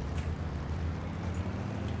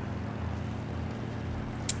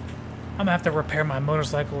 I'm gonna have to repair my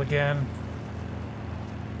motorcycle again.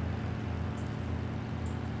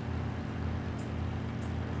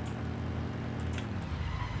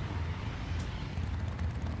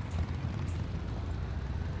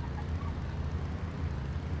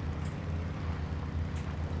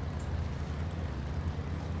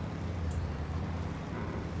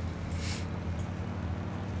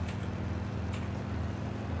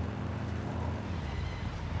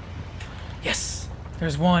 Yes,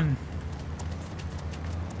 there's one.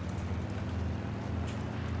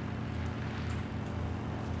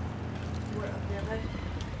 We're up there, bud.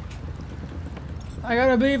 I got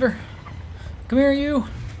a beaver. Come here, you.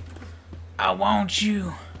 I want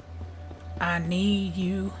you. I need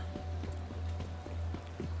you.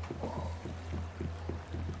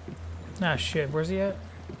 Ah, shit. Where's he at?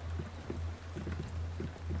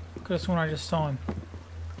 Could have sworn I just saw him.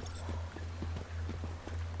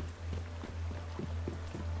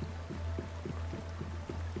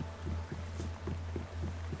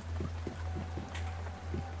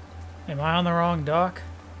 Am I on the wrong dock?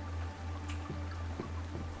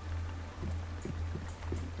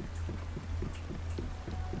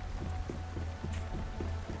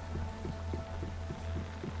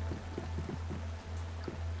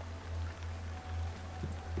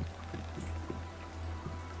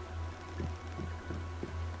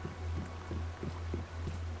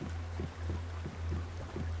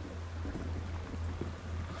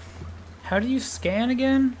 How do you scan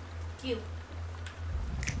again? Q.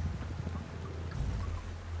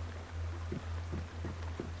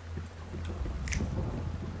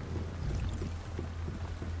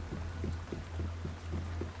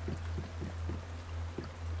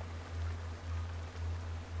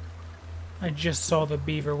 I just saw the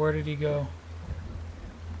beaver. Where did he go?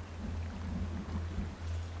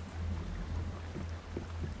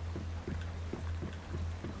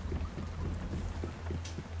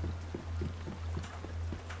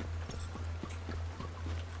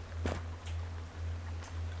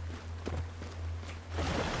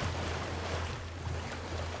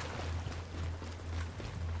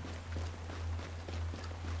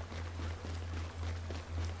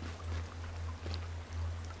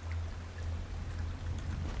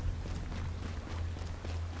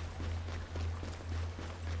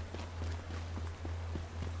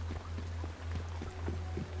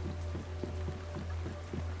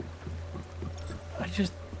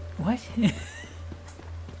 just... What?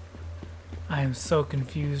 I am so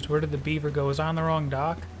confused. Where did the beaver go? Was I on the wrong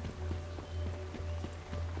dock?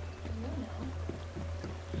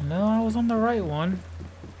 No, I was on the right one.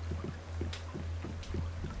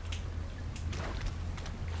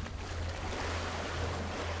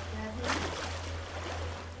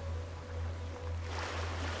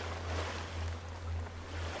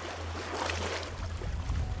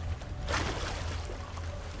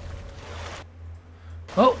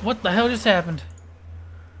 Oh, what the hell just happened?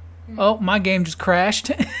 Oh, my game just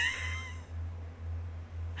crashed.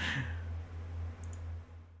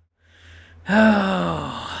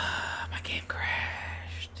 Oh, my game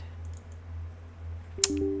crashed.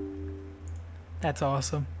 That's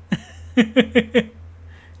awesome.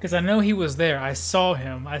 Because I know he was there. I saw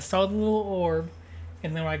him. I saw the little orb.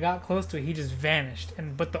 And then when I got close to it, he just vanished.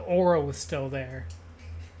 But the aura was still there.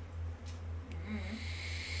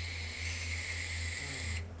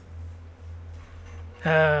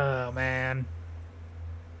 Oh, man.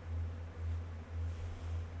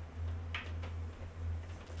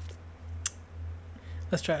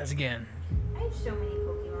 Let's try this again. I have so many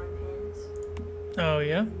Pokemon pins. Oh,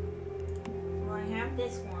 yeah? Well, I have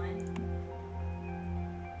this one.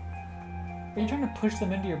 Are you trying to push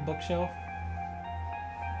them into your bookshelf?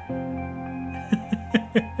 And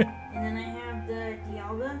then I have the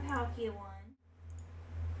Dialga and Palkia one.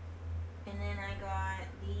 And then I got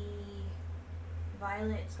the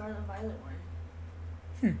Scarlet Violet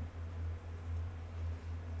one.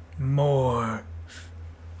 More.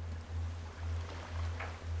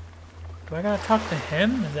 Do I gotta talk to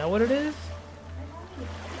him? Is that what it is?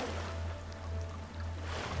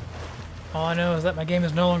 All I know is that my game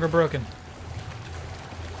is no longer broken.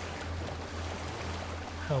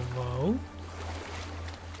 Hello?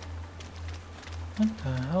 What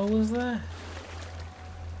the hell was that?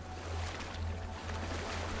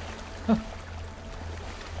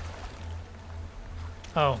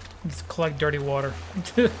 Oh, just collect dirty water.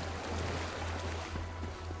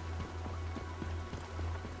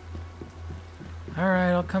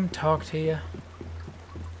 Alright, I'll come talk to you.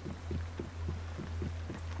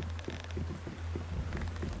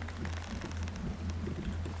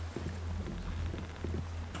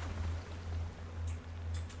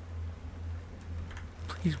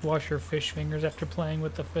 Please wash your fish fingers after playing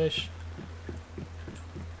with the fish.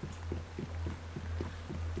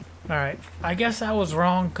 Alright, I guess I was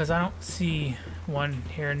wrong because I don't see one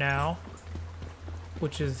here now,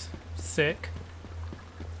 which is sick.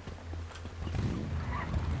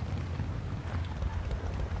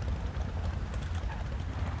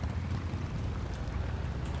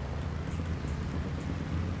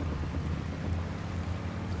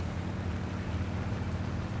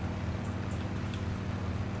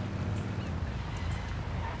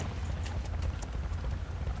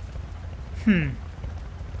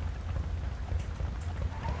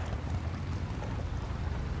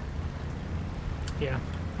 Yeah,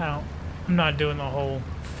 I'm not doing the whole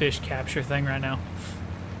fish capture thing right now.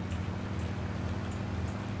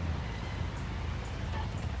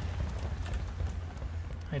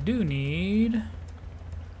 I do need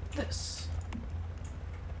this.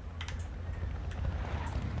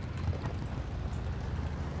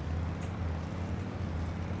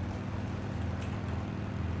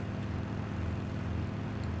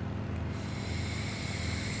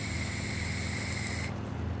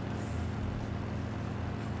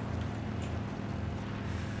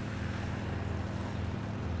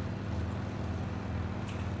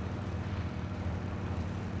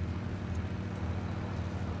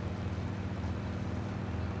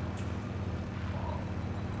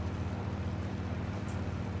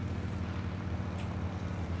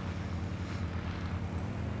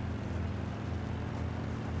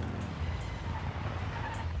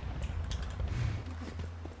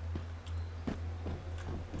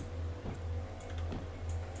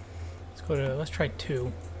 Let's try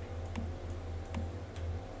 2.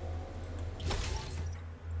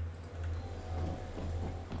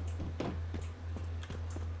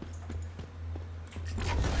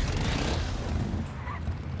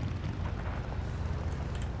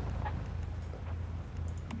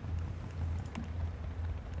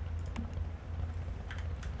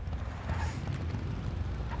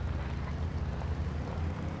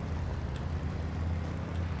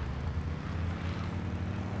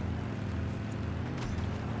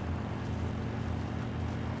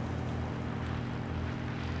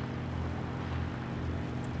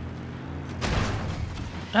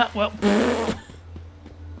 Ah, well.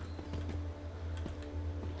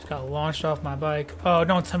 Just got launched off my bike. Oh,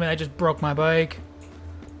 don't tell me I just broke my bike.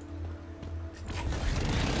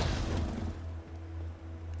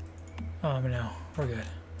 No, we're good.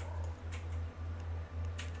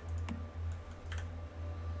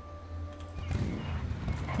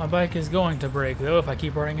 My bike is going to break though if I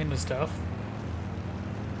keep running into stuff.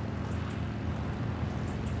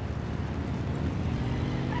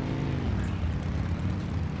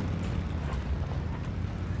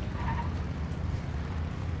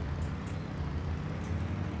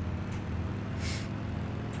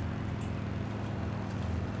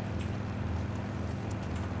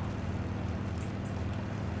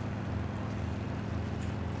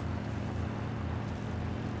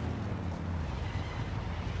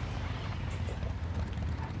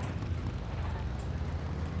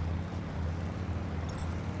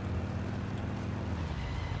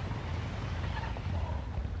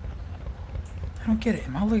 I don't get it.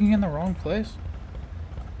 Am I looking in the wrong place?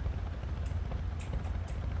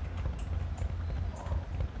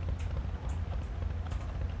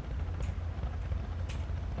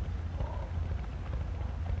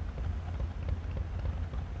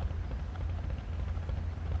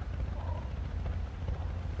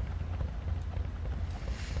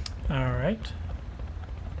 All right.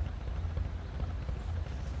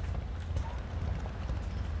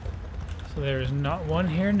 So there's not one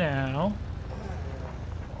here now.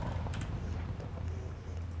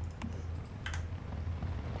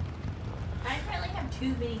 I apparently have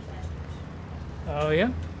too many flashbacks. Oh yeah.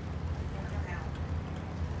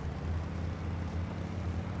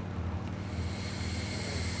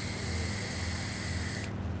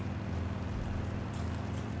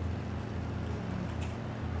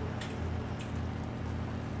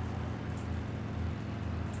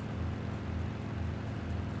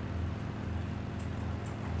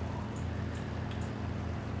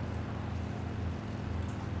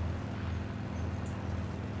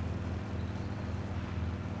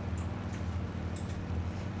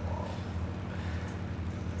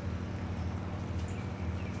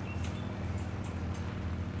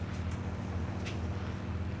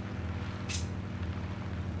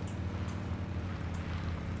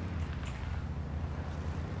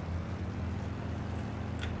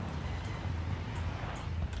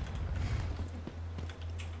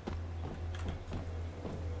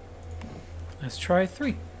 Let's try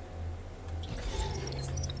 3.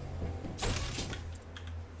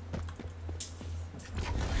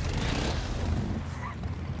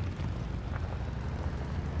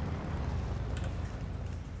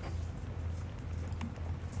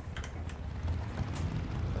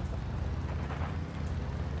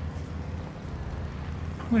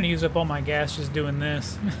 I'm gonna use up all my gas just doing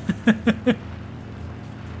this.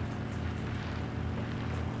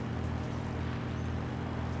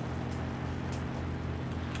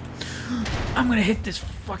 I'm gonna hit this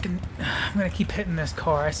fucking... I'm gonna keep hitting this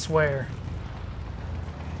car, I swear.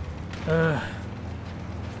 Ugh.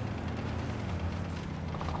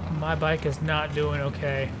 My bike is not doing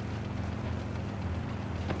okay.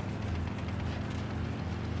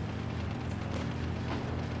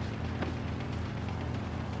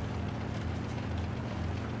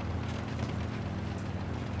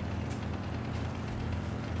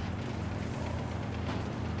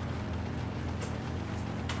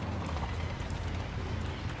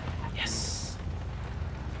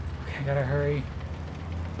 I gotta hurry.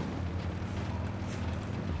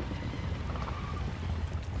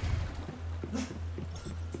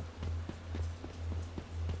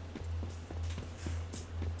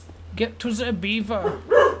 Get to the beaver.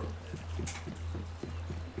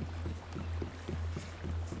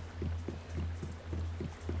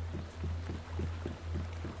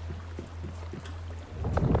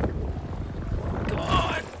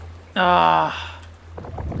 God. Ah.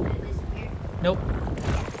 Nope.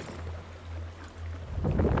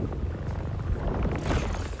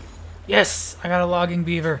 Yes, I got a logging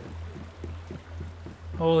beaver.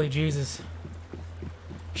 Holy Jesus.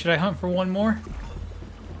 Should I hunt for one more?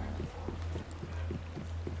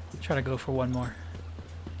 Try to go for one more.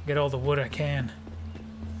 Get all the wood I can.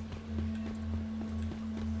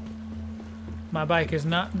 My bike is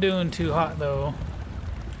not doing too hot though.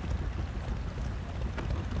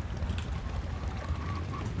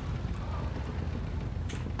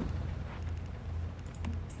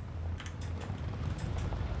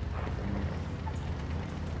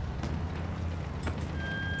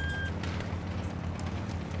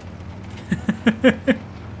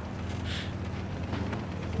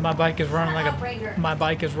 My bike is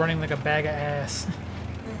running like a bag of ass.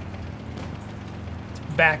 It's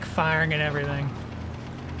backfiring and everything.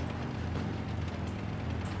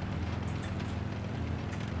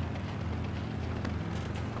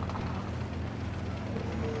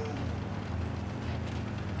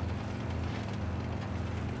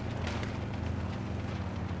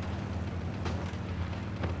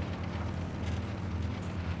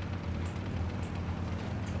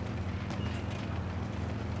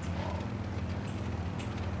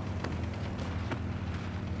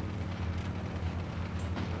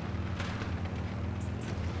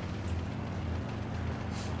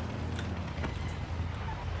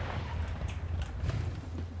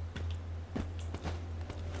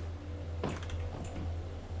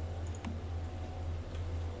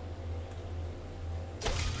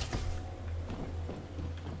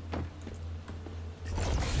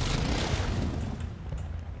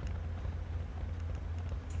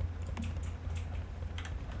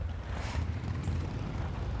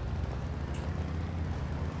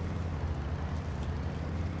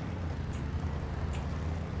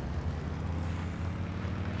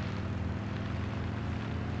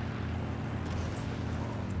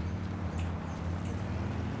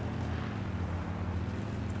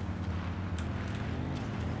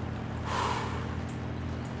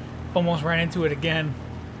 Almost ran into it again.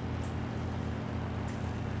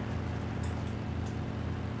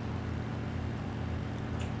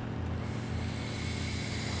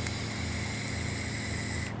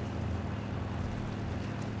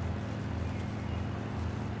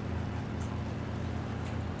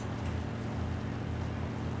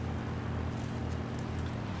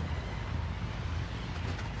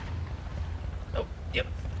 Oh, yep.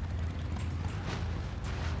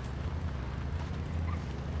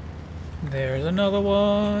 There's another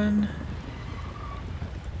one.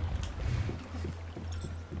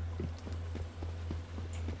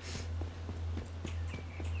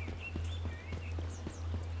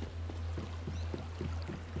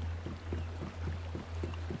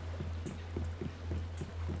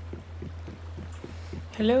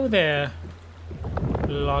 Hello there,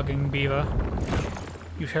 logging beaver.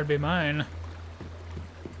 You shall be mine.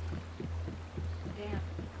 Damn.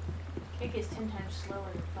 Kick is 10 times slower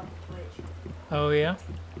than fucking Twitch. Oh yeah?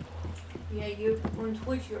 Yeah, you on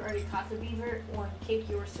Twitch you already caught the beaver. On Kick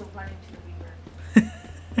you were still running to the beaver.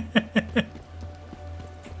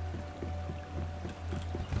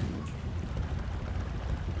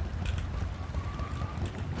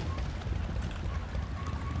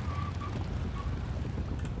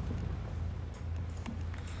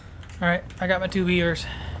 Alright, I got my 2 beavers.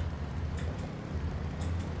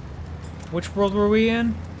 Which world were we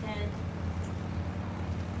in? 10.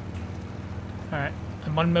 Alright,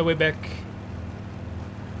 I'm on my way back.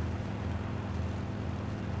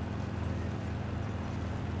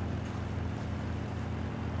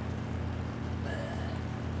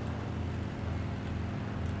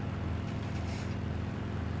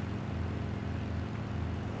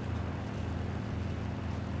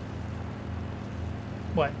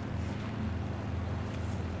 What?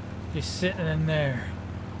 Just sitting in there.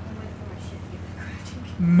 I'm waiting for my shit to get back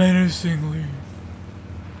crafting. Menacingly.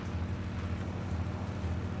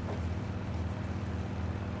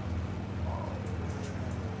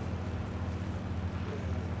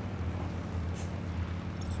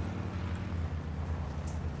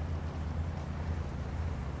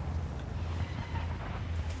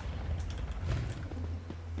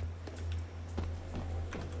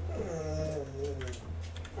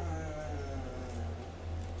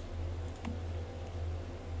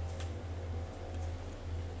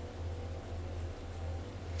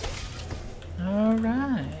 All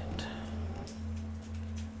right.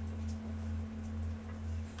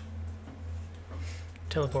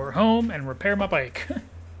 Teleport home and repair my bike.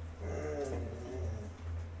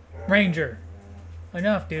 Ranger.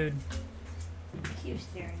 Enough, dude. Keep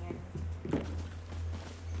staring at me.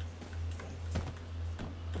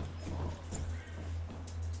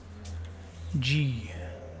 G.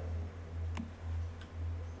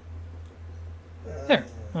 There.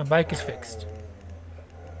 My bike is fixed.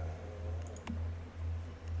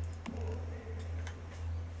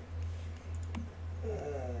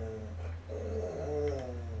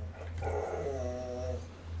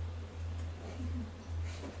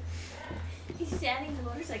 He's adding the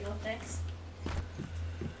motorcycle effects.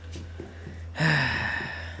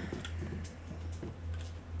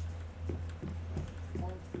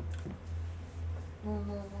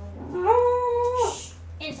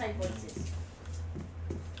 Inside voices.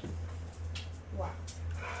 Wow.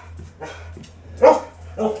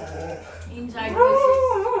 Inside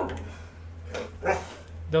voices.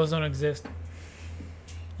 Those don't exist.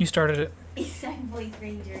 You started it. Inside voice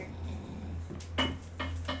Ranger. I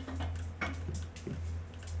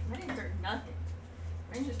didn't start nothing.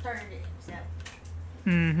 Ranger started it himself.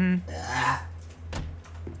 Mm-hmm.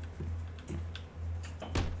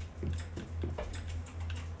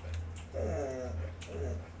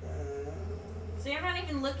 See, I'm not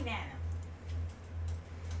even looking at him.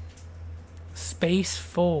 Space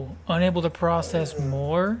full. Unable to process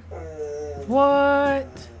more?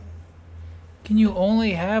 What? Can you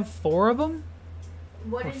only have 4 of them?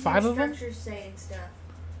 What Or does 5 your of them? structure say and stuff?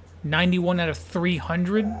 91 out of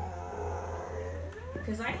 300?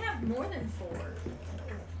 Because I have more than 4.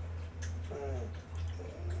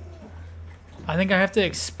 I think I have to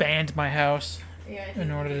expand my house Yeah, I think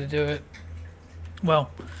in order to do it.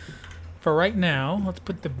 Well, for right now, let's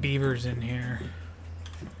put the beavers in here.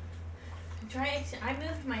 I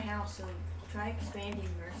moved my house, so try expanding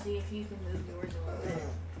or see if you can move yours a little bit.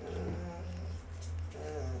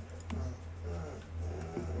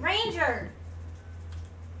 Ranger!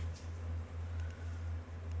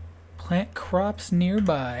 Plant crops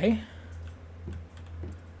nearby.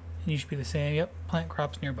 You should be the same. Yep, plant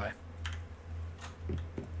crops nearby.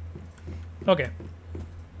 Okay.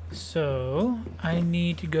 So, I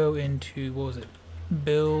need to go into, what was it?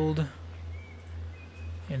 Build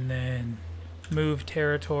and then move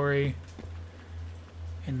territory,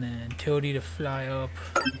 and then tilde to fly up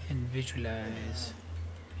and visualize.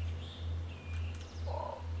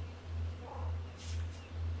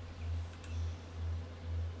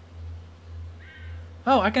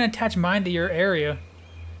 Oh, I can attach mine to your area.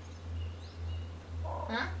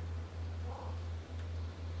 Huh?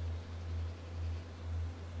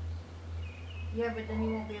 Yeah, but then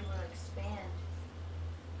you won't be able to expand.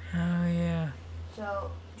 Oh, yeah. So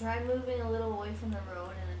try moving a little away from the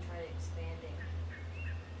road and then try expanding.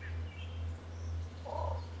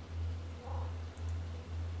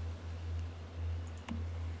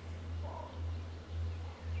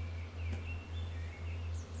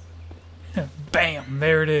 Bam!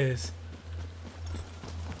 There it is.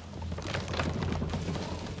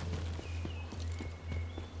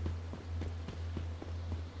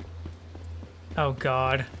 Oh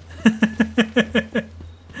God.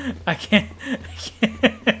 I can't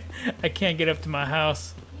get up to my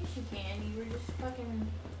house. Yes, you can. You were just fucking.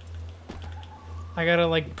 I gotta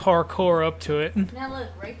like parkour up to it. Now look,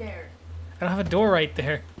 right there. I don't have a door right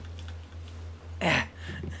there. Ah.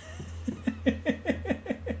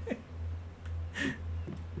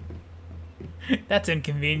 That's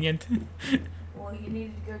inconvenient. Well, you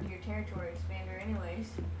needed to go to your territory expander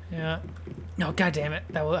anyways. Yeah. No, God damn it.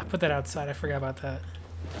 I put that outside. I forgot about that.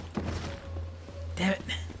 Damn it.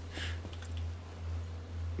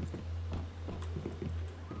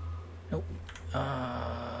 Nope.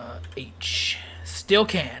 H. Still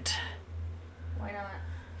can't. Why not?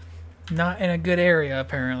 Not in a good area,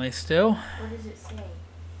 apparently, still. What does it say?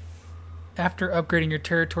 After upgrading, your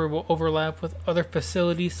territory will overlap with other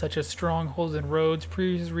facilities such as strongholds and roads.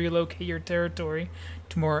 Please relocate your territory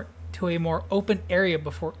to a more open area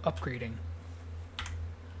before upgrading.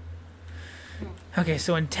 Okay,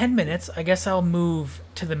 so in 10 minutes, I guess I'll move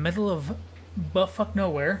to the middle of buttfuck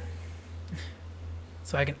nowhere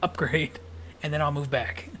so I can upgrade, and then I'll move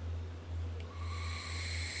back.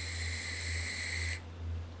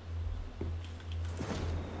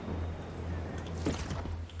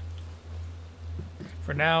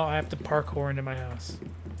 For now, I have to parkour into my house.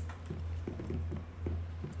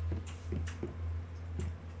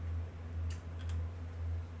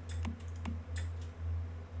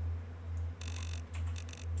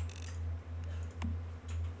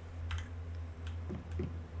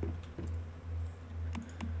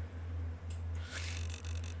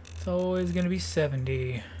 It's always gonna be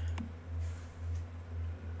 70.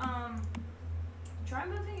 Try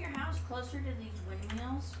moving your house closer to these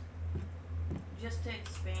windmills, just to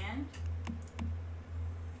expand,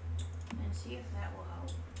 and see if that will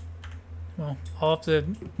help. Well, I'll have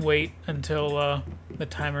to wait until the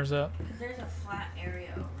timer's up. Because there's a flat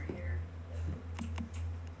area over here.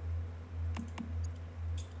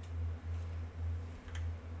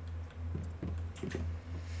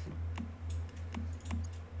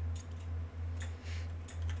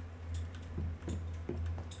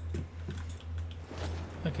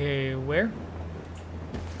 Okay, where?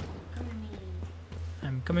 Come to me.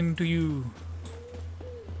 I'm coming to you.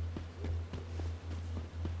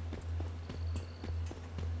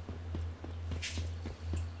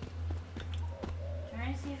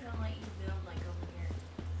 Try to see if it'll let you build like over here.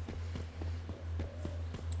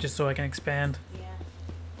 Just so I can expand. Yeah.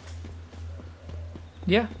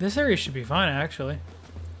 Yeah, this area should be fine, actually.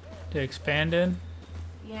 To expand in.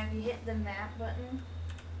 Yeah, if you hit the map button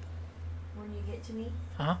when you get to me,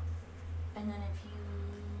 Uh-huh. and then if you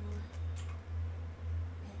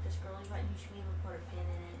hit the scrolling button, you should be able to put a pin in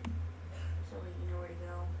it so that you know where to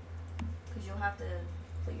go. Because you'll have to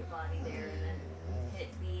put your body there and then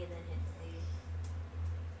hit B and then hit the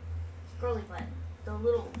scrolling button. The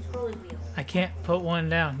little scrolling wheel. I can't put one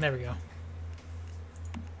down. There we go.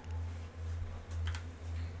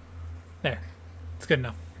 There. It's good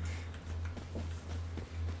enough.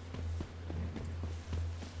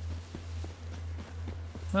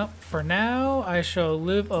 Well, for now, I shall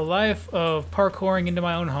live a life of parkouring into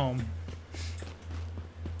my own home.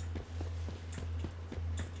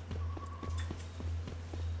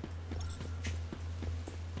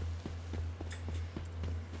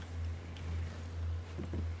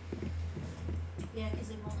 Yeah, because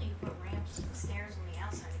they won't let you put ramps and stairs on the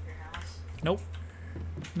outside of your house. Nope.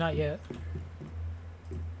 Not yet.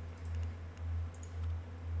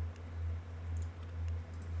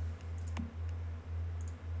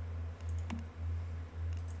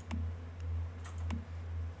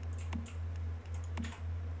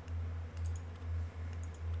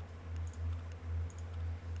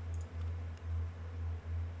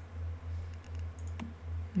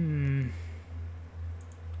 Hmm.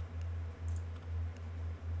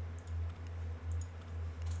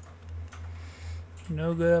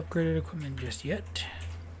 No good upgraded equipment just yet.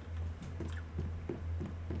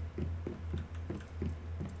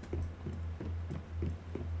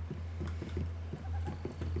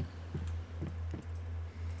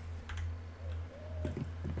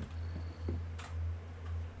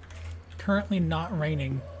 Currently not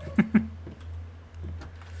raining.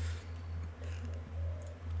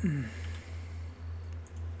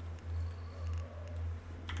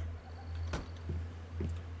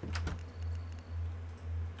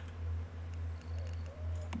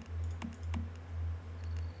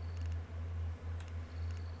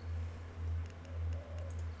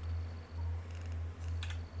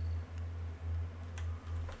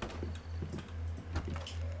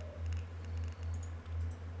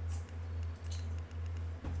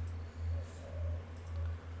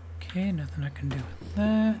 Okay, nothing I can do with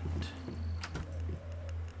that.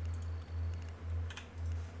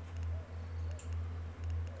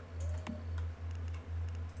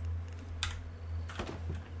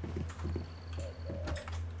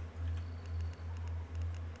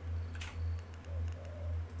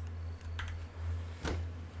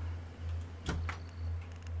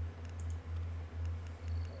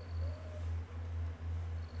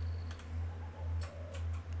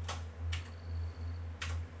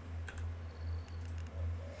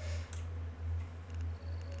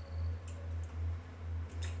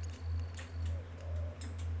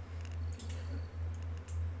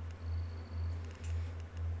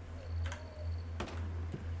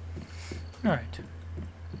 All right.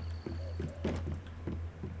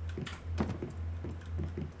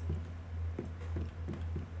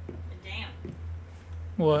 Damn.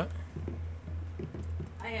 What?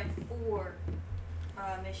 I have 4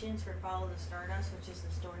 missions for Follow the Stardust, which is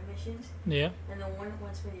the story missions. Yeah. And the one it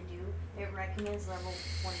wants me to do, it recommends level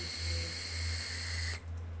 23.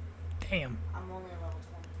 Damn. I'm only at level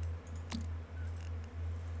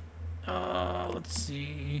 20. Let's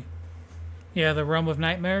see. Yeah, the Realm of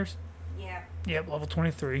Nightmares. Yeah. Yep, level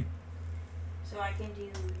 23. So I can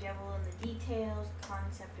do Devil in the Details,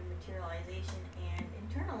 Concept of Materialization, and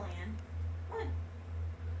Internal Land. What?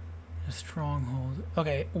 A stronghold.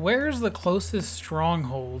 Okay, where's the closest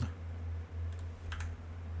stronghold?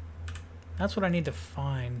 That's what I need to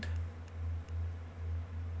find.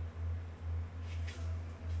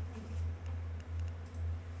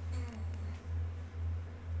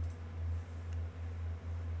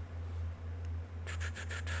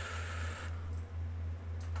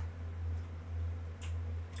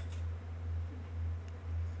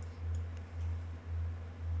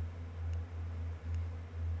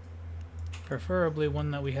 Preferably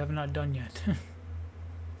one that we have not done yet.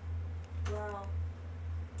 Well,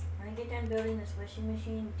 when I get done building this wishing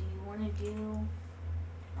machine, do you want to do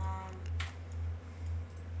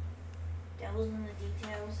Devils in the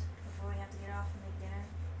Details before we have to get off and make dinner?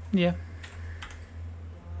 Yeah. Okay,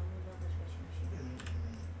 well, let me build this wishing machine.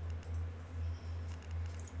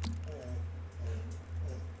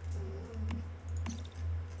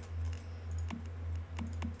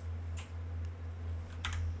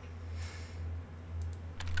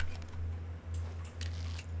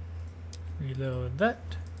 Reload that.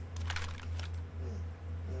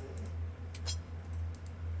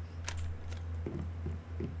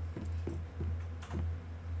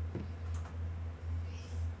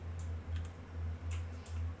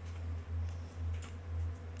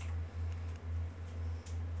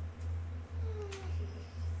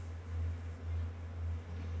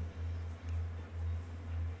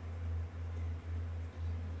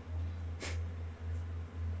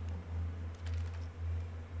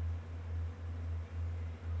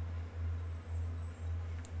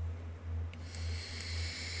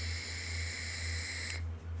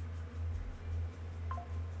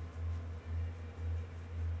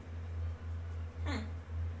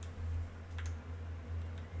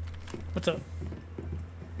 What's up?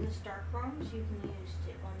 The star chromes you can use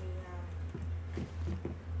to, on the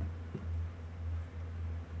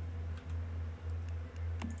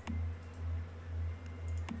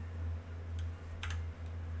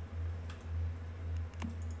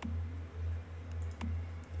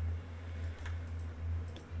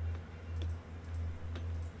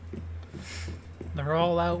They're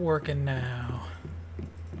all out working now.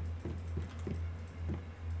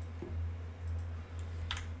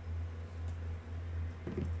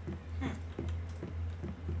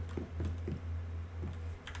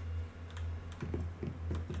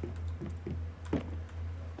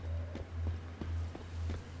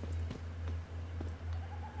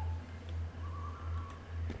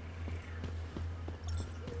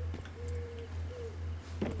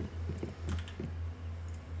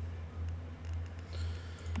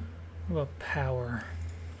 What about power?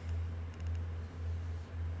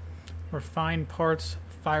 Refined parts,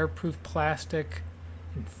 fireproof plastic,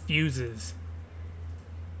 and fuses.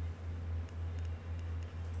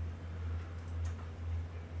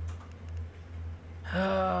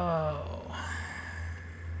 Oh.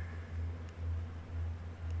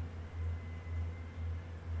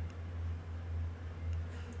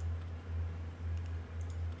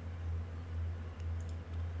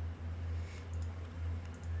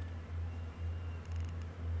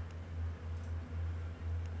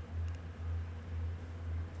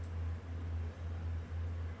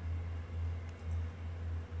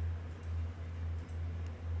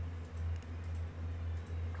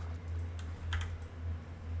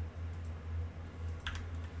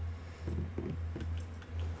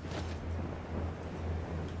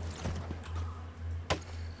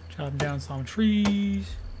 Chop down some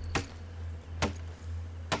trees.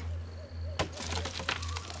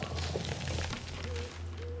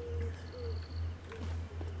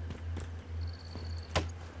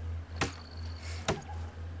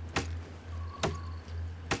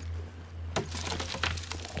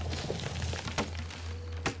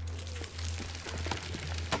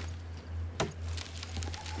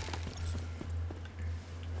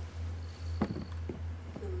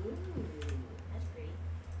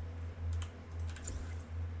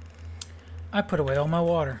 I put away all my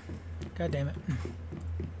water. God damn it.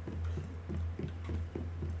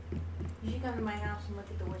 You should come to my house and look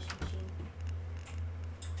at the washing machine.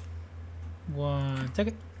 1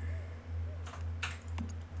 second.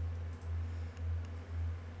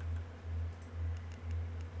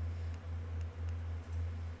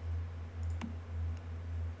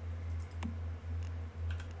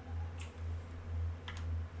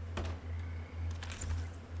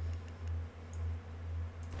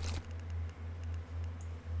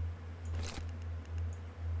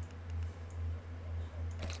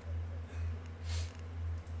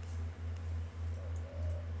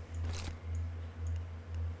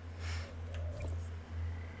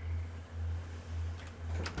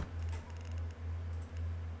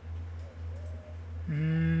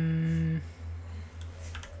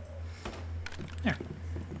 There.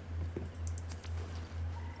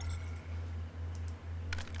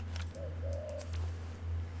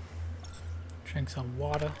 Drink some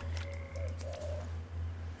water.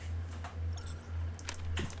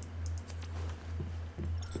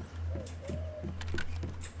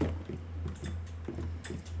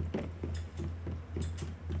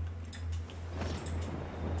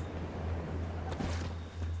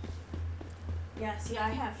 Yeah, see, I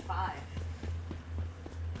have 5.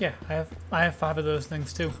 Yeah, I have 5 of those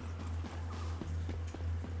things too.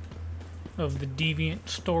 Of the deviant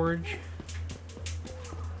storage.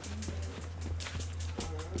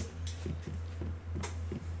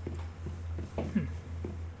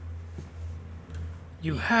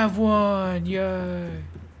 You have one, yay!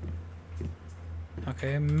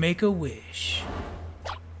 Okay, make a wish.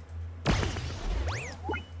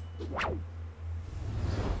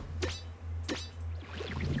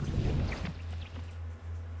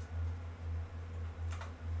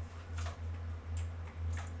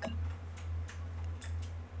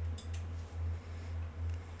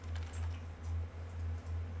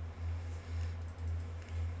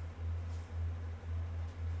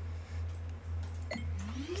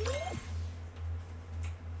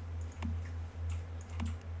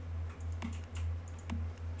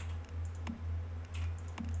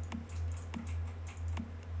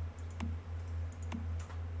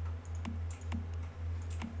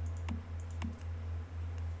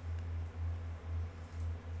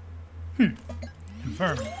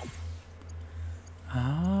 Confirm.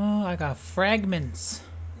 Oh, I got fragments.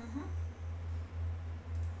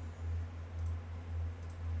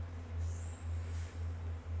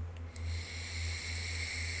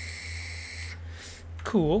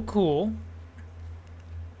 Cool, cool.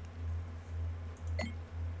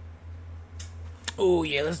 Oh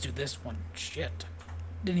yeah, let's do this one. Shit.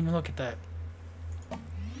 Didn't even look at that.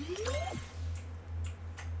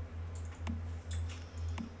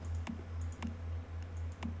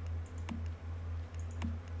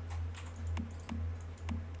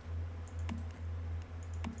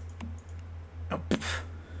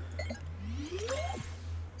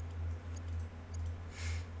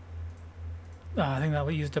 I think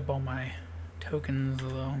that used up all my tokens,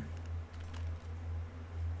 though.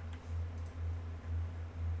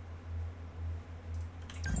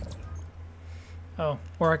 Oh,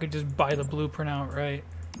 or I could just buy the blueprint outright.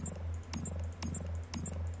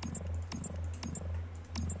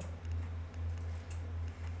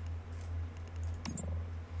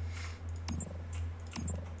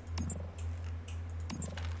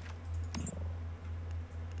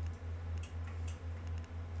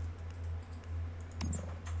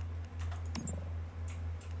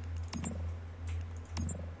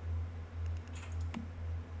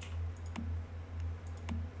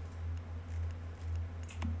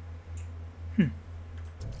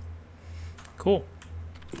 Cool.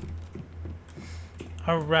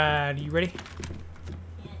 Alright, you ready?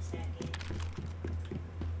 Yeah, it's that good.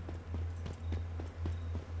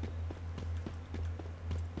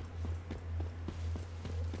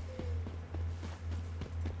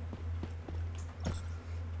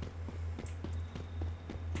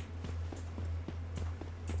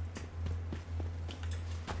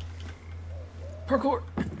 Parkour!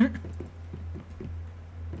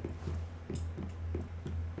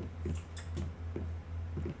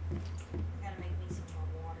 Gotta make me some more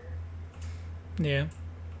water. Yeah.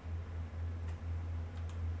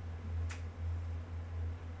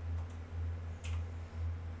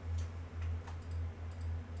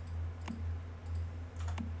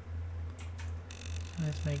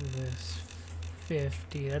 Let's make this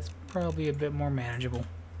 50. That's probably a bit more manageable.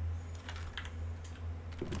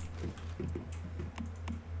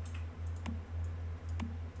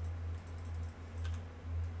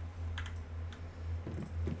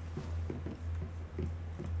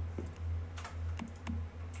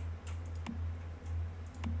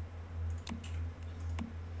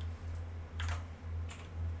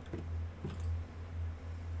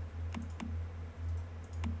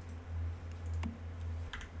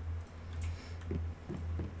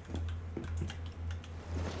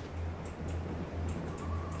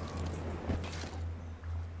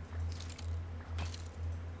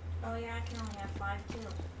 Oh yeah, I can only have 5 too.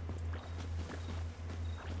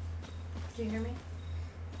 Do you hear me?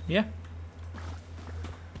 Yeah.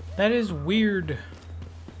 That is weird.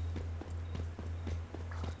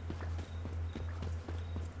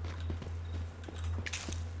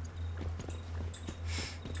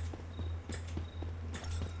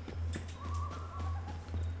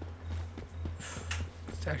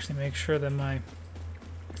 Let's actually make sure that my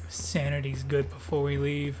sanity's good before we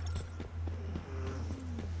leave.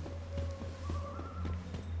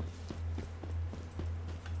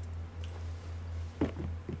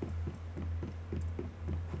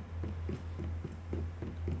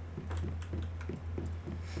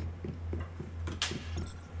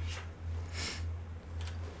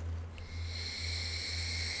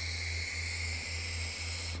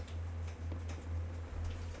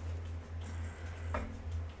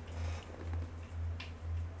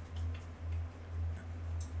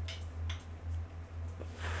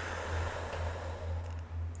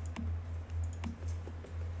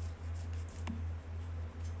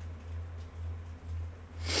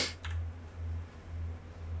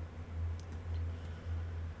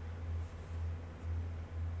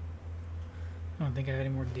 I don't think I have any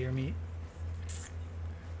more deer meat.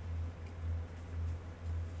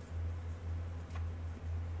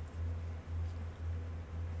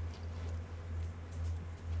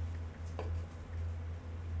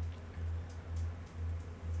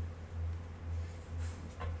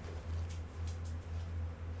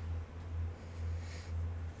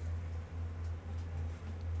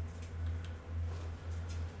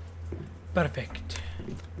 Perfect.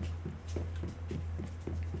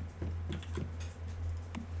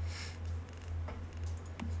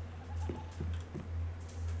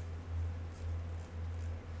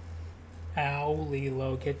 Ow,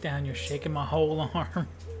 Lilo, get down. You're shaking my whole arm.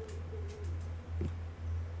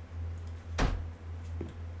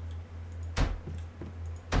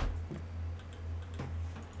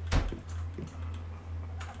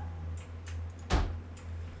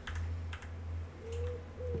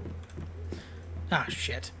 Ah,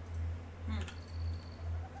 shit.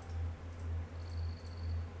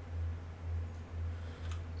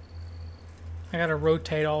 I gotta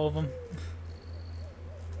rotate all of them.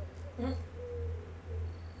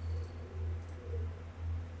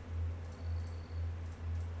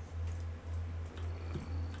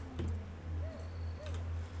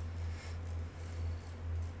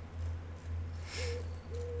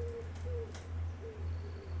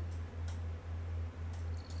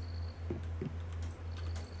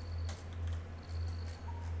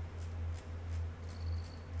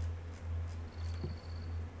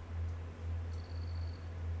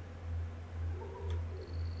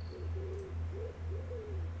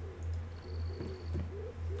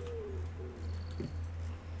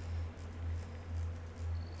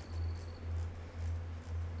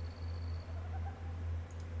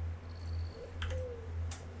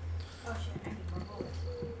 Oh shit, I need more bullets.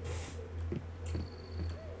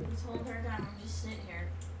 This whole entire time I'm just sitting here.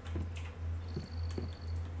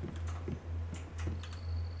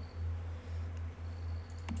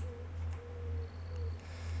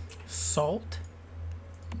 Salt?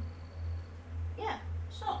 Yeah,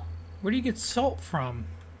 salt. Where do you get salt from?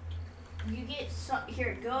 You get salt.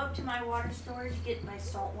 Here, go up to my water storage, get my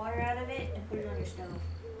salt water out of it, and put it on your stove.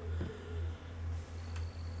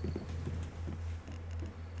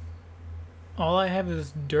 All I have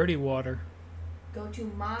is dirty water. Go to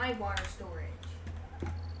my water storage.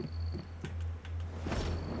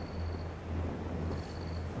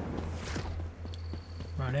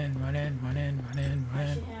 Run in, run in, run in, run in, run I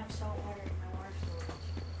in. should have salt water in my water storage.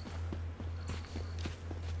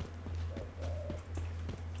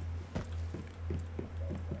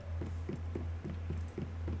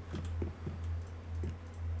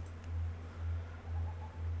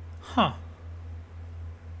 Huh.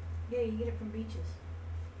 Yeah, you get it from beaches.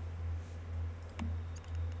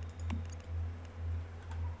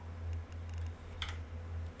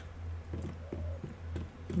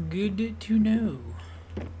 Good to know.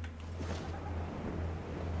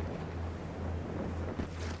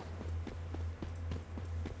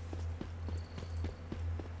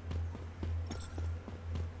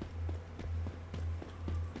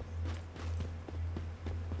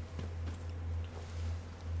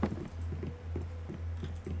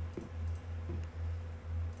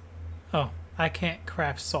 Oh, I can't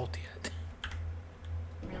craft salt yet.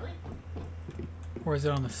 Really? Or is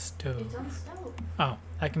it on the stove? It's on the stove. Oh,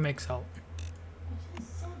 I can make salt. I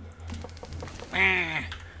just said that.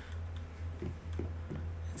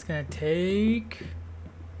 It's gonna take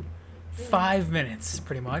 5 minutes,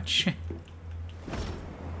 pretty much.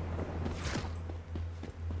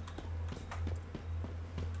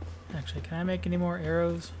 Actually, can I make any more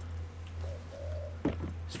arrows?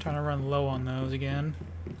 Just trying to run low on those again.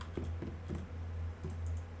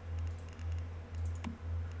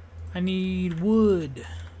 I need wood.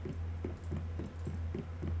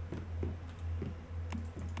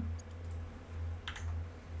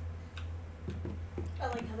 I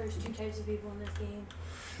like how there's two types of people in this game.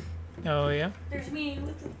 Oh, yeah? There's me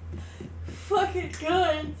with the fucking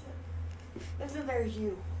guns. And then there's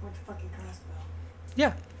you with the fucking crossbow.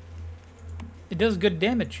 Yeah. It does good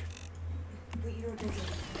damage. But you don't do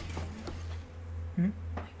anything. Hmm?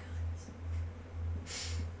 My guns.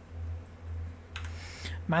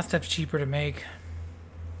 My stuff's cheaper to make.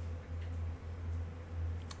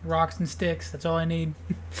 Rocks and sticks, that's all I need.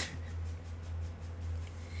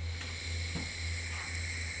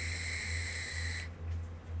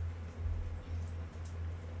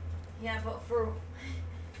 Yeah, but for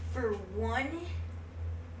one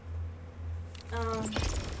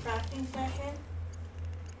crafting session,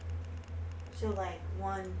 so like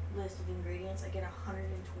one list of ingredients, I get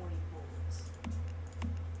 120 bullets.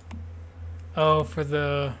 Oh, for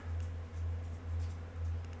the...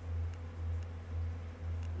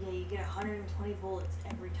 Yeah, you get 120 bullets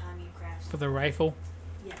every time you craft For something. the rifle?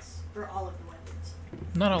 Yes, for all of the weapons.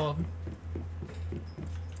 Not all of them.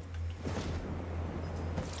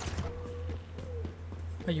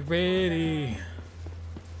 Are you ready?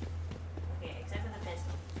 Okay, except for the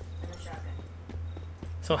pistol and the shotgun.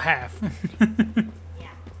 So half.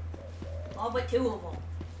 Yeah. All but two of them.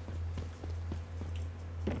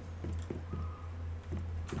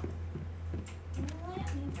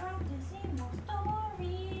 Let me drop this in more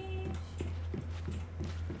storage.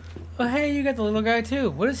 Oh, hey, you got the little guy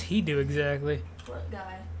too. What does he do exactly? What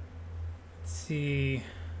guy? Let's see.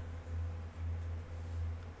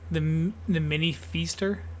 The mini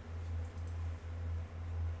feaster.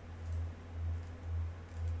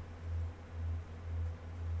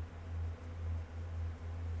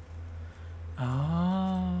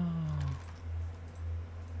 Oh.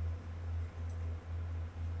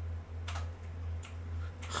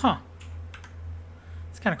 Huh.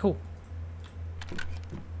 It's kind of cool.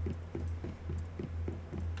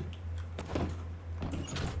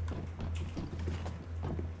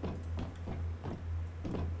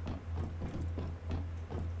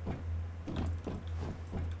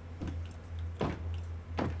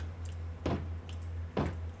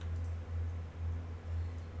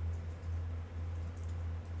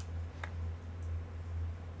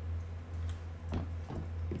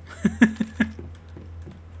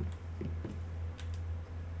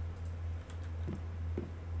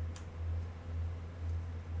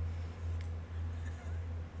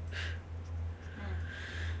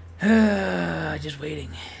 Just waiting.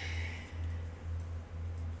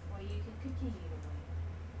 Well, you can continue to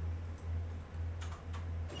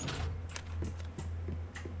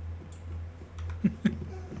wait.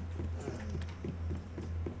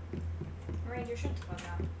 Ranger, shut the fuck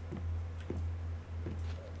up.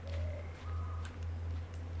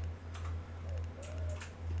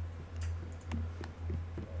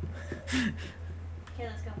 Okay,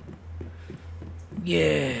 let's go.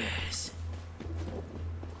 Yes.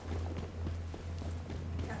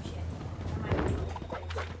 Oh shit. I might be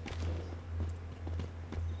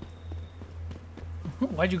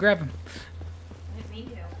Why'd you grab him? I didn't mean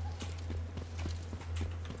to.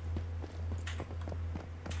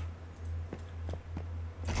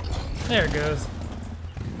 There it goes.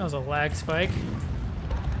 That was a lag spike.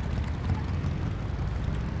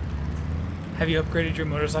 Have you upgraded your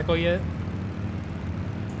motorcycle yet?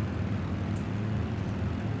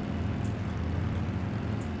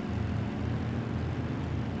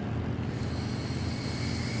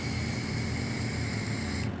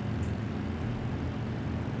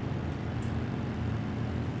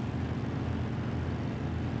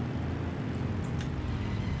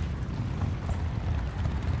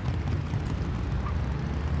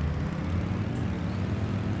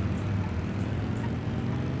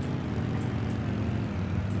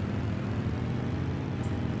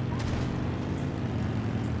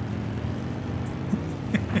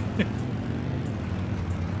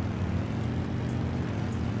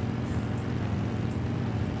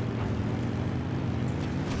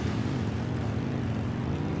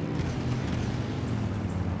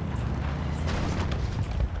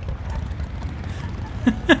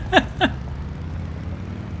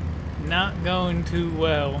 Not going too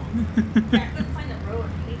well. Yeah, I couldn't find the road. I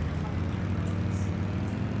hate the fucking roads.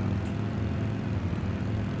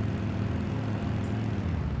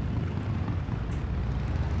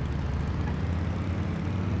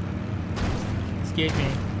 Excuse me.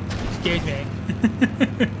 Excuse me.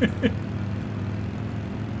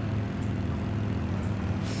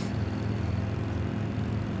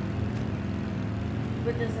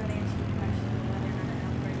 But does that answer your question of whether or not I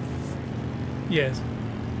upgrade the Yes.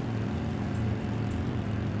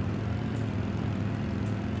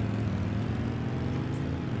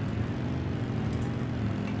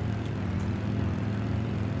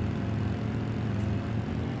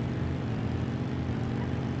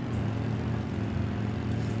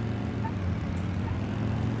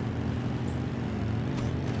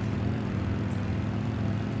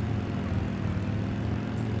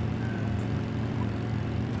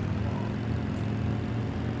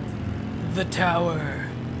 The tower.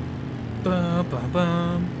 Bum bum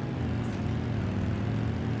bum.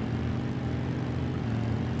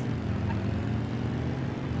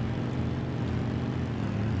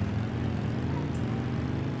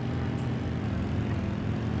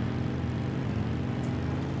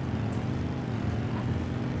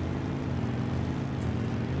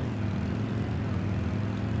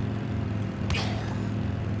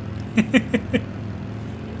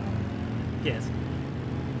 Yes.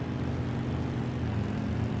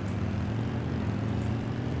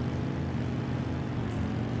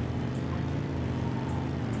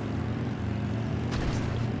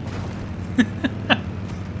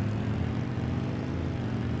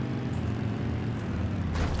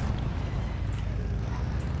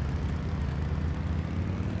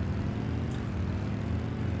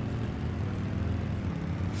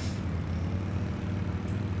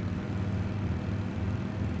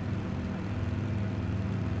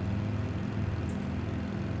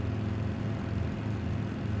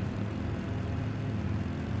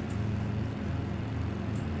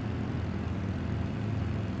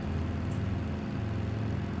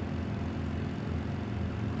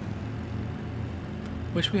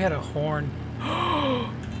 Wish we had a horn.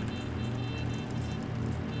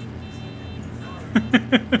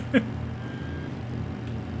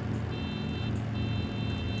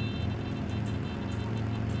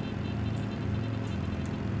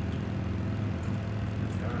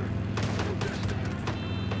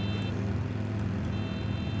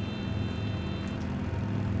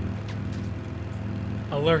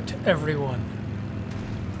 Alert everyone.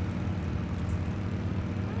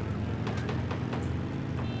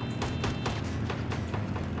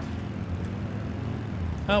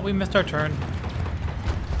 Oh, we missed our turn.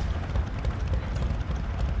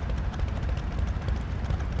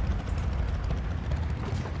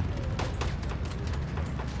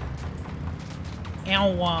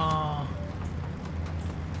 Ow!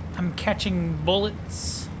 I'm catching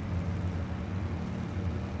bullets.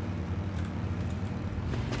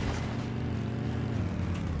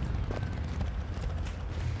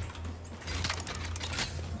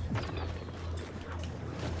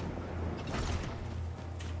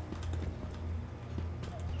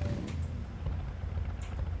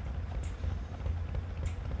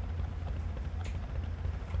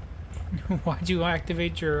 Why'd you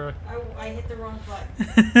activate your... I hit the wrong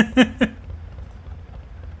button.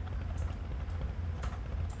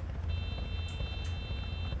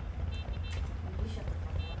 You shut the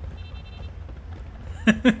fuck up.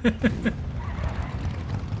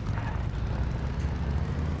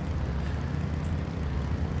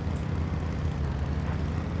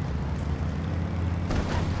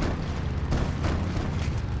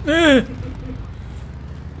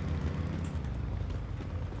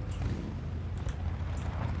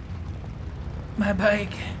 My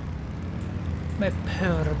bike. My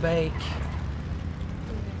poor bike.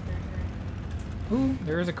 Ooh,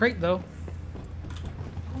 there is a crate though.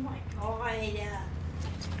 Oh my god.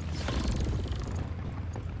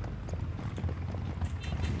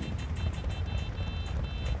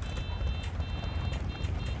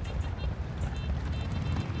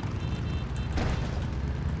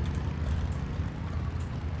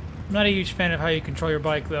 I'm not a huge fan of how you control your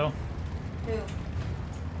bike though. Who?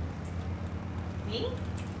 Me?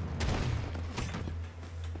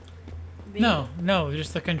 No,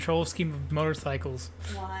 just the control scheme of motorcycles.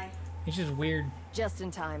 Why? It's just weird. Just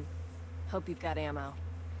in time. Hope you've got ammo.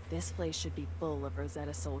 This place should be full of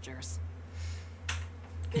Rosetta soldiers.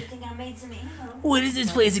 Good thing I made some ammo. What is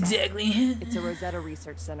this place exactly? It's a Rosetta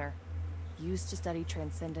research center, used to study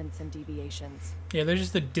transcendence and deviations. Yeah, there's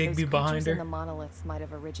just a Digby Those behind creatures in her. the monoliths might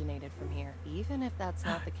have originated from here, even if that's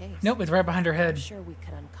not the case. Nope, it's right behind her I'm head. sure we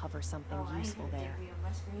could uncover something Oh, I ain't useful gonna there. be on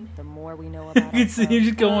my screen. The more we know You about can see it, him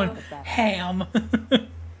just going the better. ham.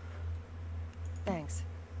 Thanks.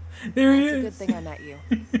 There he It's a good is. thing I met you.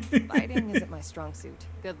 Fighting isn't my strong suit.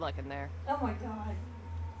 Good luck in there. Oh my god.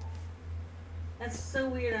 That's so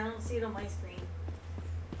weird. I don't see it on my screen.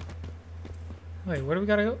 Wait, where do we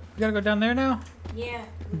gotta go? We gotta go down there now? Yeah,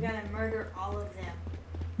 we gotta murder all of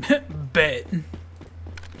them. Bet.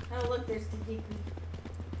 Oh look, there's the Digby.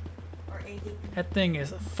 Or a Digby. That thing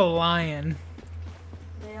is flying.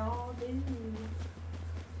 They all do.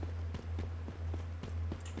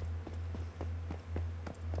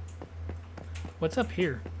 What's up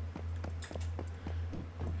here?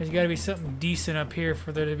 There's gotta be something decent up here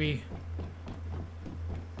for there to be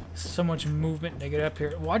so much movement to get up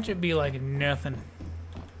here. Watch it be like nothing.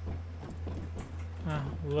 Oh,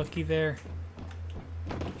 looky there.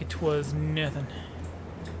 It was nothing.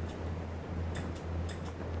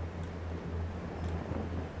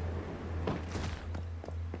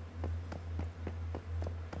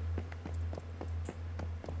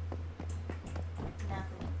 Nothing.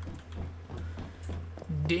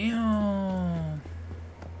 Damn.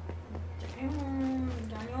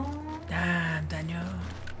 Daniel. Damn, Daniel.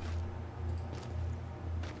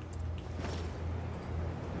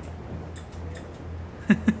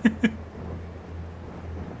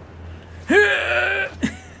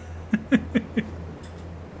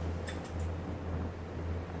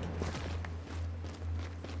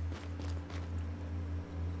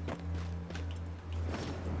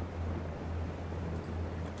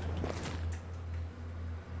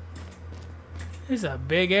 It's a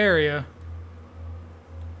big area.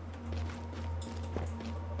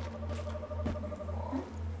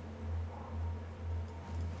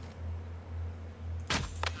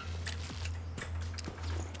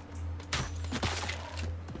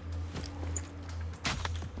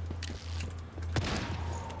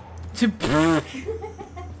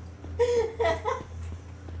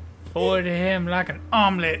 Forward to him like an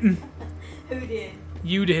omelet. Who did?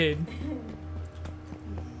 You did.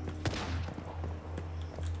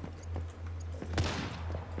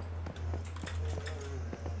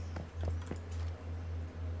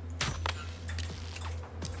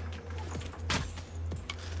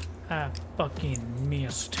 I fucking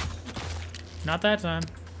missed. Not that time.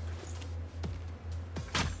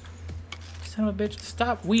 Son of a bitch,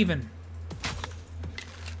 stop weaving.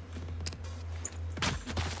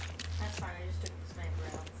 That's fine, I just took the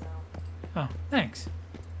sniper out, so. Oh, thanks.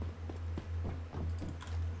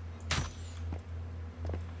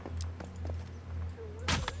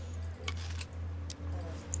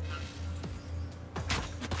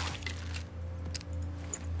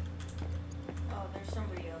 Oh, there's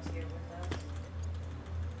somebody else here with us.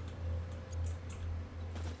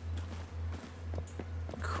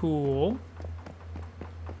 Cool.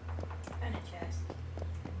 And a chest.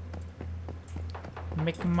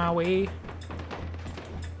 Making my way.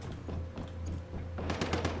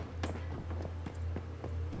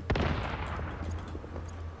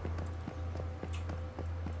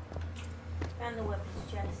 Found the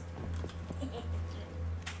weapons chest.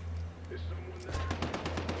 There's someone there.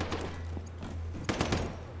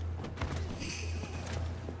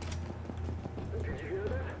 Did you hear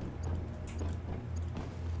that?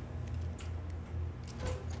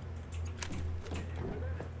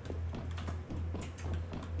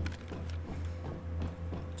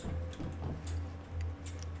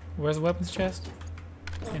 Where's the weapons chest?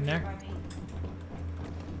 In there? By me.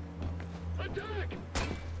 Attack!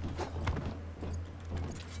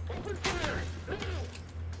 Open fire! Now!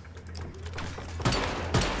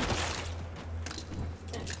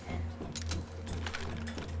 There's 10.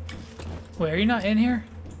 Wait, are you not in here?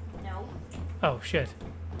 No. Oh, shit.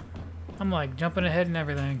 I'm like jumping ahead and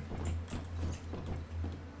everything.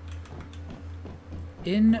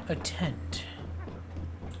 In a tent.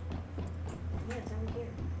 Yeah, it's over here.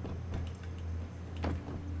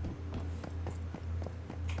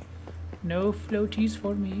 No floaties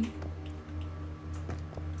for me.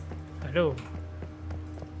 Hello.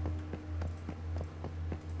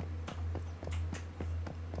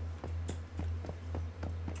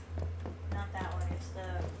 Not that one. It's the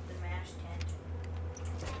mash tent.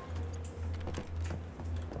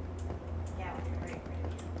 Yeah, we're right in front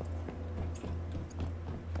of you.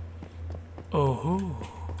 Oh.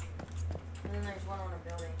 And then there's one on a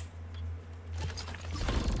building.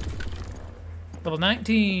 Level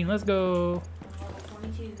 19. Let's go. On level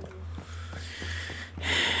 22.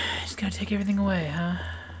 Just gonna take everything away, huh?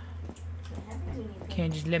 What happens when you pick?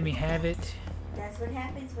 Can't just let me have it. That's what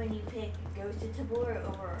happens when you pick Ghost of Tabor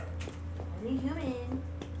over Only Human.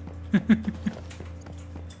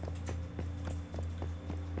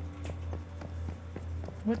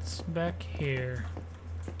 What's back here?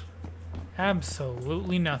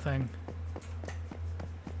 Absolutely nothing.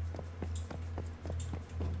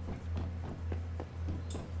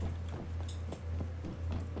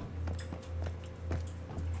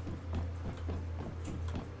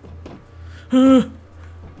 Oh,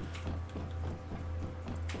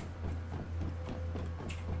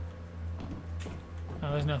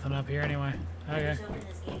 there's nothing up here anyway. Okay. Just open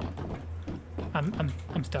this gate.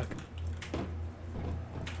 I'm stuck.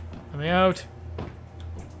 Let me out.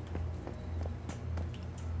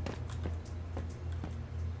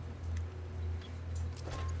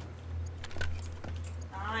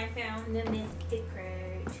 I found the mystic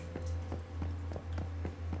crate.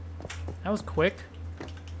 That was quick.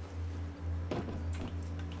 They hit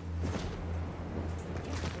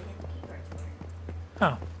the key cards for it.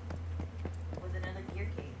 Oh, With another gear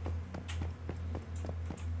key.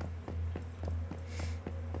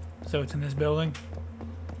 so it's in this building.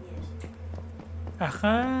 Yes.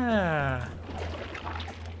 Aha!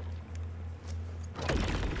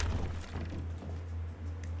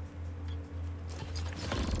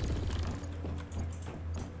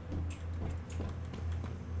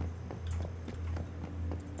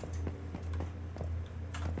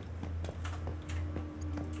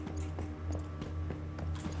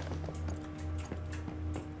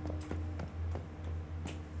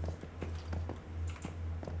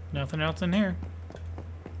 Nothing else in here.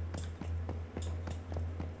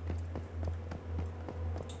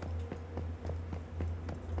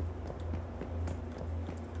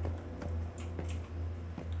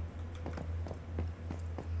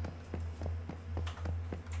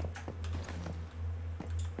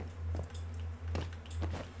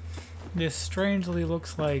 This strangely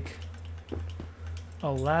looks like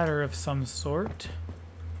a ladder of some sort.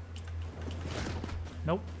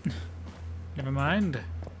 Nope. Never mind.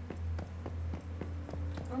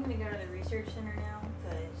 I'm gonna go to the research center now,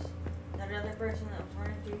 because that other person that was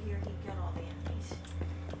running through here, he killed all the enemies.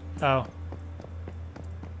 Oh.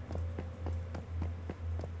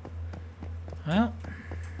 Well,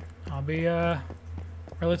 I'll be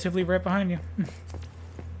relatively right behind you.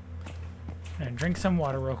 And drink some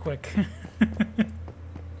water real quick.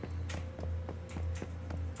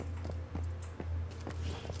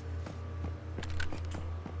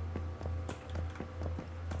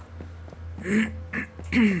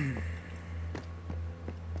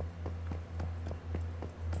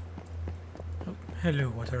 Oh, hello,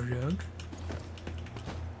 water jug.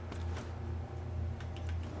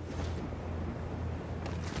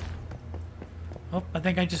 Oh, I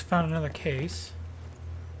think I just found another case.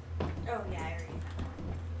 Oh, yeah, I already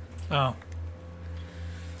found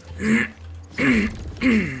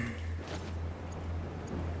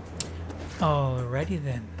Oh. Alrighty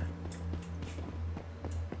then.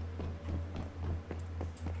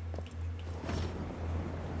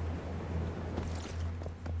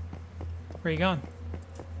 Where you going?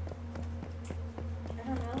 I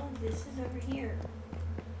don't know, this is over here.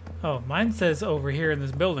 Oh, mine says over here in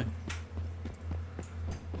this building.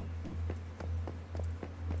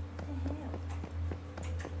 What the hell?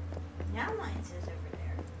 Now mine says over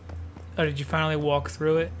there. Oh, did you finally walk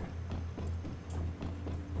through it?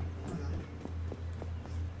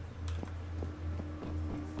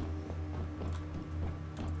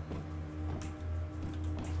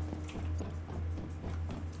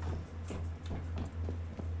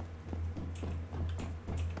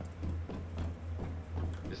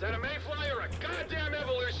 Is that a mayfly or a goddamn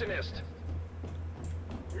evolutionist?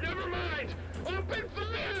 Never mind! Open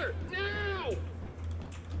fire! Now!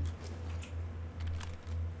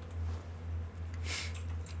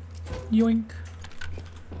 Yoink.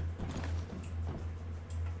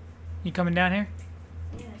 You coming down here?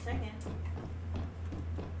 Yeah, in a second.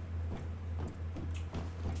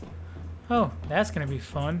 Oh, that's gonna be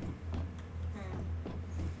fun.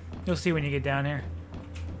 You'll see when you get down here.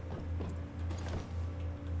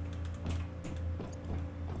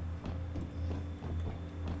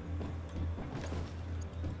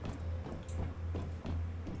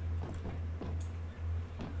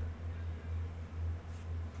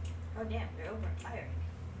 Oh damn, they're overfiring.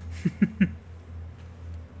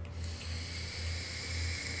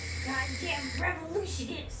 Goddamn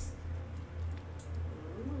revolutionists!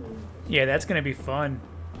 Ooh, Yeah, that's gonna be fun.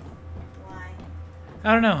 why?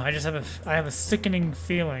 I don't know. I just have I have a sickening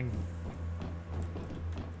feeling.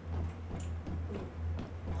 Ooh,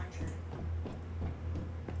 launcher.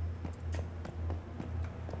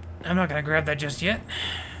 I'm not gonna grab that just yet.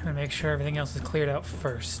 I'm gonna make sure everything else is cleared out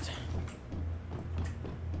first.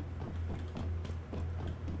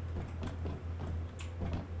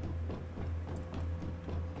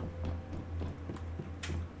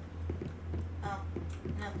 Oh,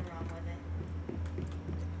 nothing wrong with it.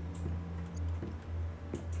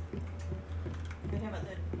 Are you talking about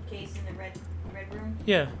the case in the red room?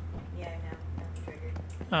 Yeah. Yeah, I know. That's triggered.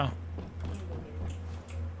 Oh. You can go get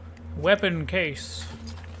it. Weapon case.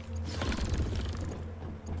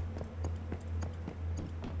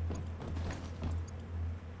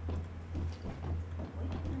 Wait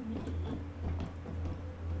a minute.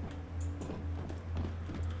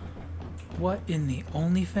 What in the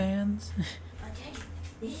OnlyFans? Attention,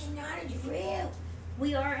 this is not a drill.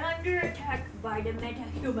 We are under attack by the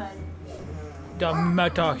metahuman. The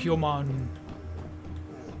metahuman.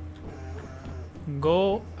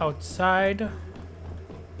 Go outside.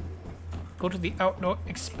 Go to the outdoor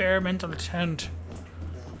experimental tent.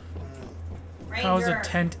 Ranger. How's a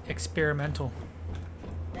tent experimental?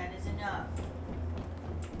 That is enough.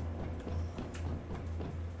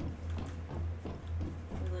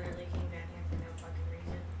 We literally came down here for no fucking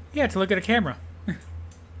reason. Yeah, to look at a camera.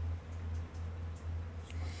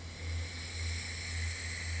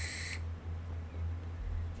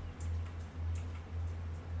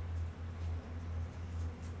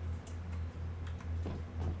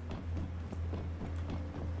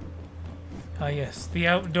 Ah yes, the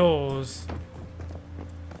outdoors.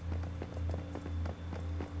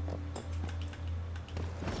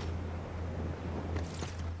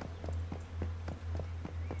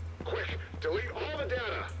 Quick, delete all the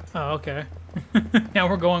data. Oh, okay. Now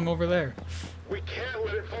we're going over there. We can't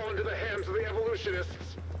let it fall into the hands of the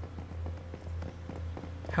evolutionists.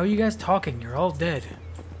 How are you guys talking? You're all dead.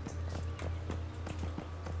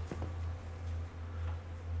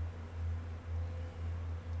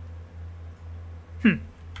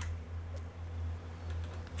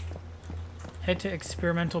 Head to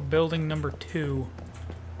experimental building number 2.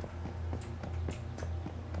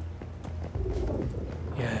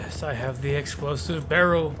 Yes, I have the explosive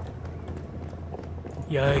barrel.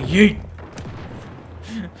 Yeah, yeet!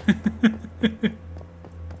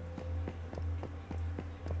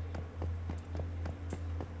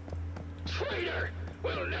 Traitor!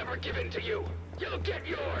 We'll never give in to you. You'll get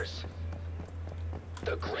yours.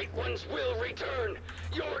 The Great Ones will return.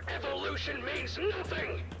 Your evolution means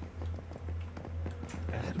nothing.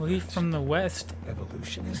 Leaf from the west.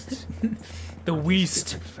 Evolutionists? The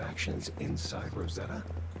west. Different factions inside Rosetta?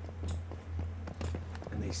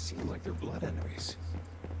 And they seem like they're blood enemies.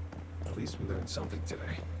 At least we learned something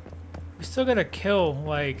today. We still gotta kill,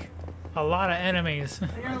 like, a lot of enemies. I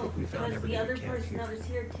know, think we found because everything the other we can person here. that was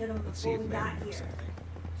here killed him Let's see before if we got Manny knows here. anything.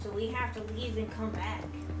 So we have to leave and come back.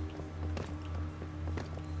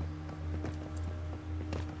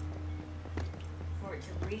 For it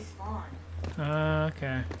to respawn.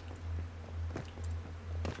 Okay.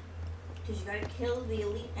 Because you gotta kill the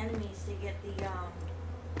elite enemies to get the,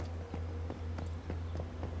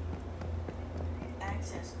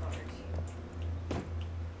 access cards.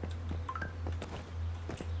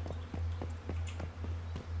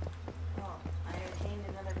 Oh, I obtained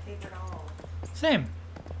another paper doll. Same.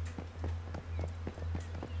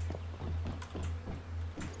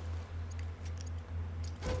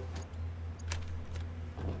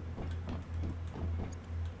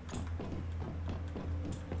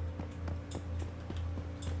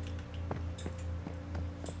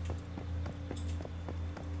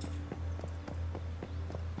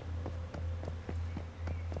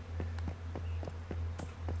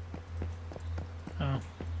 Oh.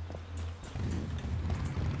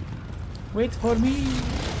 Wait for me.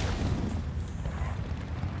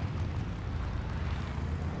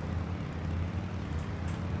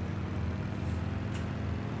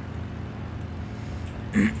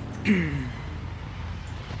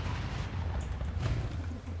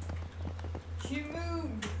 She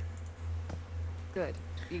moved! Good.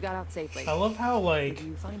 You got out safely. I love how, Did like,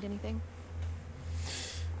 you find anything?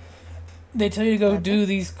 they tell you to go That's do it?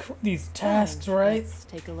 these tasks, Fine, right? Let's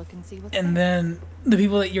take a look and see what's And there. then the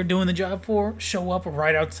people that you're doing the job for show up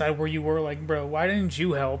right outside where you were. Like, bro, why didn't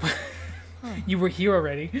you help? You were here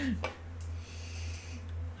already.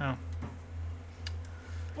 Oh.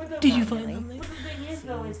 Did you Not find really. something? What the thing is,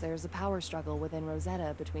 though, Seems is there's a power struggle within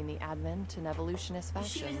Rosetta between the Advent and Evolutionist she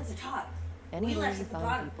was at factions. the top. Anywhere left you at the find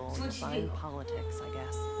bottom. people, So you what'd you find do? politics, I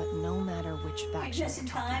guess. But no matter which faction Just we're in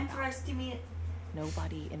talking time for about, us to meet.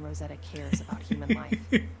 nobody in Rosetta cares about human life.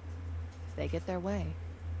 If they get their way,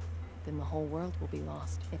 then the whole world will be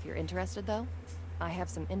lost. If you're interested, though, I have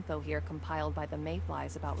some info here compiled by the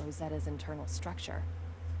Mayflies about Rosetta's internal structure.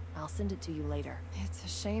 I'll send it to you later. It's a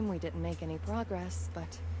shame we didn't make any progress,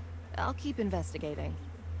 but I'll keep investigating.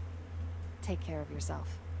 Take care of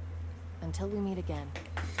yourself. Until we meet again.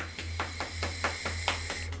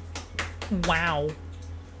 Wow.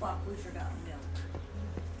 Fuck, we forgot milk.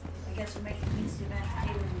 I guess we're making instant mashed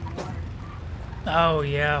potatoes with water. Oh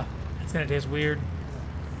yeah, it's gonna taste weird.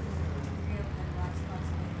 Yeah, and lots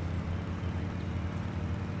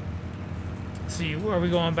of So are we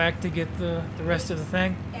going back to get the rest of the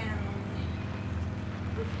thing? And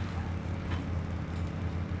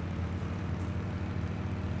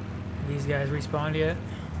These guys respawned yet?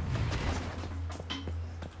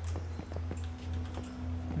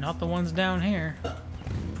 Not the ones down here. well,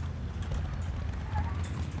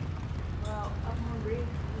 I'm hungry.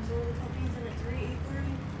 Is there the puppies in at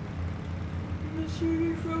 3:30? I'm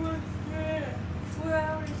shooting for like 4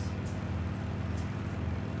 hours.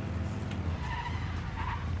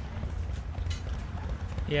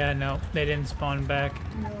 Yeah, no, they didn't spawn back.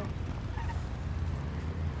 No.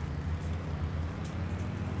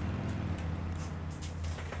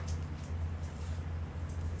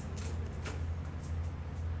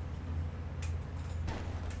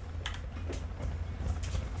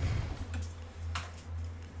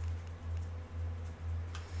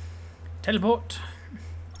 Teleport.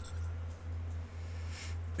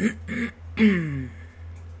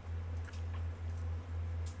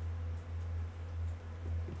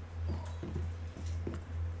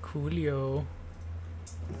 Coolio.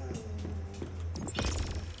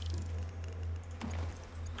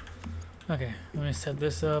 Okay, let me set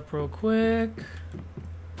this up real quick. I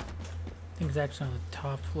think it's actually on the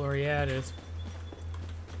top floor. Yeah, it is.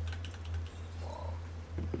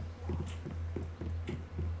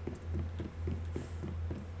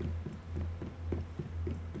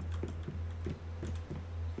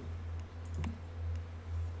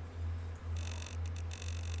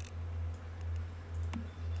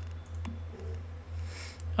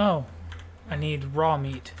 Oh, I need raw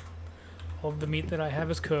meat. All of the meat that I have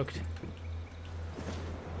is cooked.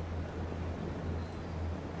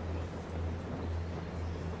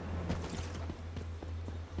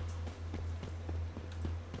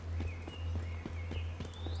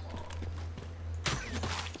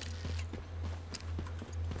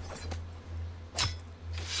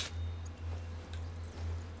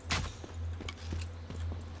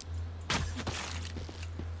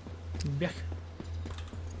 Blech.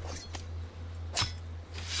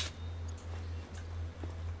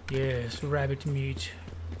 Yes, rabbit meat.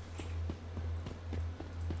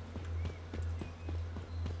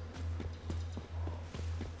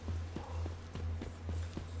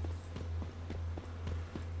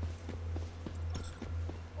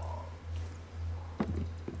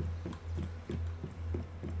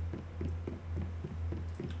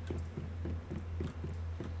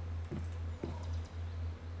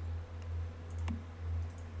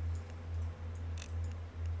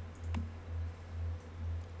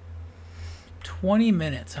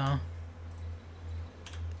 $20, huh?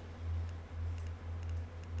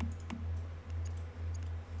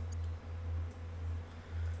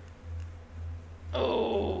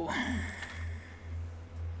 Oh.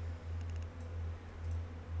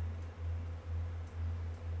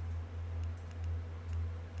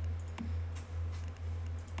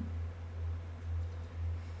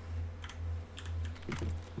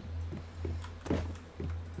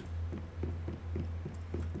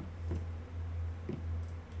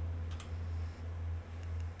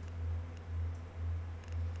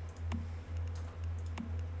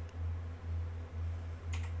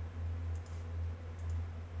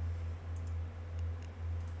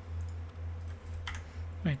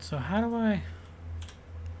 Wait, so how do I...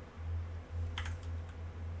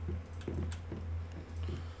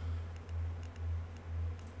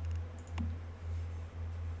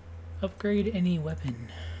 upgrade any weapon?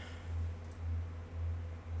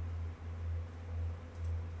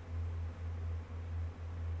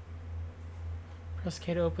 Press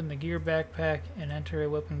K to open the gear backpack and enter a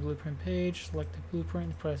weapon blueprint page. Select the blueprint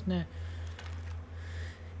and press N.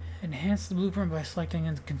 Enhance the blueprint by selecting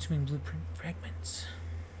and consuming blueprint fragments.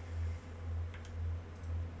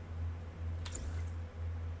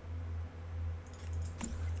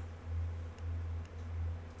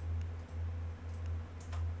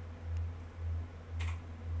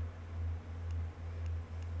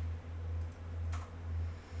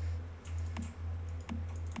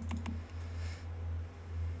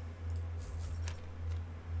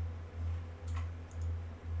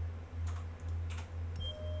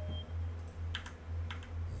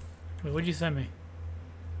 Wait, what'd you send me?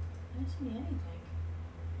 I didn't see anything.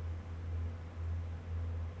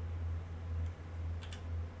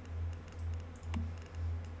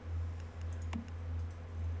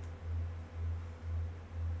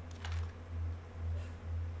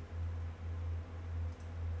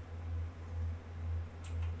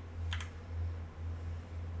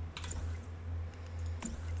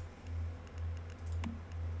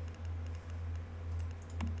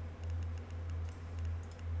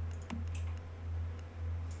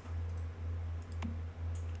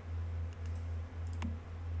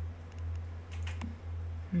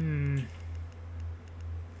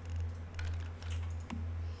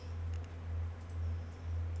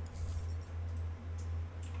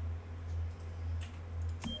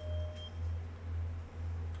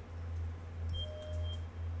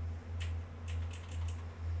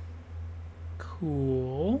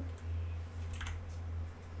 Cool.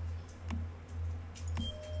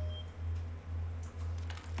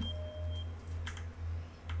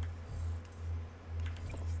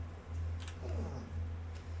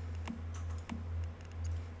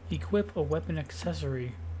 Equip a weapon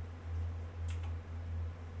accessory.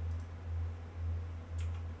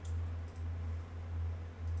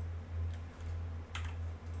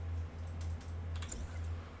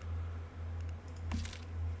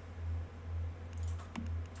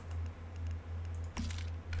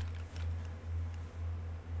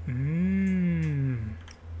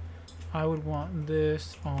 I would want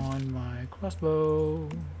this on my crossbow.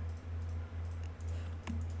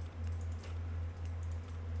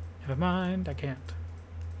 Never mind, I can't.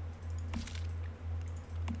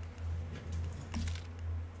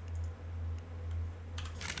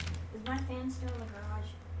 Is my fan still in the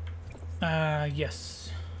garage?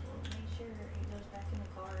 Yes. Well, make sure it goes back in the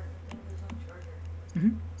car and then goes on charger.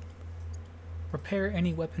 Mm-hmm. Repair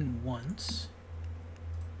any weapon once.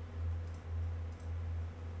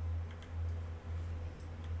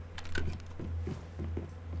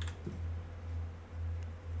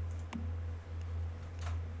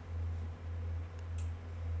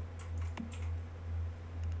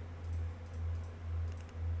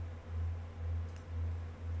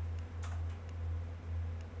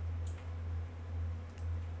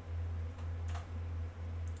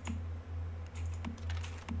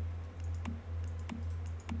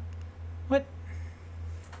 What?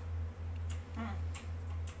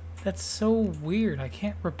 That's so weird. I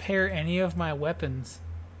can't repair any of my weapons.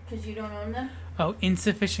 Because you don't own them? Oh,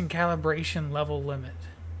 insufficient calibration level limit.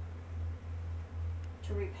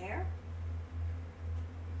 To repair?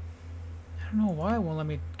 I don't know why it won't let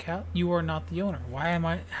me you are not the owner. Why am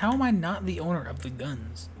I? How am I not the owner of the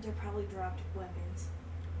guns? They're probably dropped weapons.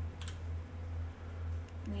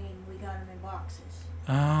 Meaning we got them in boxes.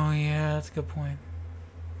 Oh yeah, that's a good point.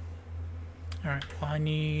 Alright, I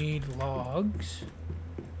need logs.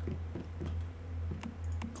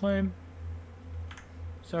 Claim.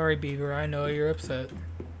 Sorry, Beaver, I know you're upset.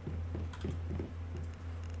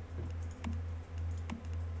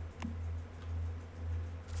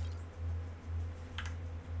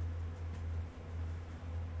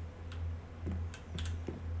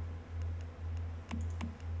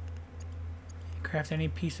 Craft any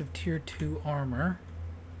piece of tier 2 armor.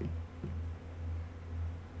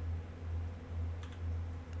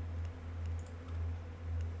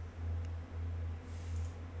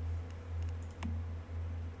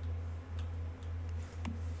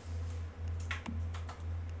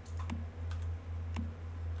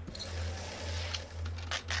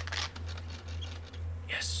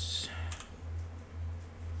 Yes.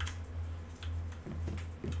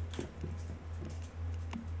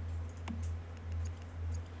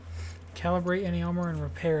 Calibrate any armor and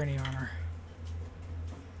repair any armor.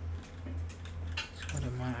 Let's go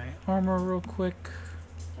to my armor real quick.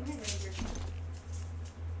 Come here, Ranger.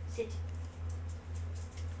 Sit.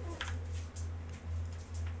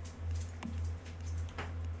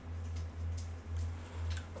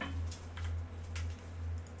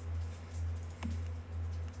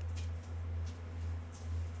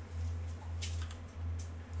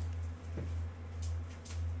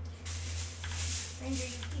 Ranger,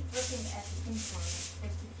 you keep looking at the thing for me.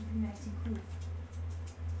 Like to keep you nice and cool.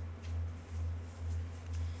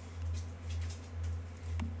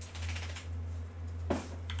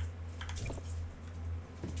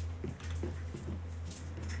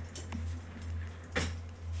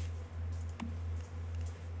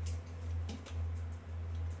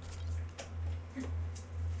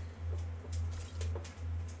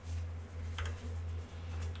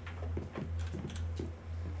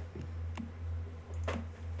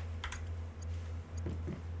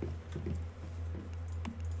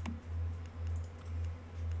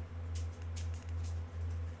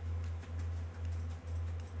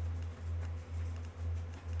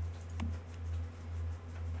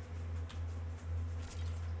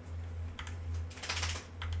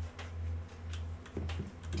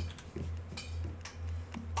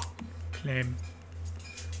 Claim.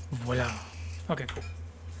 Voila. Okay, cool.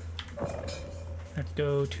 Let's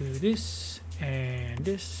go to this and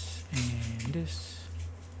this and this.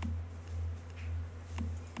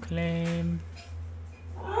 Claim.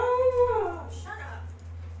 Shut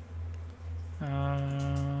up.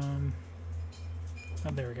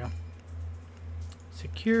 Oh, there we go.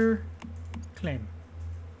 Secure. Claim.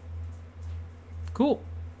 Cool.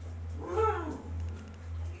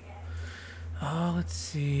 Oh, let's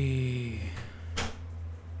see.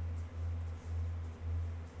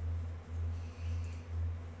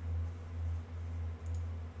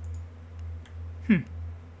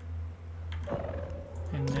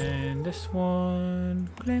 And then this one,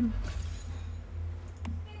 claim.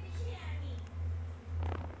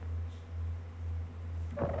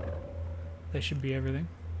 That should be everything.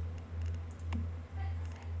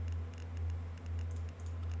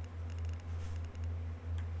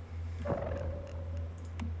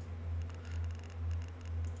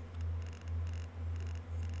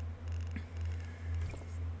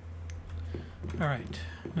 Alright,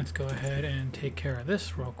 let's go ahead and take care of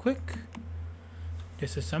this real quick.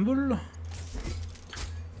 Disassemble.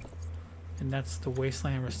 And that's the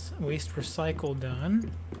wasteland waste recycle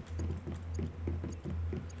done.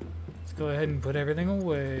 Let's go ahead and put everything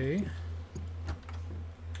away.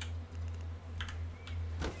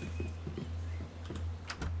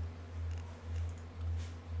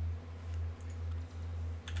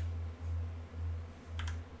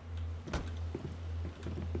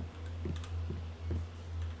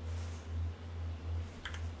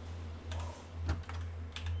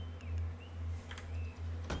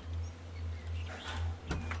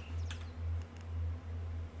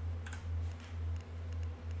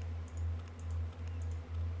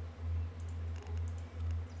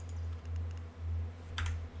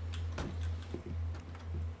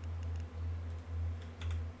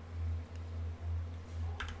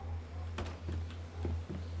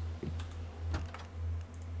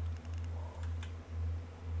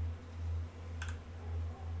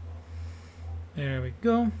 There we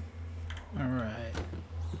go. Alright.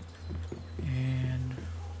 And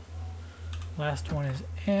last one is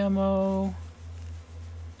ammo.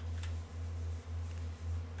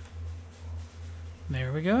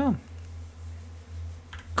 There we go.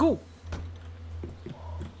 Cool.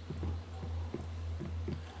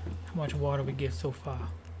 How much water we get so far?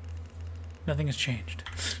 Nothing has changed.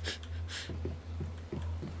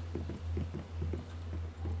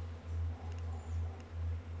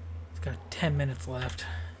 It's got 10 minutes left.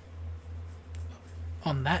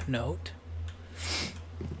 On that note.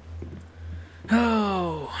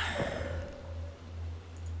 Oh.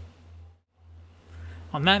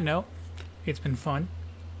 On that note, it's been fun.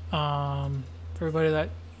 For everybody that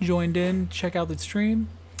joined in, check out the stream.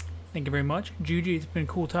 Thank you very much. Juji, it's been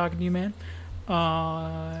cool talking to you, man.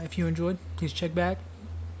 If you enjoyed, please check back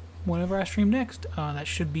whenever I stream next. That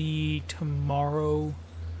should be tomorrow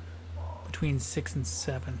between 6 and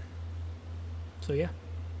 7. So yeah.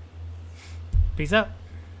 Peace out.